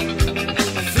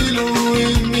 אפילו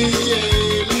אם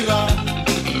יהיה לי רע,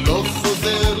 לא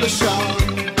חוזר לשם.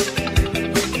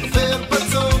 עובר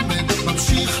בצומת,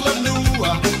 ממשיך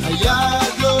לנוע,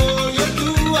 היעד לא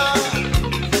ידוע,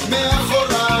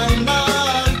 מאחוריי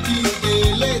נעלתי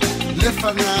דלת,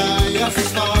 לפניי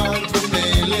אספלט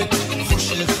ומלט,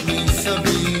 חושך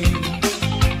מסביב.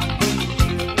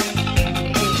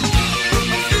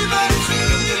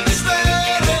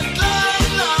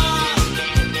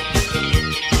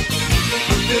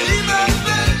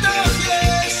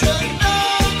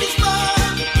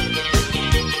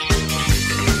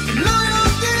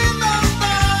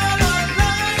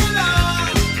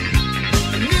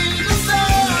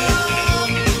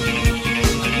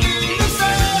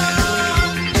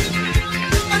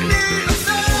 אני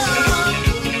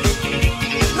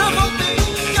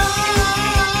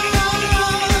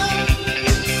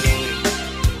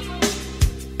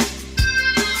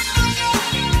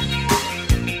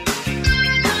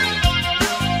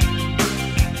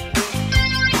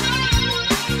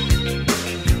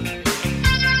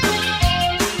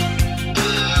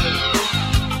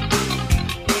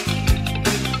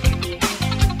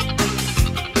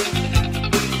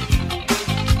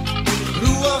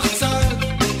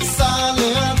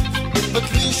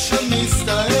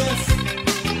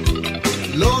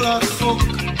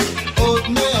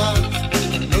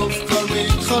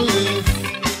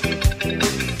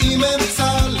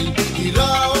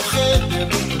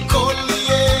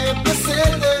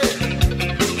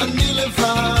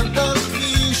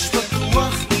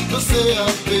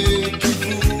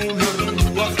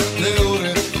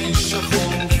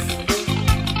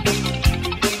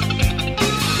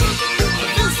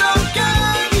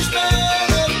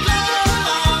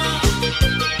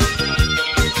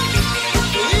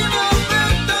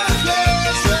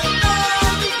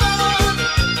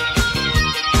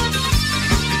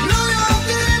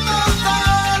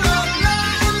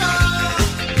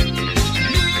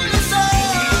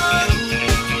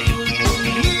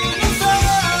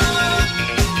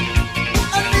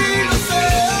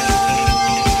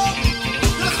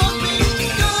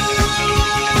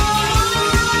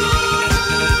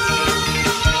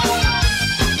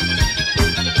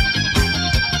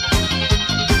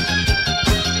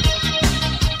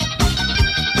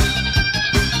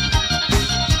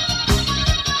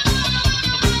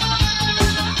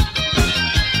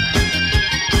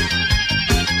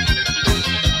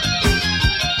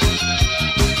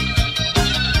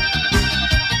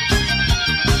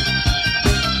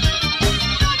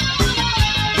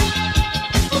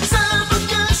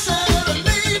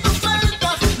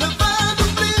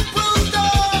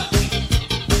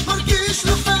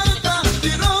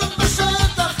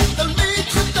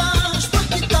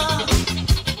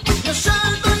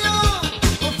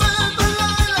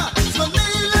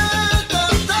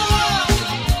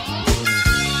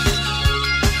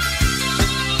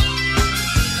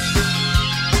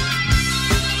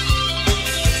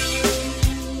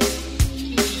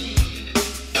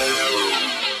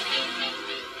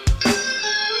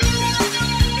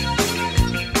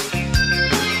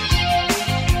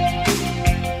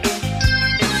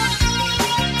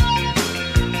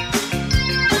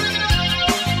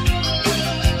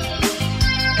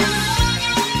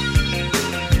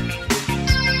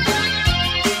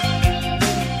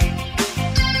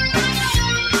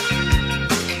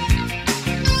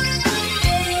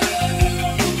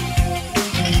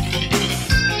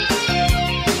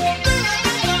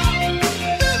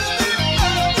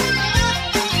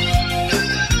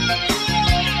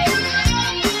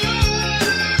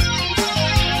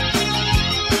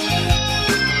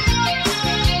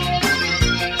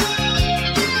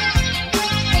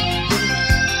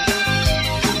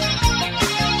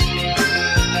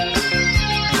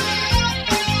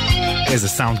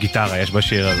סאונד גיטרה יש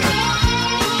בשיר הזה.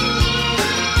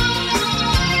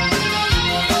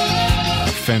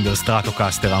 הפנדר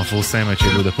סטרטוקסטר המפורסמת של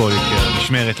ליהודה פוליקר,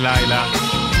 משמרת לילה,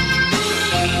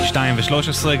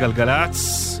 2:13 גלגלץ,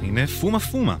 הנה פומה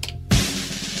פומה.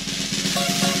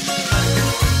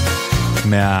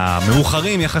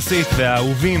 מהמאוחרים יחסית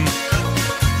והאהובים,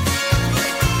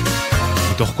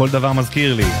 מתוך כל דבר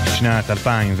מזכיר לי, שנת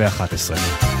 2011.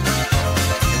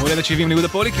 מולדת 70 ליהודה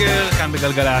פוליקר, כאן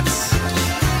בגלגלץ.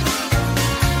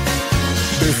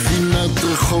 בפינת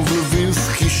רחוב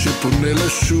לוינסקי שפונה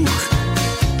לשוק,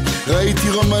 ראיתי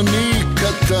רומני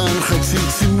קטן חצי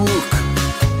צימוק,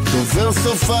 דובר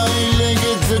שפה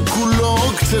עילגת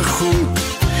וכולו קצה חוט,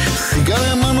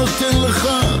 סיגריה מה נותן לך,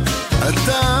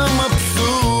 אתה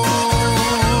מבסוט.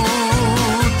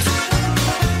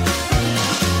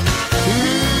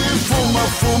 פומה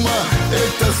פומה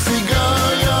את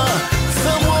הסיגריה,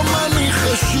 שם רומני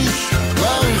חשיש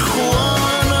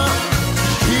מריחואנה,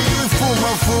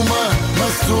 פומה פומה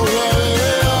מסור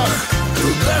לריח,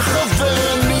 תודה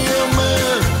חבר אני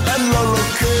אומר, אני לא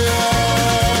לוקח.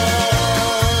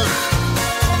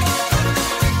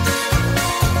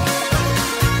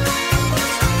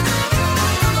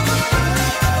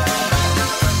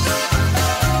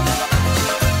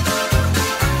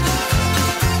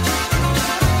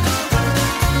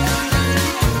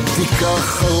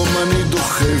 תיקח הרומני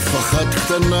דוחף אחת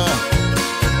קטנה,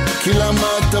 כי למה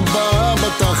אתה בא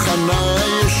בתחנה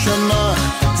ישנה,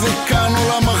 זה כאן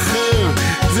עולם אחר,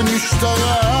 זה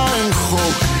משטרה אין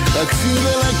חוק, רק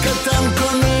סינגל קטן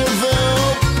קונה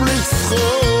והופ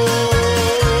לצחוק.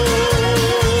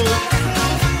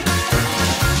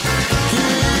 כי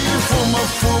פומה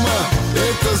פומה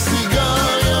את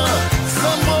הסיגריה,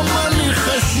 שם רומני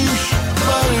חשיש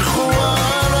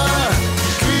בריחואנה,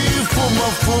 כי פומה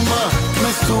פומה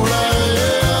מסור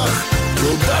לריח,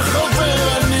 תודה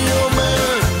חבר אני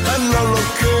אומר, אני לא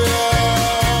לוקח.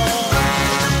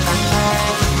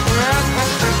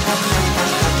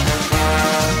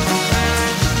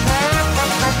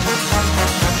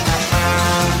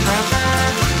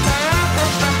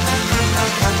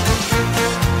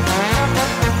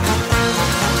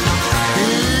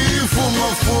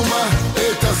 פומה פומה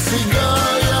את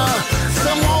הסיגריה,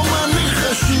 שם רומני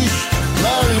חשיש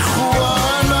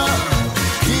מריחואנה,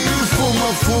 כי פומה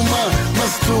פומה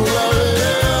מסתור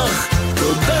לריח,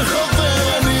 תודה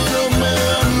חבר אני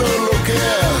אומר, אני לא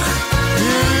לוקח.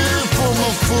 פומה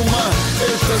פומה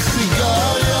את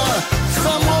הסיגריה,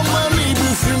 שם רומני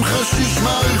בפנים חשיש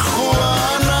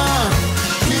מריחואנה,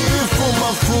 כי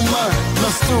פומה פומה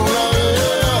מסתור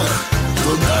לריח,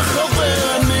 תודה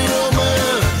חבר אני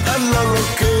אומר, אני לא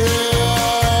לוקח.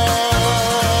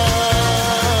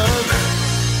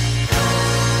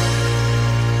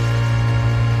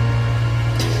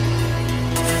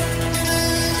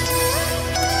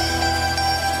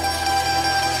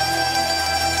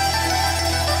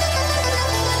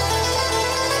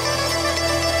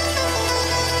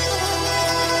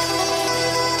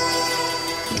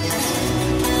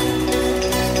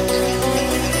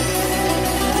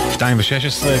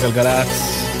 2:16 גלגלץ.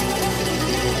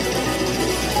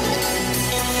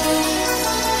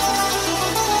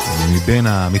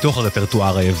 מתוך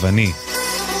הרפרטואר היווני,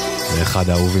 זה אחד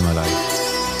האהובים עליי.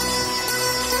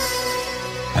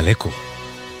 אלקו.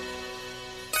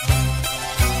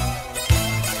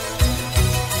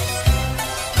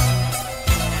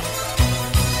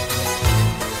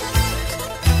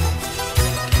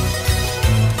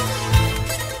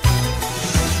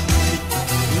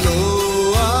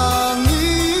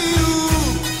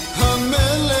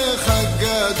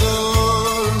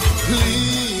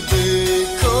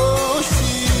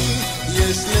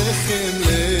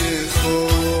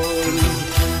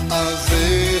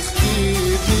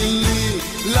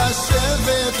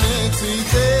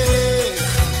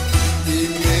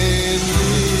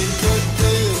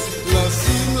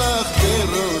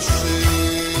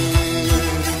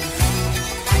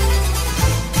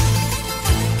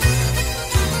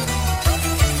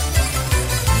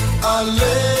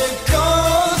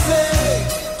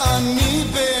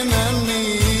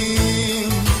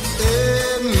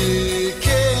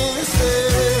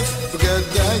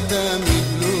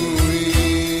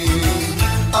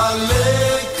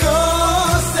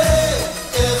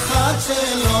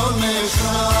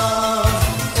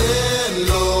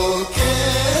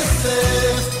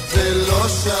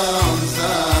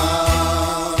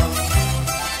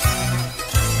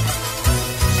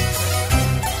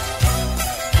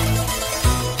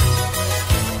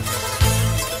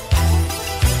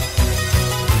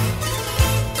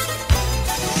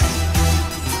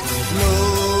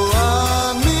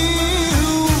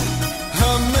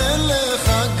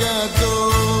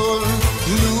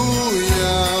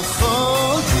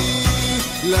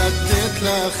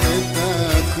 לך את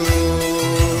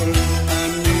הכל.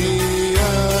 אני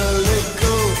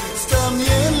אלכו, סתם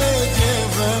ילד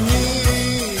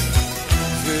יווני,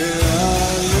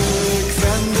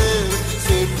 ואלכסנדר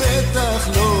זה בטח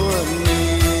לא אני.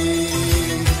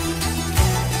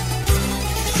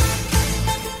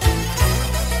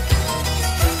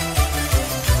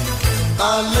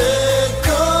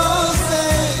 אלכו זה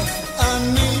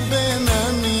אני בן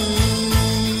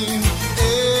עניים,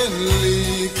 אין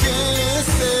לי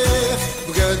כסף,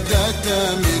 בגדי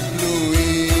תמיד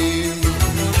בלויים.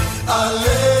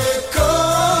 אלכו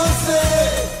זה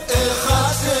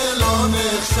אחד שלא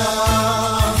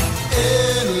נחשב,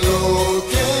 אין לו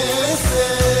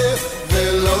כסף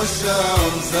ולא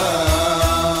שם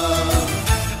זר.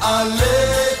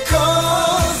 אלכו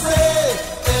זה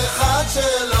אחד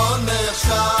שלא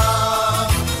נחשב,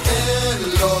 אין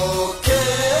לו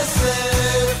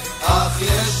כסף, אך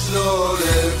יש לו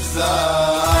לב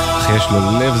זהב. אך יש לו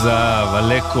לב זהב,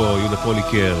 אלכו, יהודה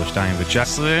פוליקר,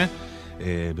 2:19.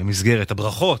 במסגרת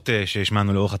הברכות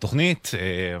שהשמענו לאורך התוכנית,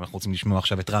 אנחנו רוצים לשמוע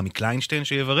עכשיו את רמי קליינשטיין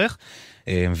שיברך,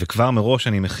 וכבר מראש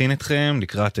אני מכין אתכם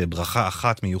לקראת ברכה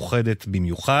אחת מיוחדת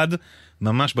במיוחד,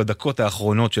 ממש בדקות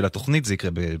האחרונות של התוכנית, זה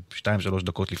יקרה ב-2-3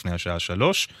 דקות לפני השעה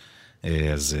 3,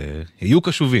 אז יהיו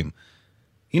קשובים.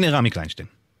 הנה רמי קליינשטיין.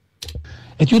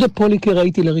 את יהודה פוליקר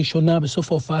ראיתי לראשונה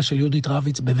בסוף ההופעה של יהודית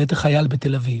רביץ בבית החייל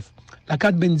בתל אביב.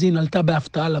 להקת בנזין עלתה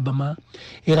בהפתעה לבמה,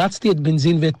 הרצתי את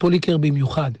בנזין ואת פוליקר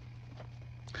במיוחד.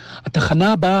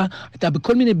 התחנה הבאה הייתה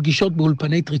בכל מיני פגישות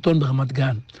באולפני טריטון ברמת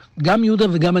גן. גם יהודה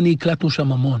וגם אני הקלטנו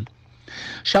שם המון.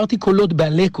 שרתי קולות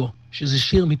באלכו, שזה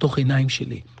שיר מתוך עיניים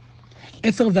שלי.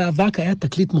 אפר ואבק היה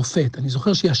תקליט מופת. אני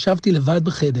זוכר שישבתי לבד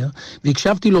בחדר,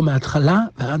 והקשבתי לו מההתחלה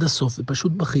ועד הסוף,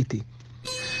 ופשוט בכיתי.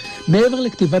 מעבר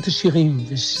לכתיבת השירים,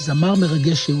 וזמר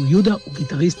מרגש שהוא יהודה, הוא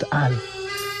גיטריסט על.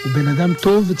 הוא בן אדם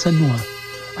טוב וצנוע.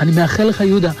 אני מאחל לך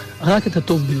יהודה רק את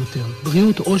הטוב ביותר.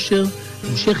 בריאות, עושר,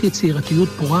 המשך יצירתיות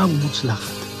פורה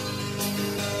ומוצלחת.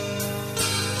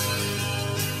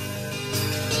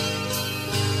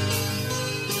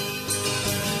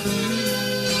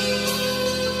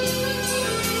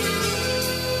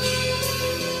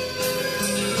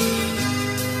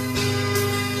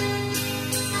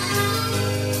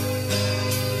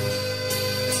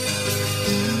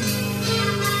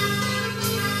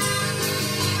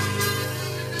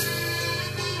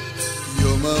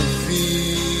 יום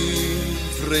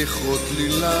אביב ריחות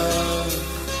לילך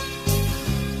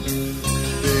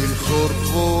בין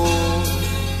חורבות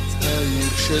העיר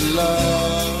שלך,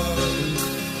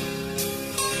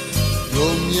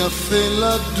 יום יפה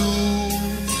לדור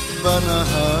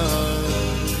בנהר,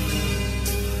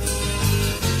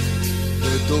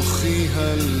 בתוכי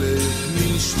הלב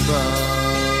נשבר.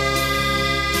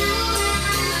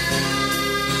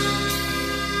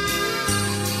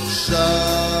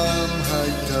 שם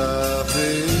הייתה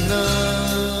בינה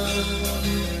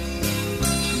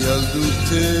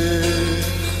ילדותך,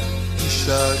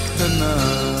 אישה קטנה,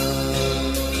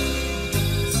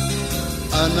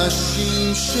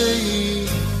 אנשים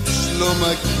שאיש לא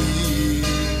מכיר,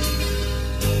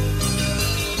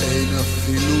 אין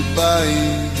אפילו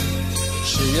בית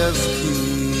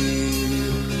שיזכיר.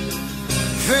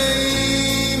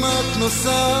 ואם את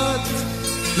נוסעת,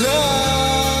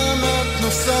 לאן את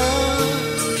נוסעת?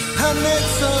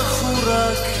 הנצח הוא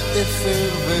רק אפר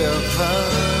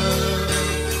ואבק.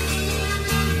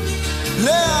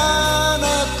 לאן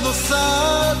את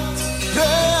נוסעת?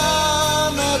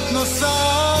 לאן את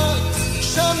נוסעת?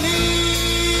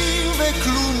 שנים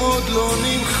וכלום עוד לא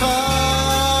נמחק.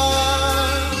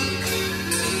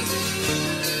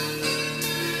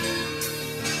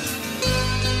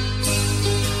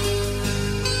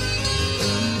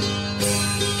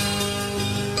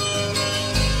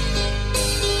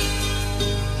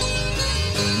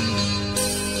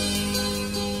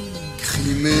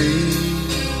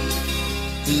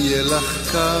 יהיה לך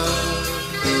קר,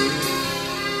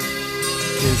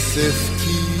 כסף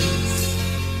כיס,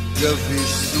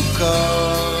 גביש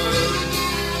סוכר.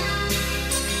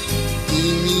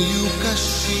 אם יהיו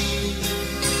קשים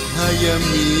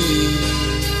הימים,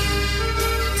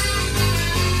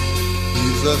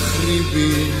 יזכרי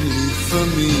בי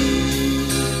לפעמים.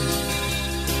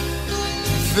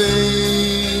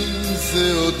 ואם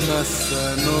זה עוד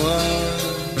נסע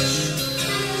נואש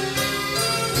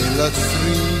אל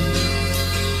הצרים,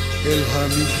 אל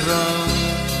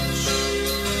המגרש,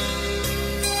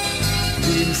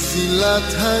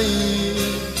 במסילת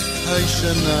העיר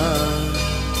הישנה,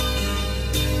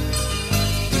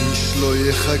 איש לא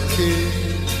יחכה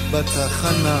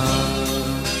בתחנה.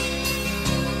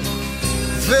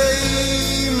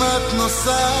 ואם את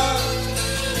נוסעת,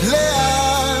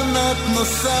 לאן את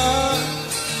נוסעת,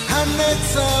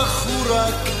 הנצח הוא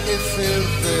רק אפר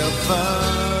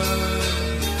ועבר.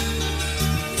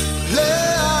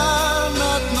 לאן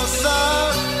את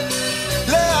נוסעת,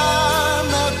 לאן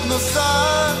את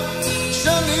נוסעת,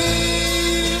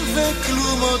 שנים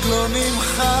וכלום עוד לא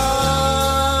נמחק.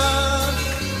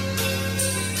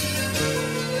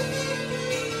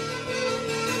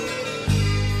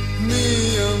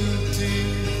 מי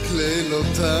ימתיק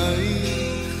לילותייך,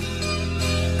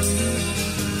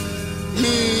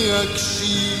 מי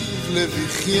יקשיב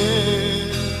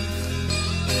לבכייך,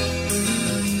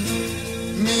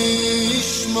 מי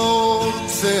ישמור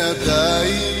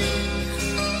צעדייך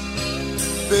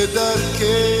בדרכך.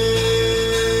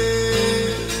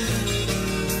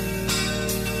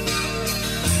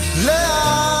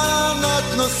 לאן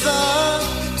את נוסעת,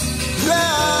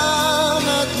 לאן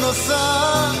את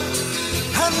נוסעת,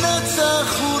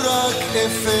 הנצח הוא רק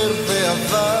אפר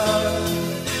ועבר.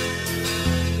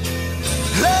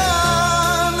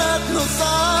 לאן את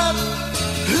נוסעת,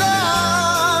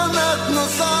 לאן את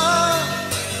נוסעת,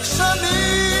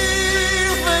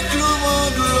 שנים וכלום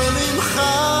עוד לא נמחק.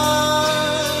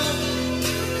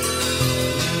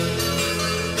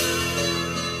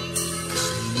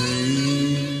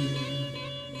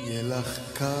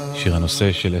 שיר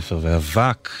הנושא של אפר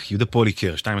ואבק, יהודה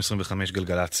פוליקר, 2:25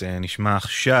 גלגלצ, נשמע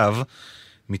עכשיו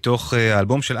מתוך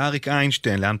האלבום של אריק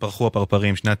איינשטיין, לאן פרחו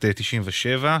הפרפרים, שנת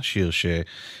 97, שיר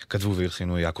שכתבו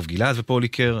והלחינו יעקב גלעד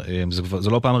ופוליקר. זו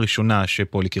לא פעם הראשונה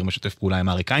שפוליקר משתף פעולה עם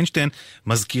אריק איינשטיין,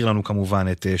 מזכיר לנו כמובן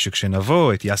את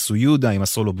שכשנבוא, את יסו יהודה עם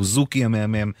הסולו בוזוקי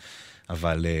המאמם,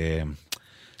 אבל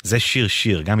זה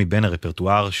שיר, גם מבין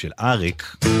הרפרטואר של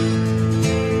אריק.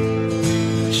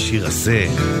 השיר הזה,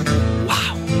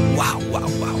 וואו.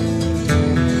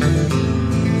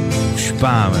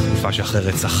 פעם, התקופה שאחרי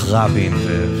רצח רבין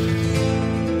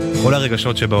וכל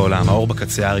הרגשות שבעולם, האור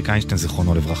בקצה, אריק איינשטיין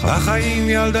זיכרונו לברכה. החיים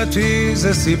ילדתי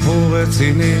זה סיפור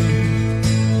רציני,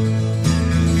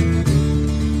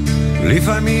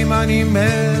 לפעמים אני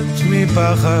מת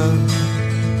מפחד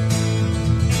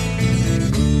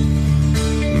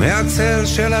מהצל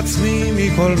של עצמי,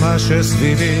 מכל מה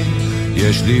שסביבי.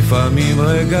 יש לפעמים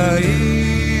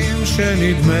רגעים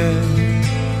שנדמה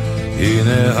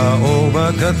הנה האור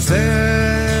בקצה,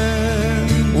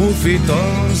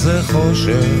 ופתאום זה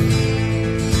חושך.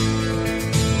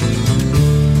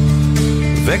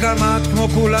 וגם את כמו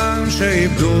כולם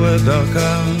שאיבדו את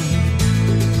דרכם,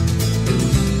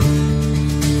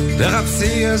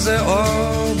 תחפשי איזה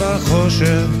אור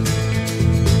בחושך.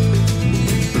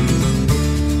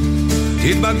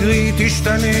 תתבגרי,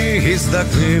 תשתני,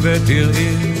 הזדקני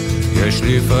ותראי, יש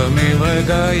לפעמים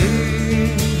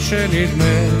רגעים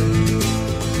שנדמה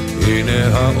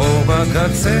הנה האור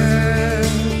בקצה,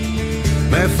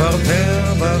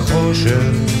 מפרפר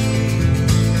בחושך.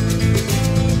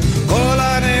 כל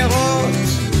הנרות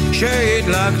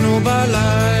שהדלקנו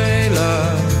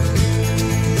בלילה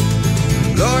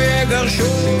לא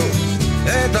יגרשו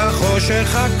את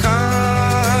החושך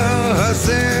הקר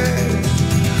הזה.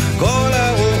 כל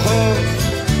הרוחות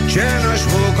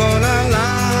שנשבו כל הלילה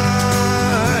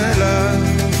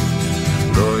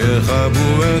לא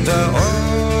יכבו את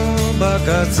האור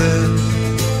בקצה,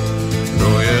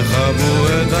 לא יכבו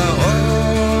את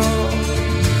האור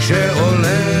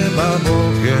שעולה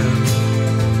בבוקר.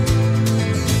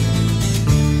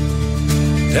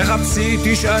 תחפשי,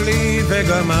 תשאלי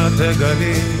וגם את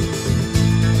תגלי,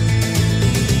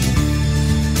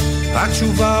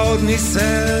 התשובה עוד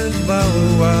ניסית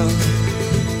ברוח.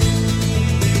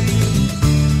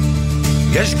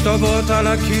 יש כתובות על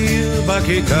הקיר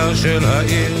בכיכר של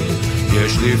העיר,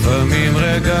 יש לפעמים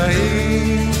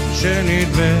רגעים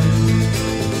שנדמה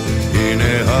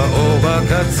הנה האור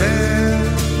בקצה,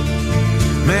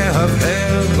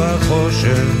 מהבהר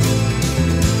בחושך.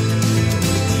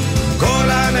 כל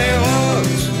הנרות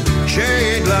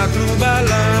שהדלקנו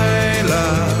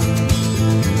בלילה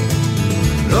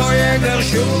לא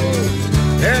יגרשו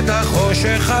את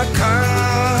החושך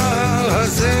הקר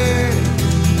הזה.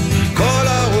 כל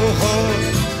הרוחות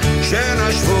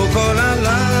שנשבו כל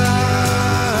הלילה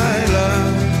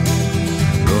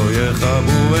לא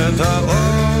יכבו את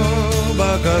האור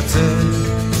בקצה,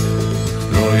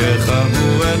 לא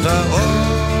יכבו את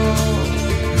האור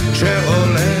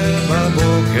שעולה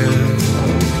בבוקר.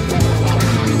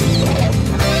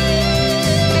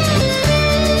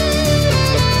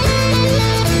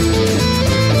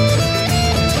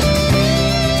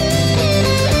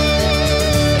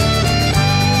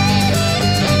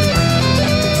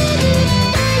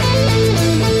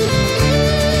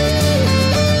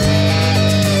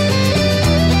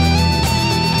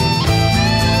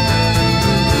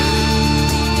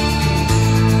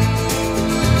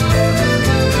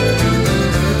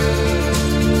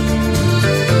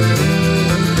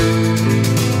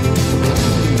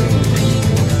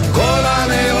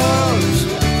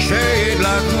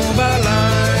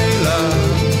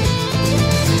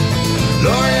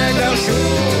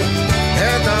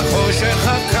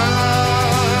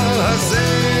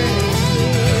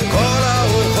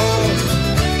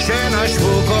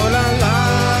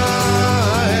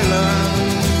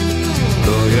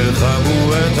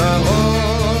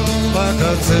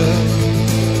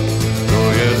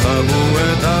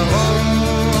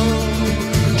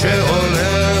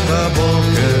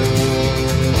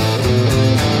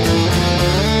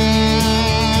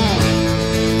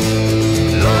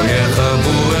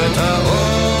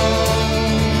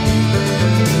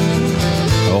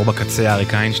 בקצה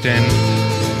אריק איינשטיין.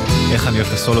 איך אני אוהב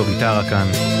את הסולו גיטרה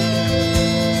כאן.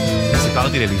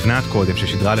 סיפרתי ללבנת קודם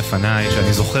ששדרה לפניי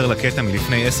שאני זוכר לקטע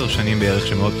מלפני 10 שנים בערך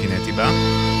שמאוד קינאתי בה.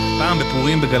 פעם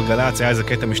בפורים בגלגלץ היה איזה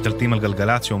קטע משתלטים על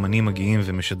גלגלץ שאומנים מגיעים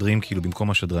ומשדרים כאילו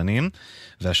במקום השדרנים,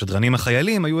 והשדרנים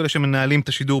החיילים היו אלה שמנהלים את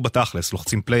השידור בתכלס,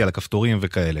 לוחצים פליי על הכפתורים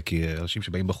וכאלה, כי אנשים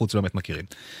שבאים בחוץ לא באמת מכירים.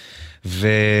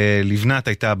 ולבנת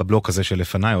הייתה בבלוק הזה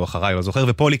שלפניי או אחריי, לא זוכר,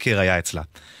 ופוליקר היה אצלה.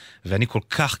 ואני כל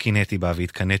כך קינאתי בה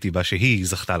והתקנאתי בה שהיא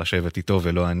זכתה לשבת איתו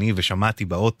ולא אני, ושמעתי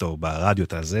באוטו, ברדיו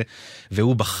הזה,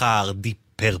 והוא בחר דיפ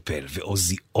פרפל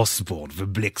ואוזי אוסבורן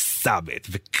ובלק סאבט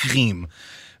וקרים,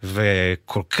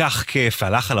 וכל כך כיף,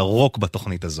 הלך על הרוק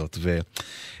בתוכנית הזאת,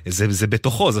 וזה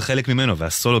בתוכו, זה חלק ממנו,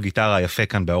 והסולו גיטרה היפה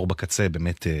כאן באור בקצה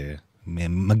באמת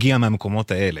מגיע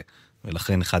מהמקומות האלה,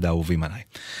 ולכן אחד האהובים עליי.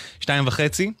 2:30,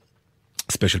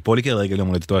 ספיישל פוליקר, רגל יום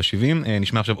הולדתו ה-70,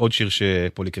 נשמע עכשיו עוד שיר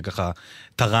שפוליקר ככה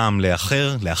תרם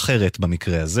לאחרת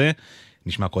במקרה הזה,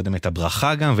 נשמע קודם את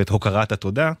הברכה גם, ואת הוקרת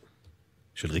התודה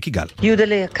של ריקי גל. יהודה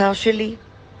ליקר שלי,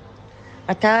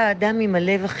 אתה האדם עם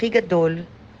הלב הכי גדול,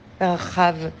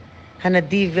 הרחב,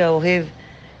 הנדיב והאוהב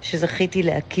שזכיתי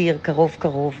להכיר קרוב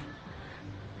קרוב.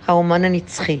 האומן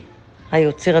הנצחי,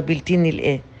 היוצר הבלתי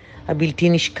נלאה, הבלתי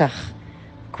נשכח.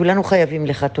 כולנו חייבים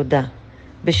לך תודה.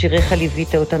 בשיריך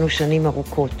ליווית אותנו שנים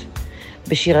ארוכות.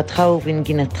 בשירתך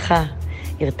ובנגינתך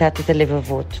הרתעת את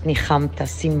הלבבות, ניחמת,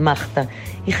 שימחת,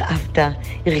 הכאבת,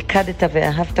 הרקדת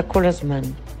ואהבת כל הזמן.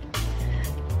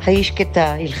 היי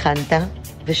שקטה, הלחנת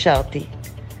ושרתי.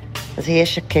 אז יהיה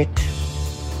שקט.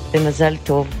 במזל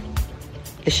טוב,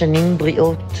 לשנים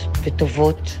בריאות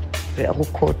וטובות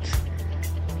וארוכות,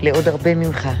 לעוד הרבה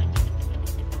ממך.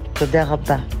 תודה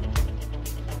רבה.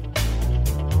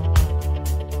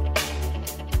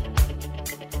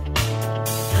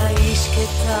 היי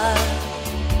שקטה,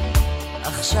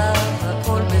 עכשיו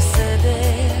הכל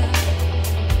בסדר,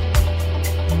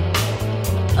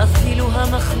 אפילו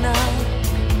המחנק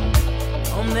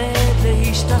עומד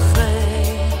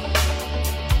להשתחרר.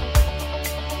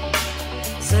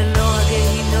 זה לא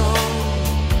הגיהינום,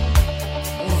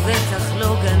 ובטח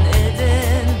לא גן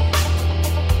עדן,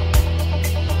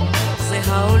 זה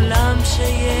העולם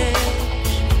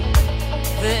שיש,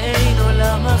 ואין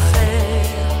עולם אחר.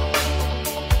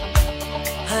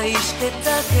 האיש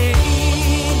קטע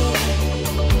כאילו,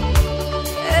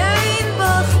 אין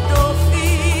בך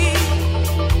דופי,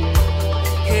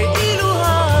 כאילו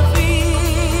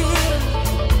האוויר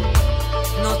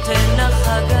נותן לך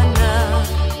הגנה,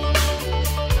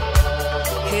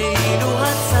 כאילו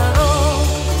הצרות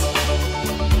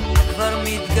כבר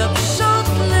מתגבשות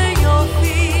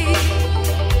ליופי,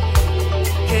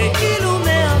 כאילו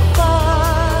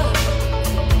מעבר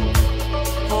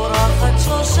פורחת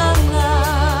שושנה.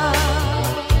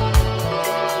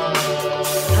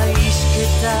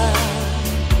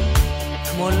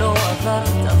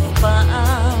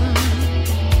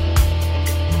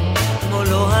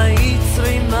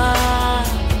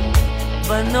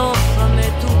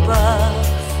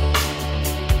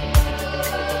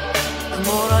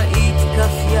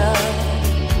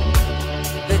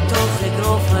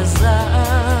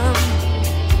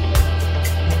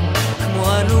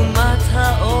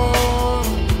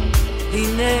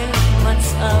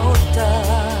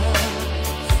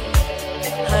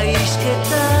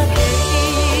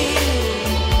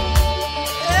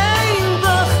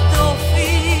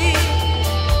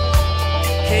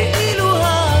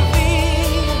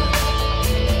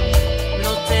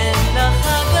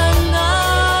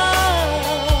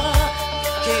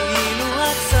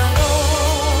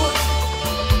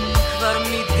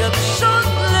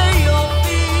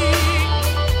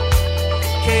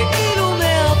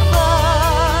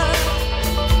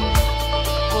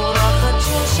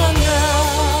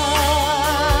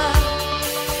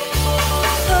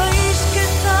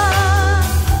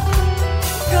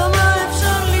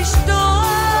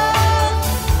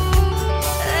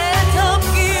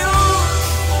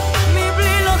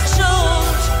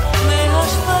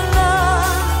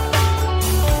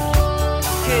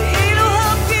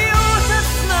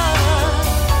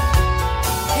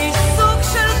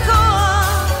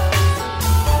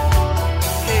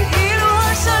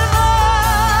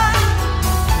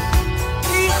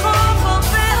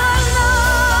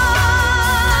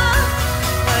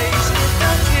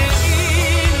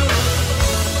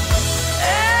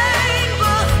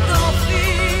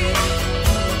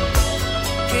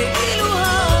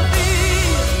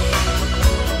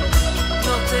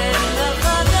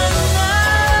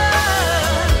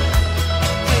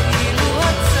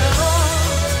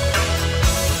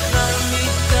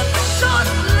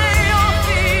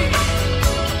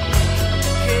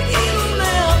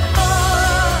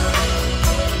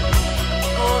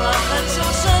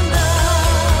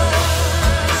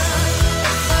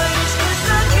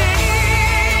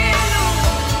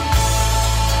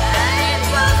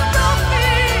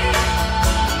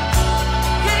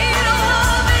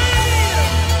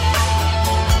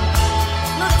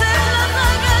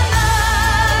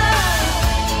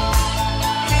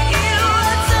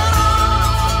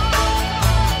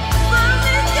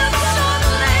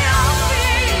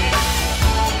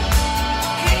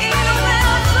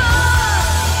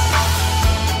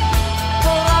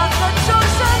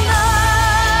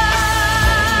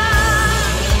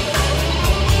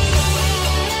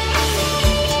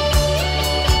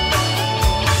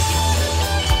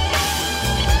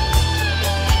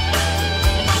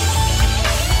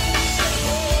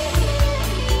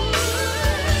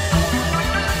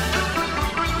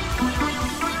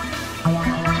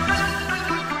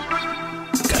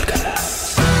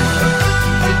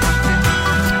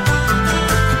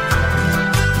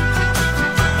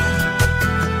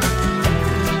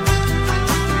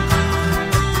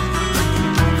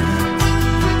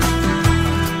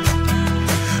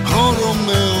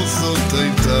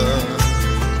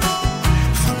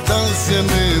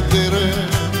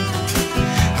 נהדרת,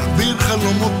 אביר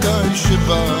חלומותיי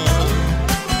שבא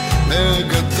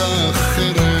מאגדה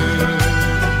אחרת.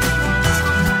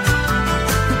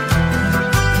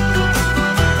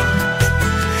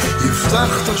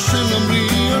 הבטחת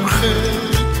שנמריא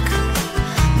הרחק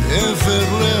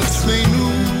מעבר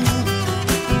לעצמנו,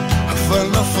 אבל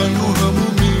נפלנו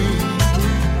המומים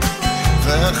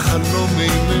והחלום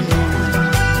איננו.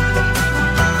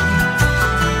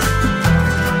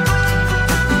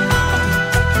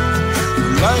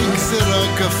 אולי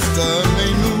גזרה כפתה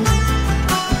עלינו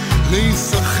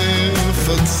להיסחף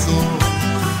עד סוף,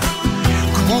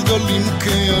 כמו גלים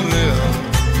כירח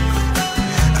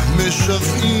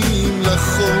משוועים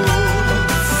לחוף.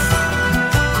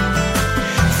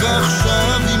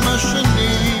 ועכשיו עם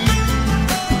השנים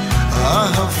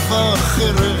אהבה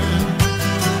אחרת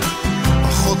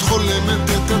פחות חולמת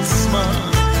את עצמה,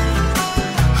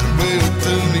 הרבה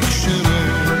יותר נקשרת.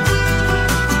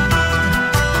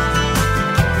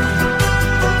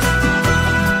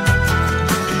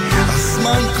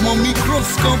 הזמן כמו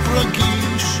מיקרוסקופ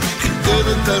רגיש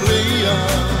חידר את הראייה,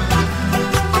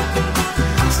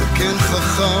 זקן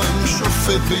חכם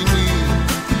שופט ביני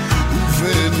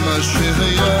ובין מה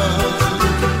שהיה.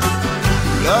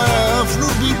 אולי אהבנו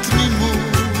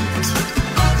בתמימות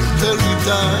יותר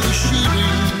מדי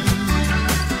שירים,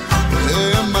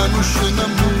 והאמנו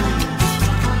שנמות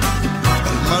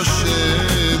על מה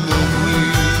שהם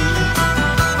אומרים.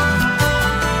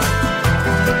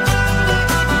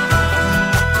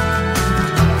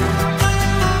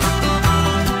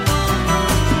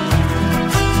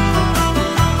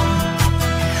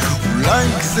 אולי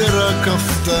גזרה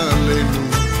כפתה עלינו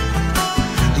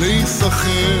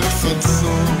להיסחף עד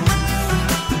סוף,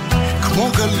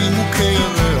 כמו גלים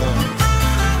וכירח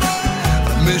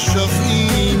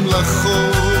משוועים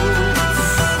לחוף.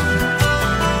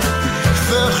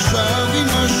 ועכשיו עם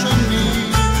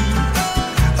השנים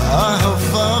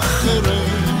אהבה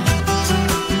אחרת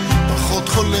פחות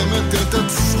חולמת את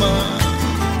עצמה,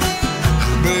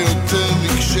 הרבה יותר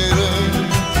נקשרת,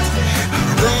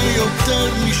 הרבה יותר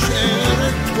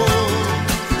נשארת פה,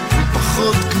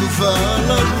 פחות כנובה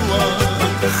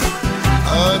לרוח.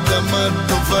 האדמה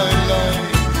טובה אליי,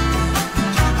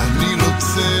 אני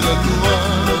רוצה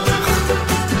לנוח,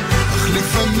 אך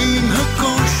לפעמים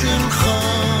הקול שלך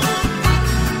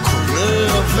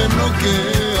קורע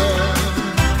ונוגע,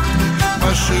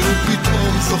 משהו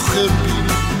פתאום זוכר בי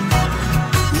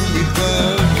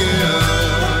ומתגעגע.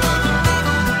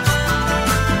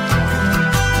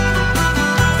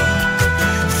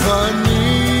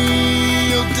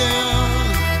 ואני יודע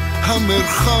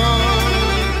המרחק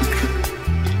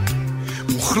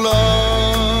מוחלט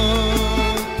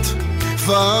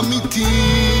ואמיתי,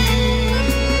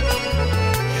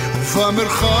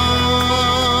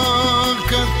 ובמרחק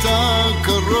אתה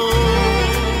קרוב,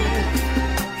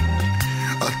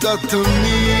 אתה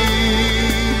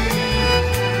תמיד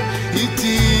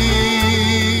איתי.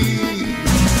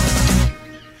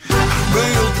 הרבה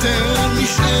יותר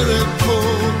נשארת פה,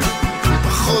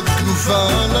 פחות כנובה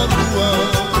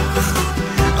לרוח.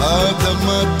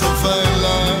 האדמה טובה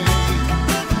אליי,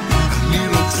 אני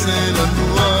רוצה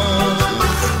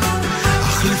לנוח,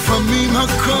 אך לפעמים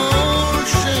הקול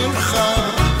שלך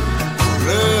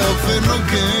קורע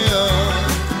ונוגע,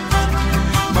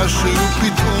 משהו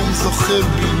פתאום זוכר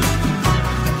בי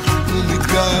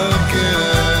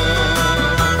ומתגעגע.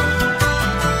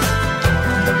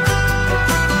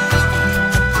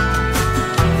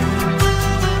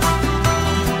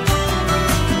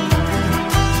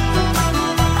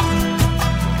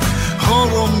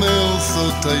 עומר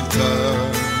זאת הייתה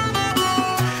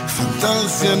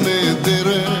פנטזיה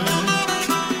נהדרת,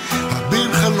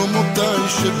 אביר חלומותיי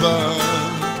שבא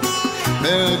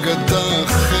מאגדה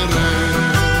אחרת.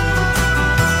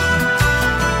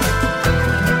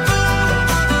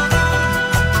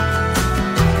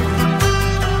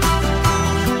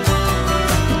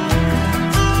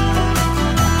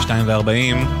 שתיים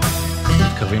ו-40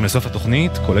 מתקרבים לסוף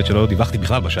התוכנית, קולט שלא דיווחתי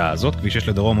בכלל בשעה הזאת. כביש 6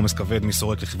 לדרום עומס כבד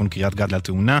מסורק לכיוון קריית גת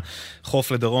לתאונה,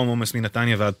 חוף לדרום עומס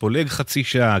מנתניה ועד פולג חצי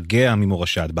שעה, גאה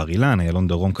ממורשה עד בר אילן, איילון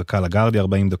דרום קק"ל לגרדי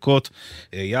 40 דקות,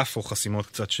 יפו חסימות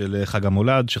קצת של חג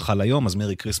המולד שחל היום, אז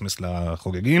מרי קריסמס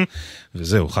לחוגגים,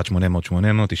 וזהו,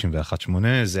 1-800-800-91-8,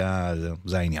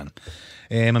 זה העניין.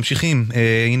 ממשיכים,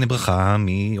 הנה ברכה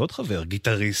מעוד חבר,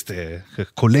 גיטריסט,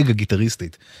 קולגה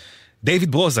גיטריסטית,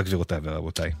 דיוויד ברוזק, גבירותיי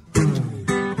ורבותיי.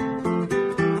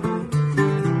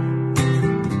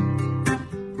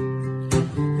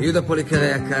 יהודה פוליקר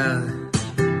היקר,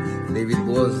 דיוויד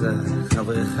ברוזה,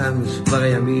 חברך משבר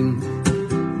הימים,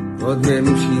 עוד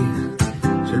מימים שלי,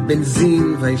 של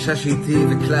בנזין והאישה שאיתי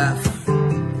וקלף.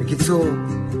 בקיצור,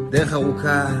 דרך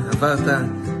ארוכה עברת,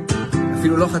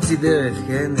 אפילו לא חצי דרך,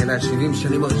 כן? אלא 70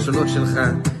 שנים הראשונות שלך.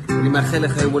 אני מאחל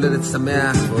לך יום הולדת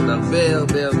שמח, ועוד הרבה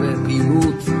הרבה הרבה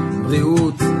פעילות,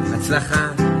 בריאות, הצלחה.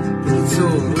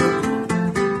 בקיצור,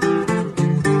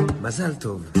 מזל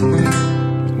טוב.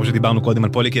 כמו שדיברנו קודם על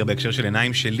פוליקר בהקשר של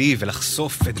עיניים שלי,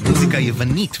 ולחשוף את מוזיקה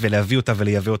יוונית ולהביא אותה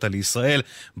ולייבא אותה לישראל,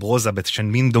 ברוזה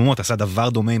בשנים דומות עשה דבר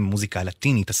דומה עם המוזיקה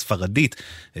הלטינית, הספרדית,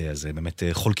 אז באמת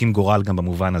חולקים גורל גם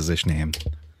במובן הזה שניהם.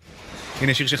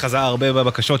 הנה שיר שחזר הרבה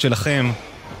בבקשות שלכם,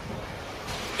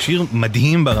 שיר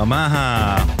מדהים איך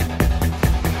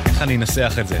אני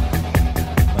אנסח את זה?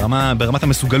 ברמת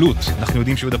המסוגלות. אנחנו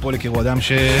יודעים שיהודה פוליקר הוא אדם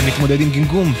שמתמודד עם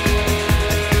גמגום.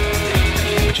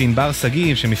 שענבר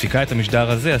סגי, שמפיקה את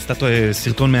המשדר הזה, עשתה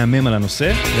סרטון מהמם על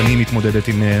הנושא, גם היא מתמודדת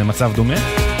עם מצב דומה.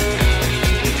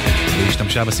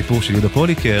 והשתמשה בסיפור של יהודה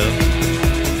פוליקר,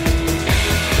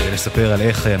 לספר על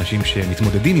איך אנשים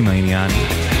שמתמודדים עם העניין,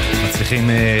 מצליחים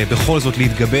בכל זאת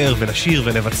להתגבר ולשיר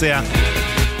ולבצע.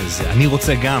 אז אני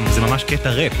רוצה גם, זה ממש קטע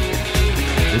רפ.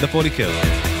 יהודה פוליקר.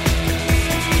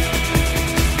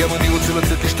 גם אני רוצה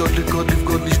לצאת לשתות, לרקוד,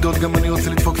 לבגוד, לשדוד. גם אני רוצה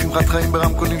לדפוק שמחת חיים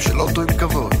ברמקולים של אוטו עם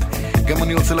כבוד. גם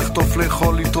אני רוצה לחטוף,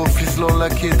 לאכול, לטרוף, לזלול,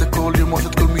 להקיא את הכל, לרמוס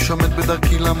את כל מי שעומד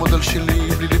בדרכי, לעמוד על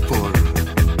שלי בלי ליפול.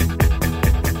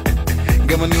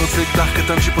 גם אני רוצה אקדח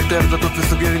קטן שפותח דלתות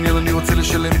וסוגר עניין. אני רוצה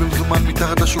לשלם במזומן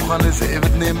מתחת השולחן לאיזה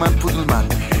עבד נאמן פודלמן.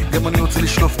 גם אני רוצה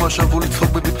לשלוף מה שעבו,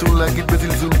 לצחוק בביטול, להגיד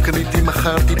בזלזול, קניתי,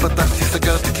 מכרתי, פתחתי,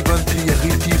 סגרתי, כיוונתי,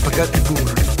 יריתי, פגעתי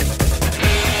בול.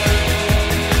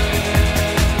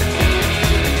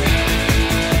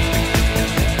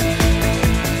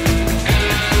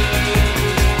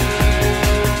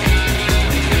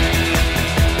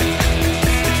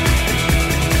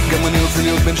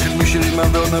 להיות בן של מי שרימה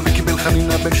ועונה וקיבל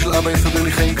חנינה, בן של אבא יסדר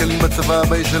לי חיים קלים בצבא,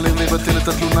 אבא ישלם ויבטל את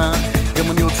התלונה.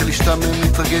 גם אני רוצה להשתמם,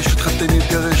 להתרגש, להתחתן,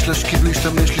 להתגרש, להשכיב,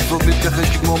 להשתמש, לזרוק,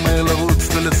 להתכחש, לגמור מהר, לרוץ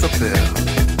ולספר.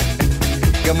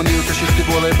 גם אני רוצה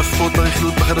שיכתבו עליי בספורט,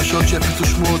 ברכילות, בחדשות, שיפיצו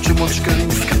שמועות, שמות,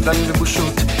 שקרים, סקנדלים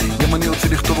ובושות. גם אני רוצה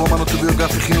לכתוב רומן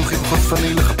אוטוביוגרפי, חינוכי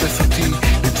וחושפני, לחפש אותי,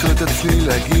 למצוא את עצמי,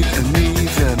 להגיד אני,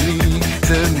 זה אני,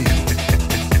 זה אני.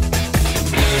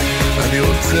 אני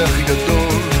רוצה הכי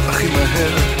גדול, הכי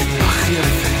מהר, הכי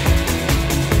יפה.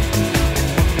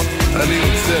 אני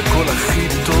רוצה הכל הכי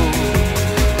טוב,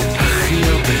 הכי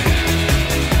הרבה.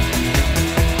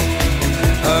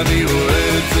 אני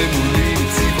רואה את זה מולי,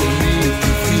 צבעוני,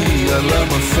 טבעי, על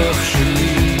המסך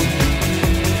שלי.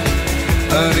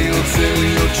 אני רוצה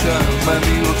להיות שם,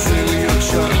 אני רוצה להיות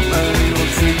שם, אני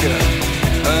רוצה גם,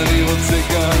 אני רוצה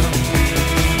גם.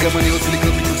 גם אני רוצה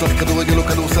לקנות מקבוצת כדורגל או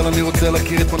כדורסל. אני רוצה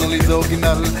להכיר את מונליזה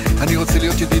אורגינל. אני רוצה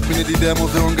להיות ידיד בין ידידי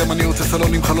המוזיאון. גם אני רוצה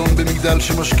סלון עם חלון במגדל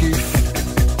שמשקיף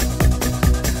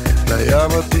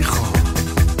לים התיכון.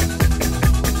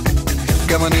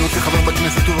 גם אני רוצה חבר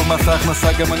בכנסת ובמס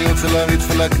ההכנסה. גם אני רוצה להריץ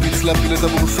ולהקביץ, להפיל את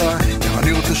הבורסה. גם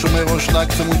אני רוצה שומר ראש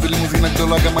נהג צמוד ולימוזינה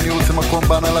גדולה. גם אני רוצה מקום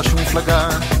בהנהלה של מפלגה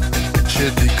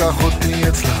שתיקח אותי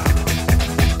אצלה.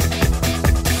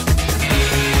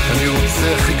 אני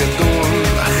רוצה הכי גדול,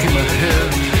 הכי מהר,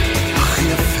 הכי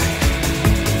יפה.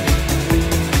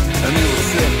 אני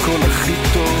רוצה הכל הכי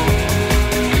טוב,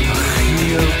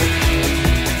 הכי הרבה.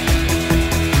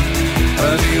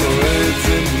 אני רואה את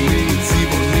זה מולי,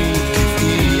 צבעוני,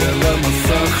 טבעי, על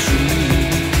המסך שלי.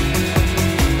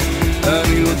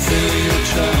 אני רוצה להיות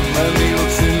שם, אני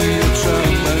רוצה להיות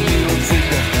שם, אני רוצה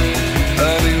גם,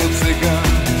 אני רוצה גם.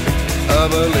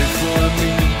 אבל איפה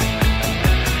אני?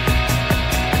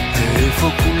 איפה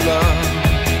כולם?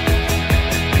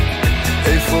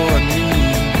 איפה אני?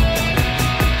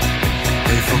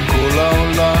 איפה כל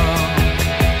העולם?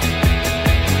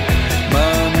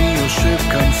 מה אני יושב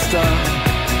כאן סתם?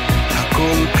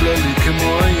 הכל כללי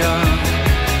כמו היה.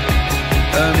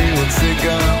 אני רוצה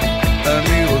גם,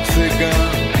 אני רוצה גם,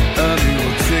 אני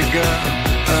רוצה גם,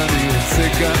 אני רוצה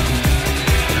גם.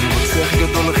 אני רוצה הכי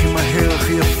גדול, הכי מהר,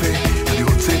 הכי יפה. אני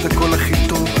רוצה את הכל הכי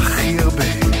טוב, הכי הרבה.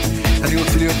 אני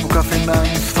רוצה להיות מוקף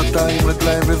עיניים, שפתיים,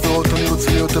 רגליים וזרועות. אני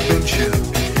רוצה להיות הבן של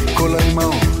כל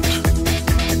האימהות.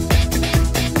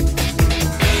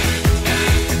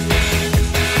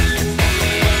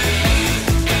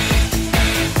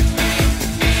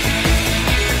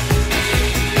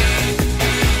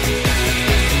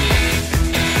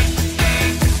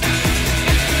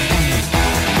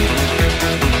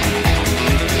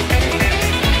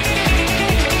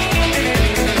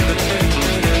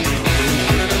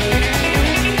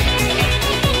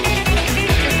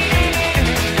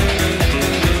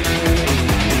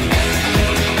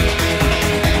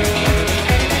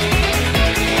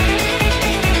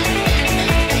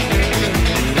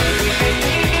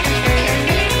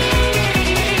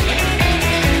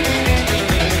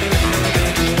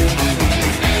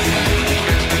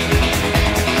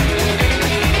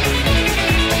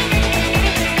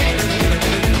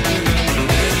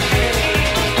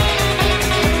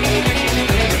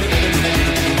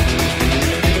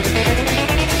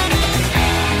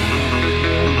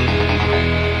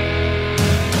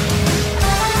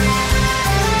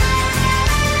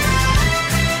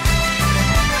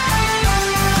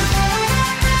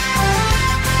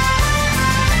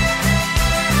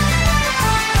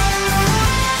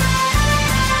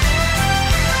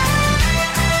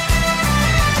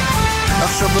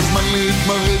 עכשיו הזמן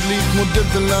להתמרד,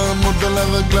 להתמודד ולעמוד על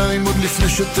הרגליים עוד לפני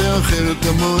שתאחר את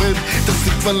המועד.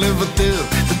 תפסיק כבר לוותר,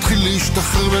 תתחיל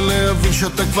להשתחרר ולהבין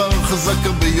שאתה כבר חזק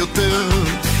הרבה יותר.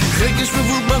 רגש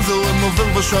מבולבל זורם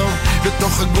עובר ושב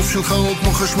בתוך הגוף שלך, או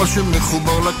כמו חשמל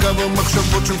שמחובר לקו.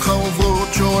 המחשבות שלך עוברות,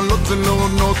 שואלות ולא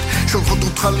עונות, שולחות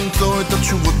אותך למצוא את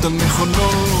התשובות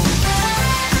הנכונות.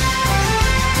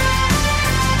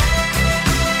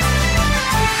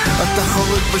 אתה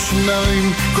חורק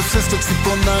בשיניים, כוסס את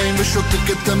הציפורניים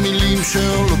ושותק את המילים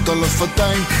שעולות על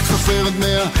השפתיים. סופר עד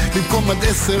 100 במקום עד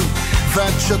 10,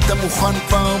 ועד שאתה מוכן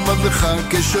כבר בך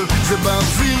הקשר. זה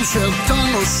באוויר שאתה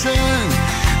נושם,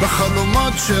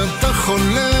 בחלומות שאתה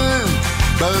חולם,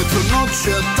 ברצונות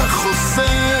שאתה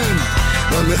חוסם,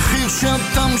 במחיר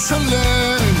שאתה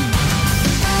משלם.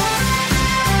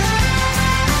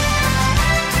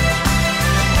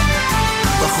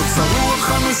 בחוץ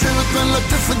הרוח הנושבת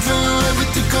מלטפת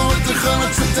ואוהבת, היא קוראת לך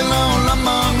לצאת אל העולם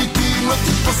האמיתי. אם לא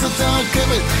תתפוס את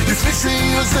הרכבת לפני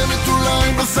שהיא עוזבת,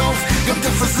 אולי בסוף גם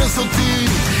תפסס אותי.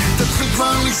 תתחיל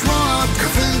כבר לשמוע,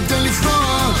 תכוון כדי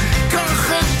לפגוע, קח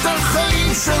את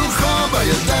החיים שלך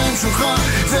בידיים שלך,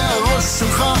 זה הראש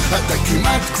שלך, אתה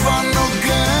כמעט כבר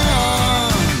נוגע.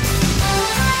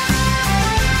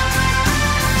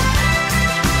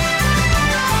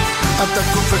 אתה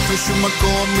קופץ לשום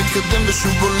מקום, מתקדם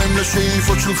ושוב בולם,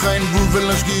 לשאיפות שלך אין גבול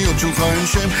ולשגיאות שלך אין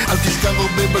שם. אל תשכב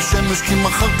הרבה בשמש כי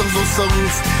מחר תחזור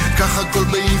שרוף, ככה כל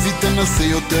באיזי תנסה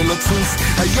יותר לצוף.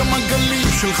 היום הגלים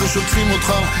שלך שוטפים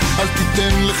אותך, אל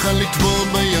תיתן לך לטבוע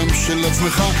בים של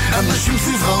עצמך. אנשים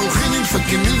סביבך הולכים עם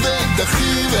סכינים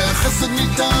ואקדחים, והחסד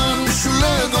ניתן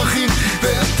בשולי הדרכים,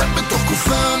 ואתה בתוך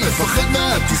קופסה מפחד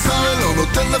מהטיסה, לא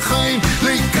נותן לחיים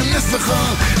להיכנס לך.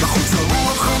 בחוץ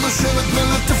הרוח הנושבת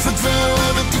מלטפת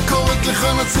ואוהבת, היא קוראת לך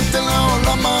לצאת אל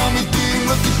העולם האמיתי. אם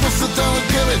לא תתפוס את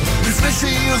הרכבת לפני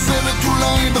שהיא עוזבת,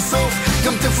 אולי בסוף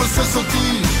גם תפסס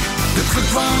אותי. תתחיל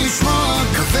כבר לשמוע,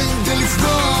 כוון כדי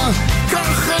לפגוע,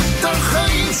 קח את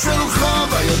החיים שלך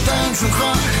בידיים שלך,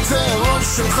 זה הראש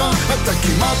שלך, אתה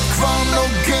כמעט כבר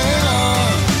נוגע.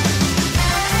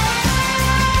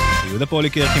 ליהודה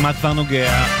פוליקר כמעט כבר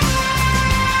נוגע.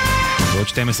 בעוד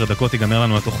 12 דקות ייגמר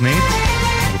לנו התוכנית,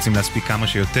 רוצים להספיק כמה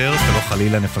שיותר, שלא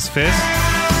חלילה נפספס.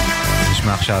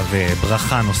 נשמע עכשיו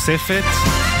ברכה נוספת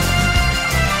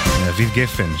מאביב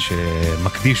גפן,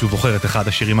 שמקדיש ובוחר את אחד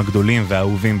השירים הגדולים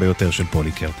והאהובים ביותר של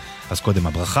פוליקר. אז קודם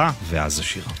הברכה ואז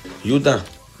השיר. יהודה,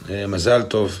 מזל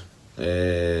טוב,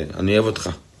 אני אוהב אותך,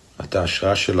 אתה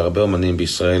השראה של הרבה אומנים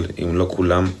בישראל, אם לא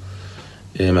כולם.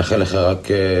 מאחל לך רק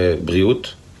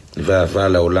בריאות ואהבה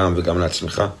לעולם וגם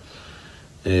לעצמך.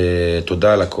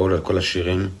 תודה על הכל, על כל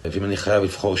השירים. ואם אני חייב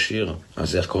לבחור שיר,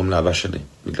 אז איך קוראים לאהבה שלי?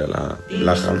 בגלל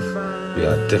הלחן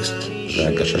והטקסט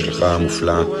וההגשה שלך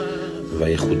המופלאה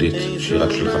והייחודית, שהיא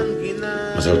רק שלך.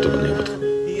 מזל טוב, אני אוהב אותך.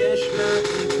 יש לה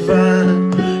תקווה,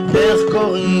 איך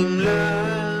קוראים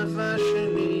לאהבה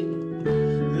שלי?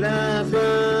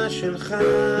 לאהבה שלך.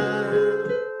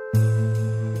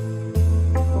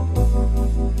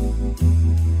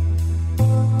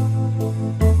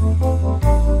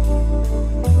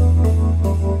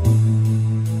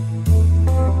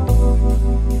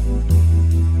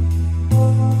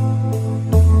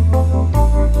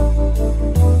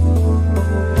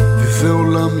 זה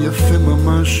עולם יפה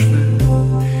ממש,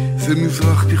 זה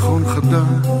מזרח תיכון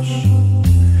חדש,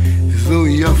 וזו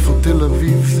יפו תל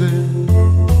אביב, זה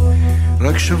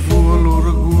רק שבוע לא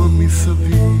רגוע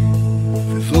מסביב,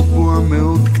 וזאת בועה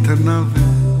מאוד קטנה,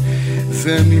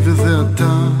 וזה אני וזה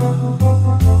אתה,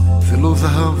 זה לא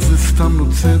זהב, זה סתם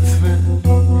נוצץ,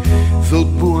 וזאת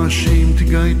בועה שאם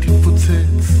תיגע היא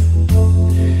תתפוצץ,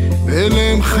 ואלה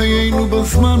הם חיינו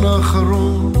בזמן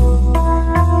האחרון.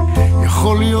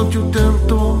 יכול להיות יותר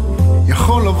טוב,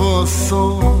 יכול לבוא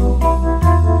אסון,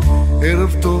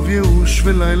 ערב טוב ייאוש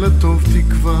ולילה טוב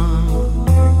תקווה,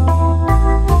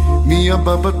 מי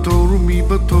הבא בתור ומי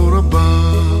בתור הבא.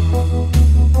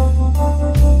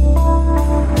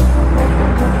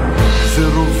 זה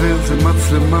רובר, זה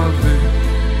מצלמה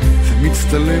וזה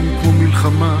מצטלם כמו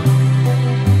מלחמה,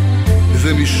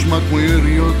 וזה נשמע כמו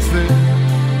יריות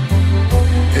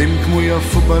ואין כמו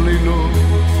יפו בלילות.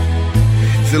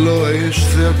 זה לא האש,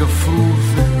 זה הגפרור,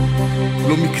 זה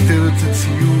לא מקטרת, זה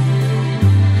ציור,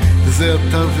 וזה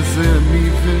אתה וזה אני,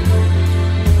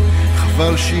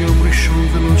 וחבל שיום ראשון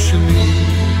ולא שני.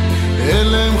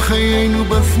 אלה הם חיינו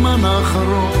בזמן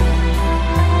האחרון,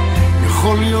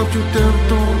 יכול להיות יותר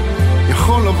טוב,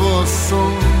 יכול לבוא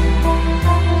אסון,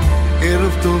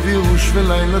 ערב טוב ייאוש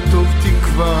ולילה טוב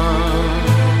תקווה,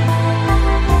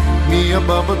 מי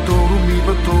הבא בתור ומי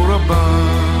בתור הבא.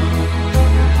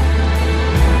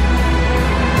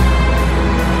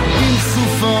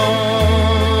 סופה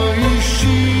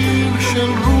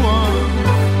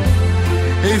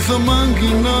איזו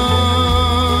מנגינה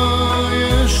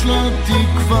יש לה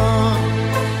תקווה,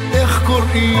 איך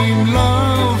קוראים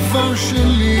לאהבה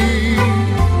שלי,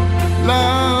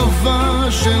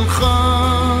 לאהבה שלך.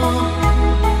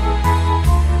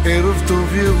 ערב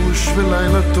טוב ייאוש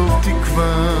ולילה טוב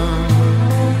תקווה,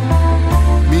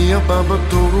 מי הבא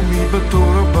בתור ומי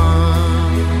בתור הבא.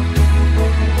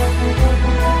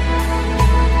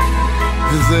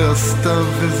 וזה הסתיו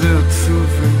וזה עצוב,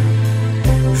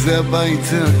 זה הבית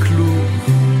זה הכלוב,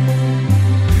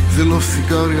 זה לא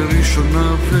סיגריה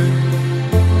ראשונה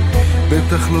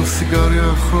ובטח לא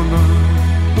סיגריה אחרונה.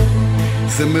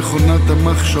 זה מכונת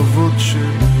המחשבות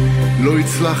שלא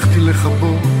הצלחתי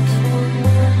לחבות,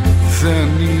 זה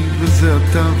אני וזה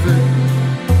אתה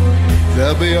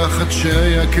זה הביחד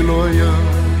שהיה כלא היה,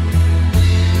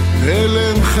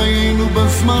 ואלה הם חיינו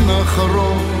בזמן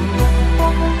האחרון.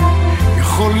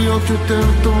 יכול להיות יותר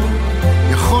טוב,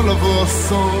 יכול לבוא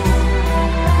אסון.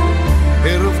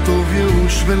 ערב טוב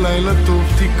ייאוש ולילה טוב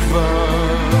תקווה,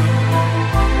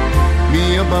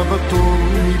 מי הבא בתור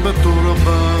ומי בתור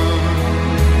הבא.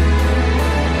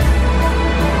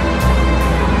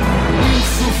 עם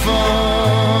סופה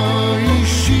היא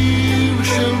שיר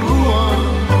של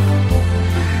רוח,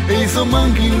 איזו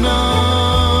מנגינה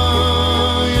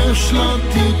יש לה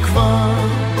תקווה,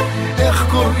 איך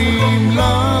קוראים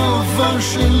לאהבה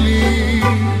שלי,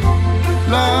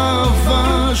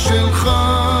 לאהבה שלך.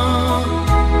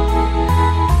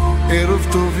 ערב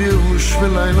טוב ייאוש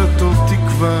ולילה טוב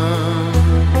תקווה,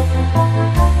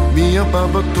 מי הבא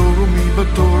בתור ומי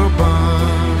בתור הבא.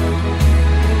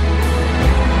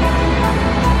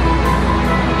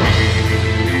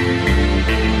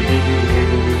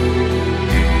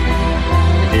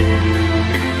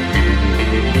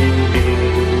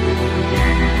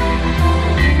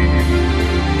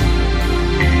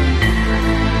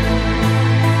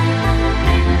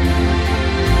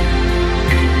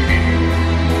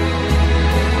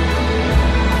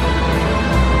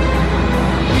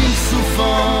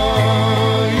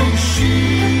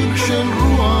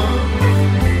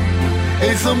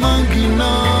 איזו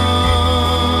מנגינה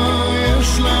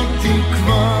יש לה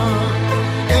תקווה,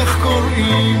 איך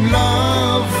קוראים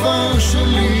לאהבה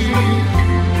שלי,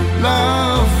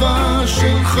 לאהבה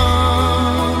שלך.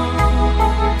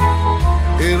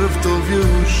 ערב טוב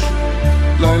ייאוש,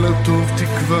 לילה טוב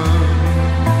תקווה,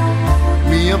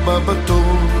 מי הבא בתור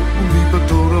ומי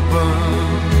בתור הבא.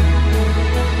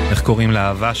 איך קוראים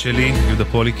לאהבה שלי, יהודה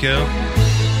פוליקר.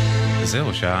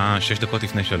 זהו, שעה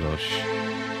 6:03.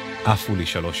 עפו לי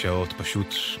 3 שעות,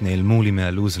 פשוט נעלמו לי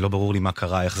מהלוז, לא ברור לי מה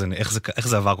קרה, איך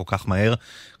זה עבר כל כך מהר.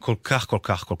 כל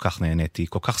כך נהניתי,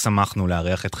 כל כך שמחנו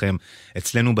לארח אתכם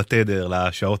אצלנו בתדר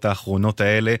לשעות האחרונות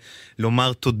האלה,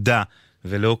 לומר תודה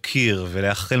ולהוקיר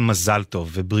ולאחל מזל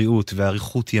טוב ובריאות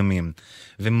ואריכות ימים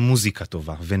ומוזיקה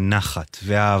טובה ונחת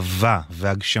ואהבה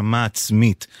והגשמה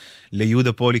עצמית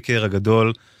ליהודה פוליקר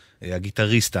הגדול,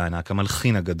 הגיטריסט הענק,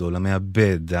 המלחין הגדול,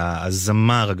 המעבד,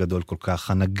 הזמר הגדול כל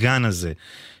כך, הנגן הזה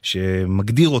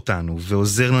שמגדיר אותנו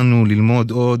ועוזר לנו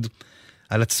ללמוד עוד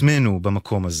על עצמנו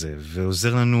במקום הזה,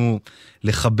 ועוזר לנו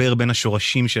לחבר בין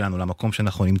השורשים שלנו למקום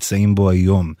שאנחנו נמצאים בו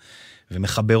היום,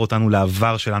 ומחבר אותנו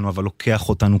לעבר שלנו, אבל לוקח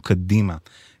אותנו קדימה.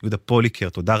 יהודה פוליקר,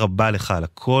 תודה רבה לך על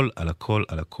הכל, על הכל,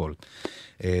 על הכל.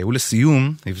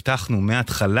 ולסיום, הבטחנו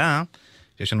מההתחלה,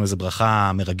 יש לנו איזו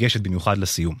ברכה מרגשת במיוחד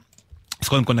לסיום. אז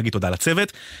קודם כל נגיד תודה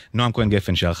לצוות, נועם כהן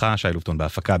גפן שערכה, שי לובטון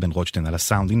בהפקה, בן רוטשטיין על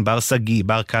הסאונד, בר סגי,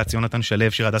 בר קץ, יונתן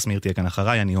שלו, שיר הדס מאיר תהיה כאן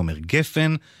אחריי, אני עומר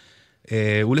גפן.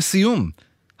 ולסיום,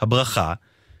 הברכה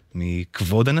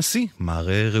מכבוד הנשיא, מר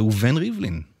ראובן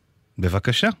ריבלין.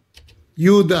 בבקשה.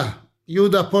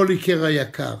 יהודה פוליקר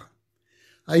היקר.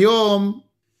 היום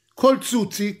כל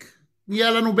צוציק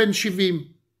נהיה לנו בן 70,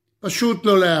 פשוט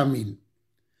לא להאמין.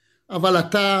 אבל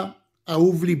אתה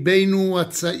אהוב ליבנו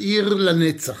הצעיר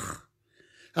לנצח,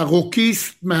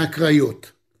 הרוקיסט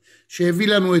מהקריות, שהביא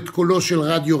לנו את קולו של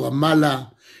רדיו רמאללה,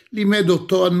 לימד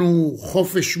אותנו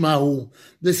חופש מהו,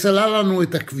 וסלל לנו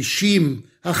את הכבישים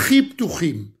הכי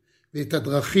פתוחים, ואת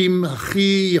הדרכים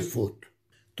הכי יפות.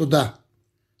 תודה.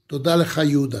 תודה לך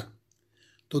יהודה.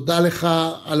 תודה לך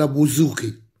על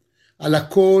הבוזוקי, על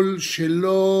הקול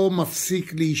שלא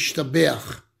מפסיק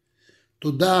להשתבח.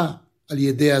 תודה על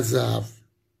ידי הזהב.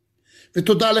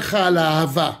 ותודה לך על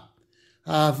האהבה,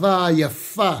 האהבה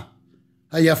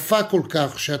היפה כל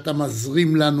כך שאתה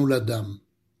מזרים לנו לדם.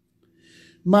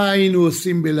 מה היינו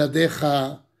עושים בלעדיך,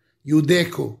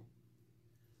 יודקו?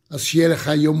 אז שיהיה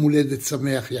לך יום הולדת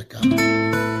שמח יקר.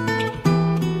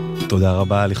 תודה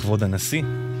רבה לכבוד הנשיא.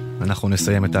 אנחנו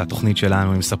נסיים את התוכנית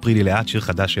שלנו עם ספרי לי לאט, שיר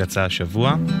חדש שיצא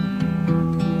השבוע.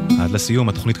 עד לסיום,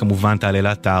 התוכנית כמובן תעלה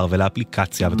לאתר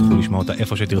ולאפליקציה, ותוכלו לשמוע אותה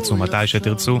איפה שתרצו, מתי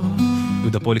שתרצו.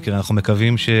 יהודה פוליקר, אנחנו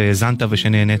מקווים שהזנת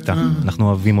ושנהנית. אנחנו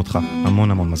אוהבים אותך.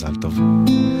 המון המון מזל טוב.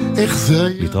 איך זה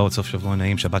היה? להתראות סוף שבוע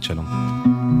נעים, שבת שלום.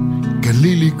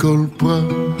 גלי לי כל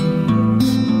פרט,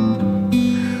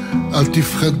 אל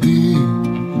תפחדי,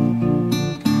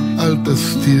 אל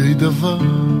תסתירי דבר,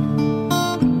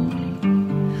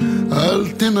 אל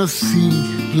תנסי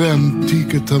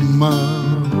להמתיק את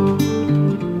המר.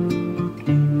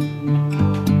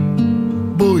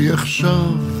 בואי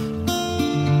עכשיו,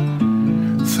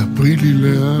 ספרי לי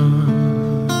לאט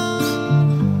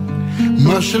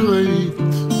מה שראית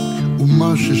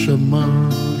ומה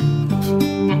ששמעת,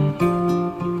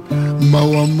 מה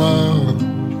הוא אמר,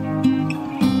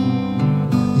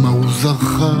 מה הוא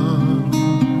זכר,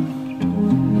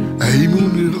 האם הוא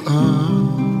נראה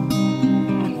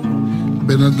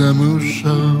בן אדם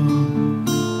מאושר,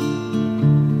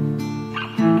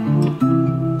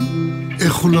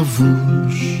 איך הוא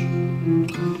לבוש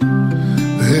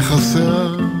ואיך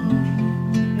השיער,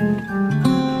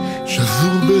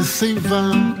 שזור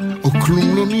בשיבה או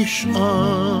כלום לא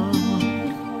נשאר,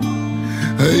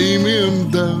 האם היא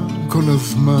עמדה כל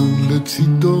הזמן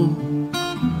לצידו,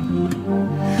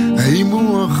 האם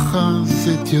הוא אחז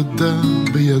את ידה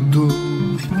בידו,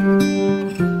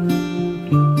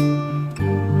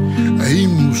 האם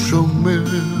הוא שומר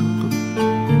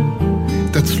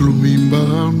תצלומים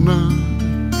בארנק,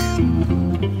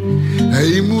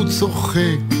 האם הוא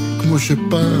צוחק כמו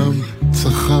שפעם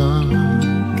צחק,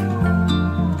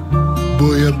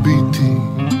 בואי הביטי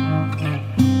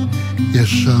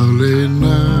ישר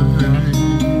לעיניי,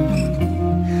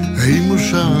 האם הוא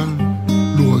שאל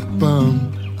לו רק פעם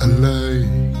עליי,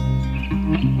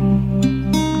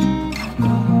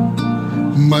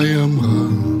 מה היא אמרה,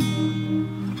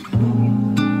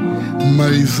 מה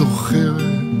היא זוכרת,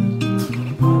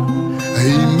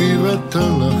 האם היא ראתה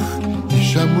לך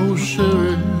אישה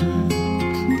מאושרת,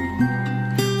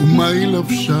 ומה היא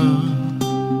לבשה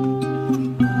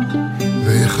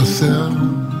ואיך השיער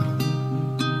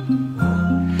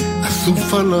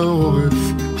אסוף על העורף,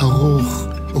 ארוך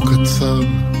או קצר,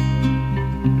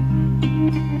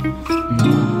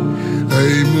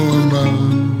 האם הוא אמר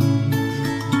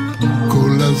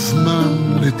כל הזמן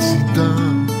לצידה,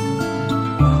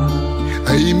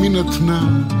 האם היא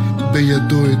נתנה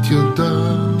בידו את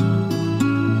ידה,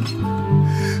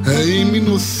 האם היא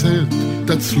נושאת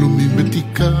תצלומים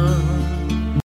בתיקה,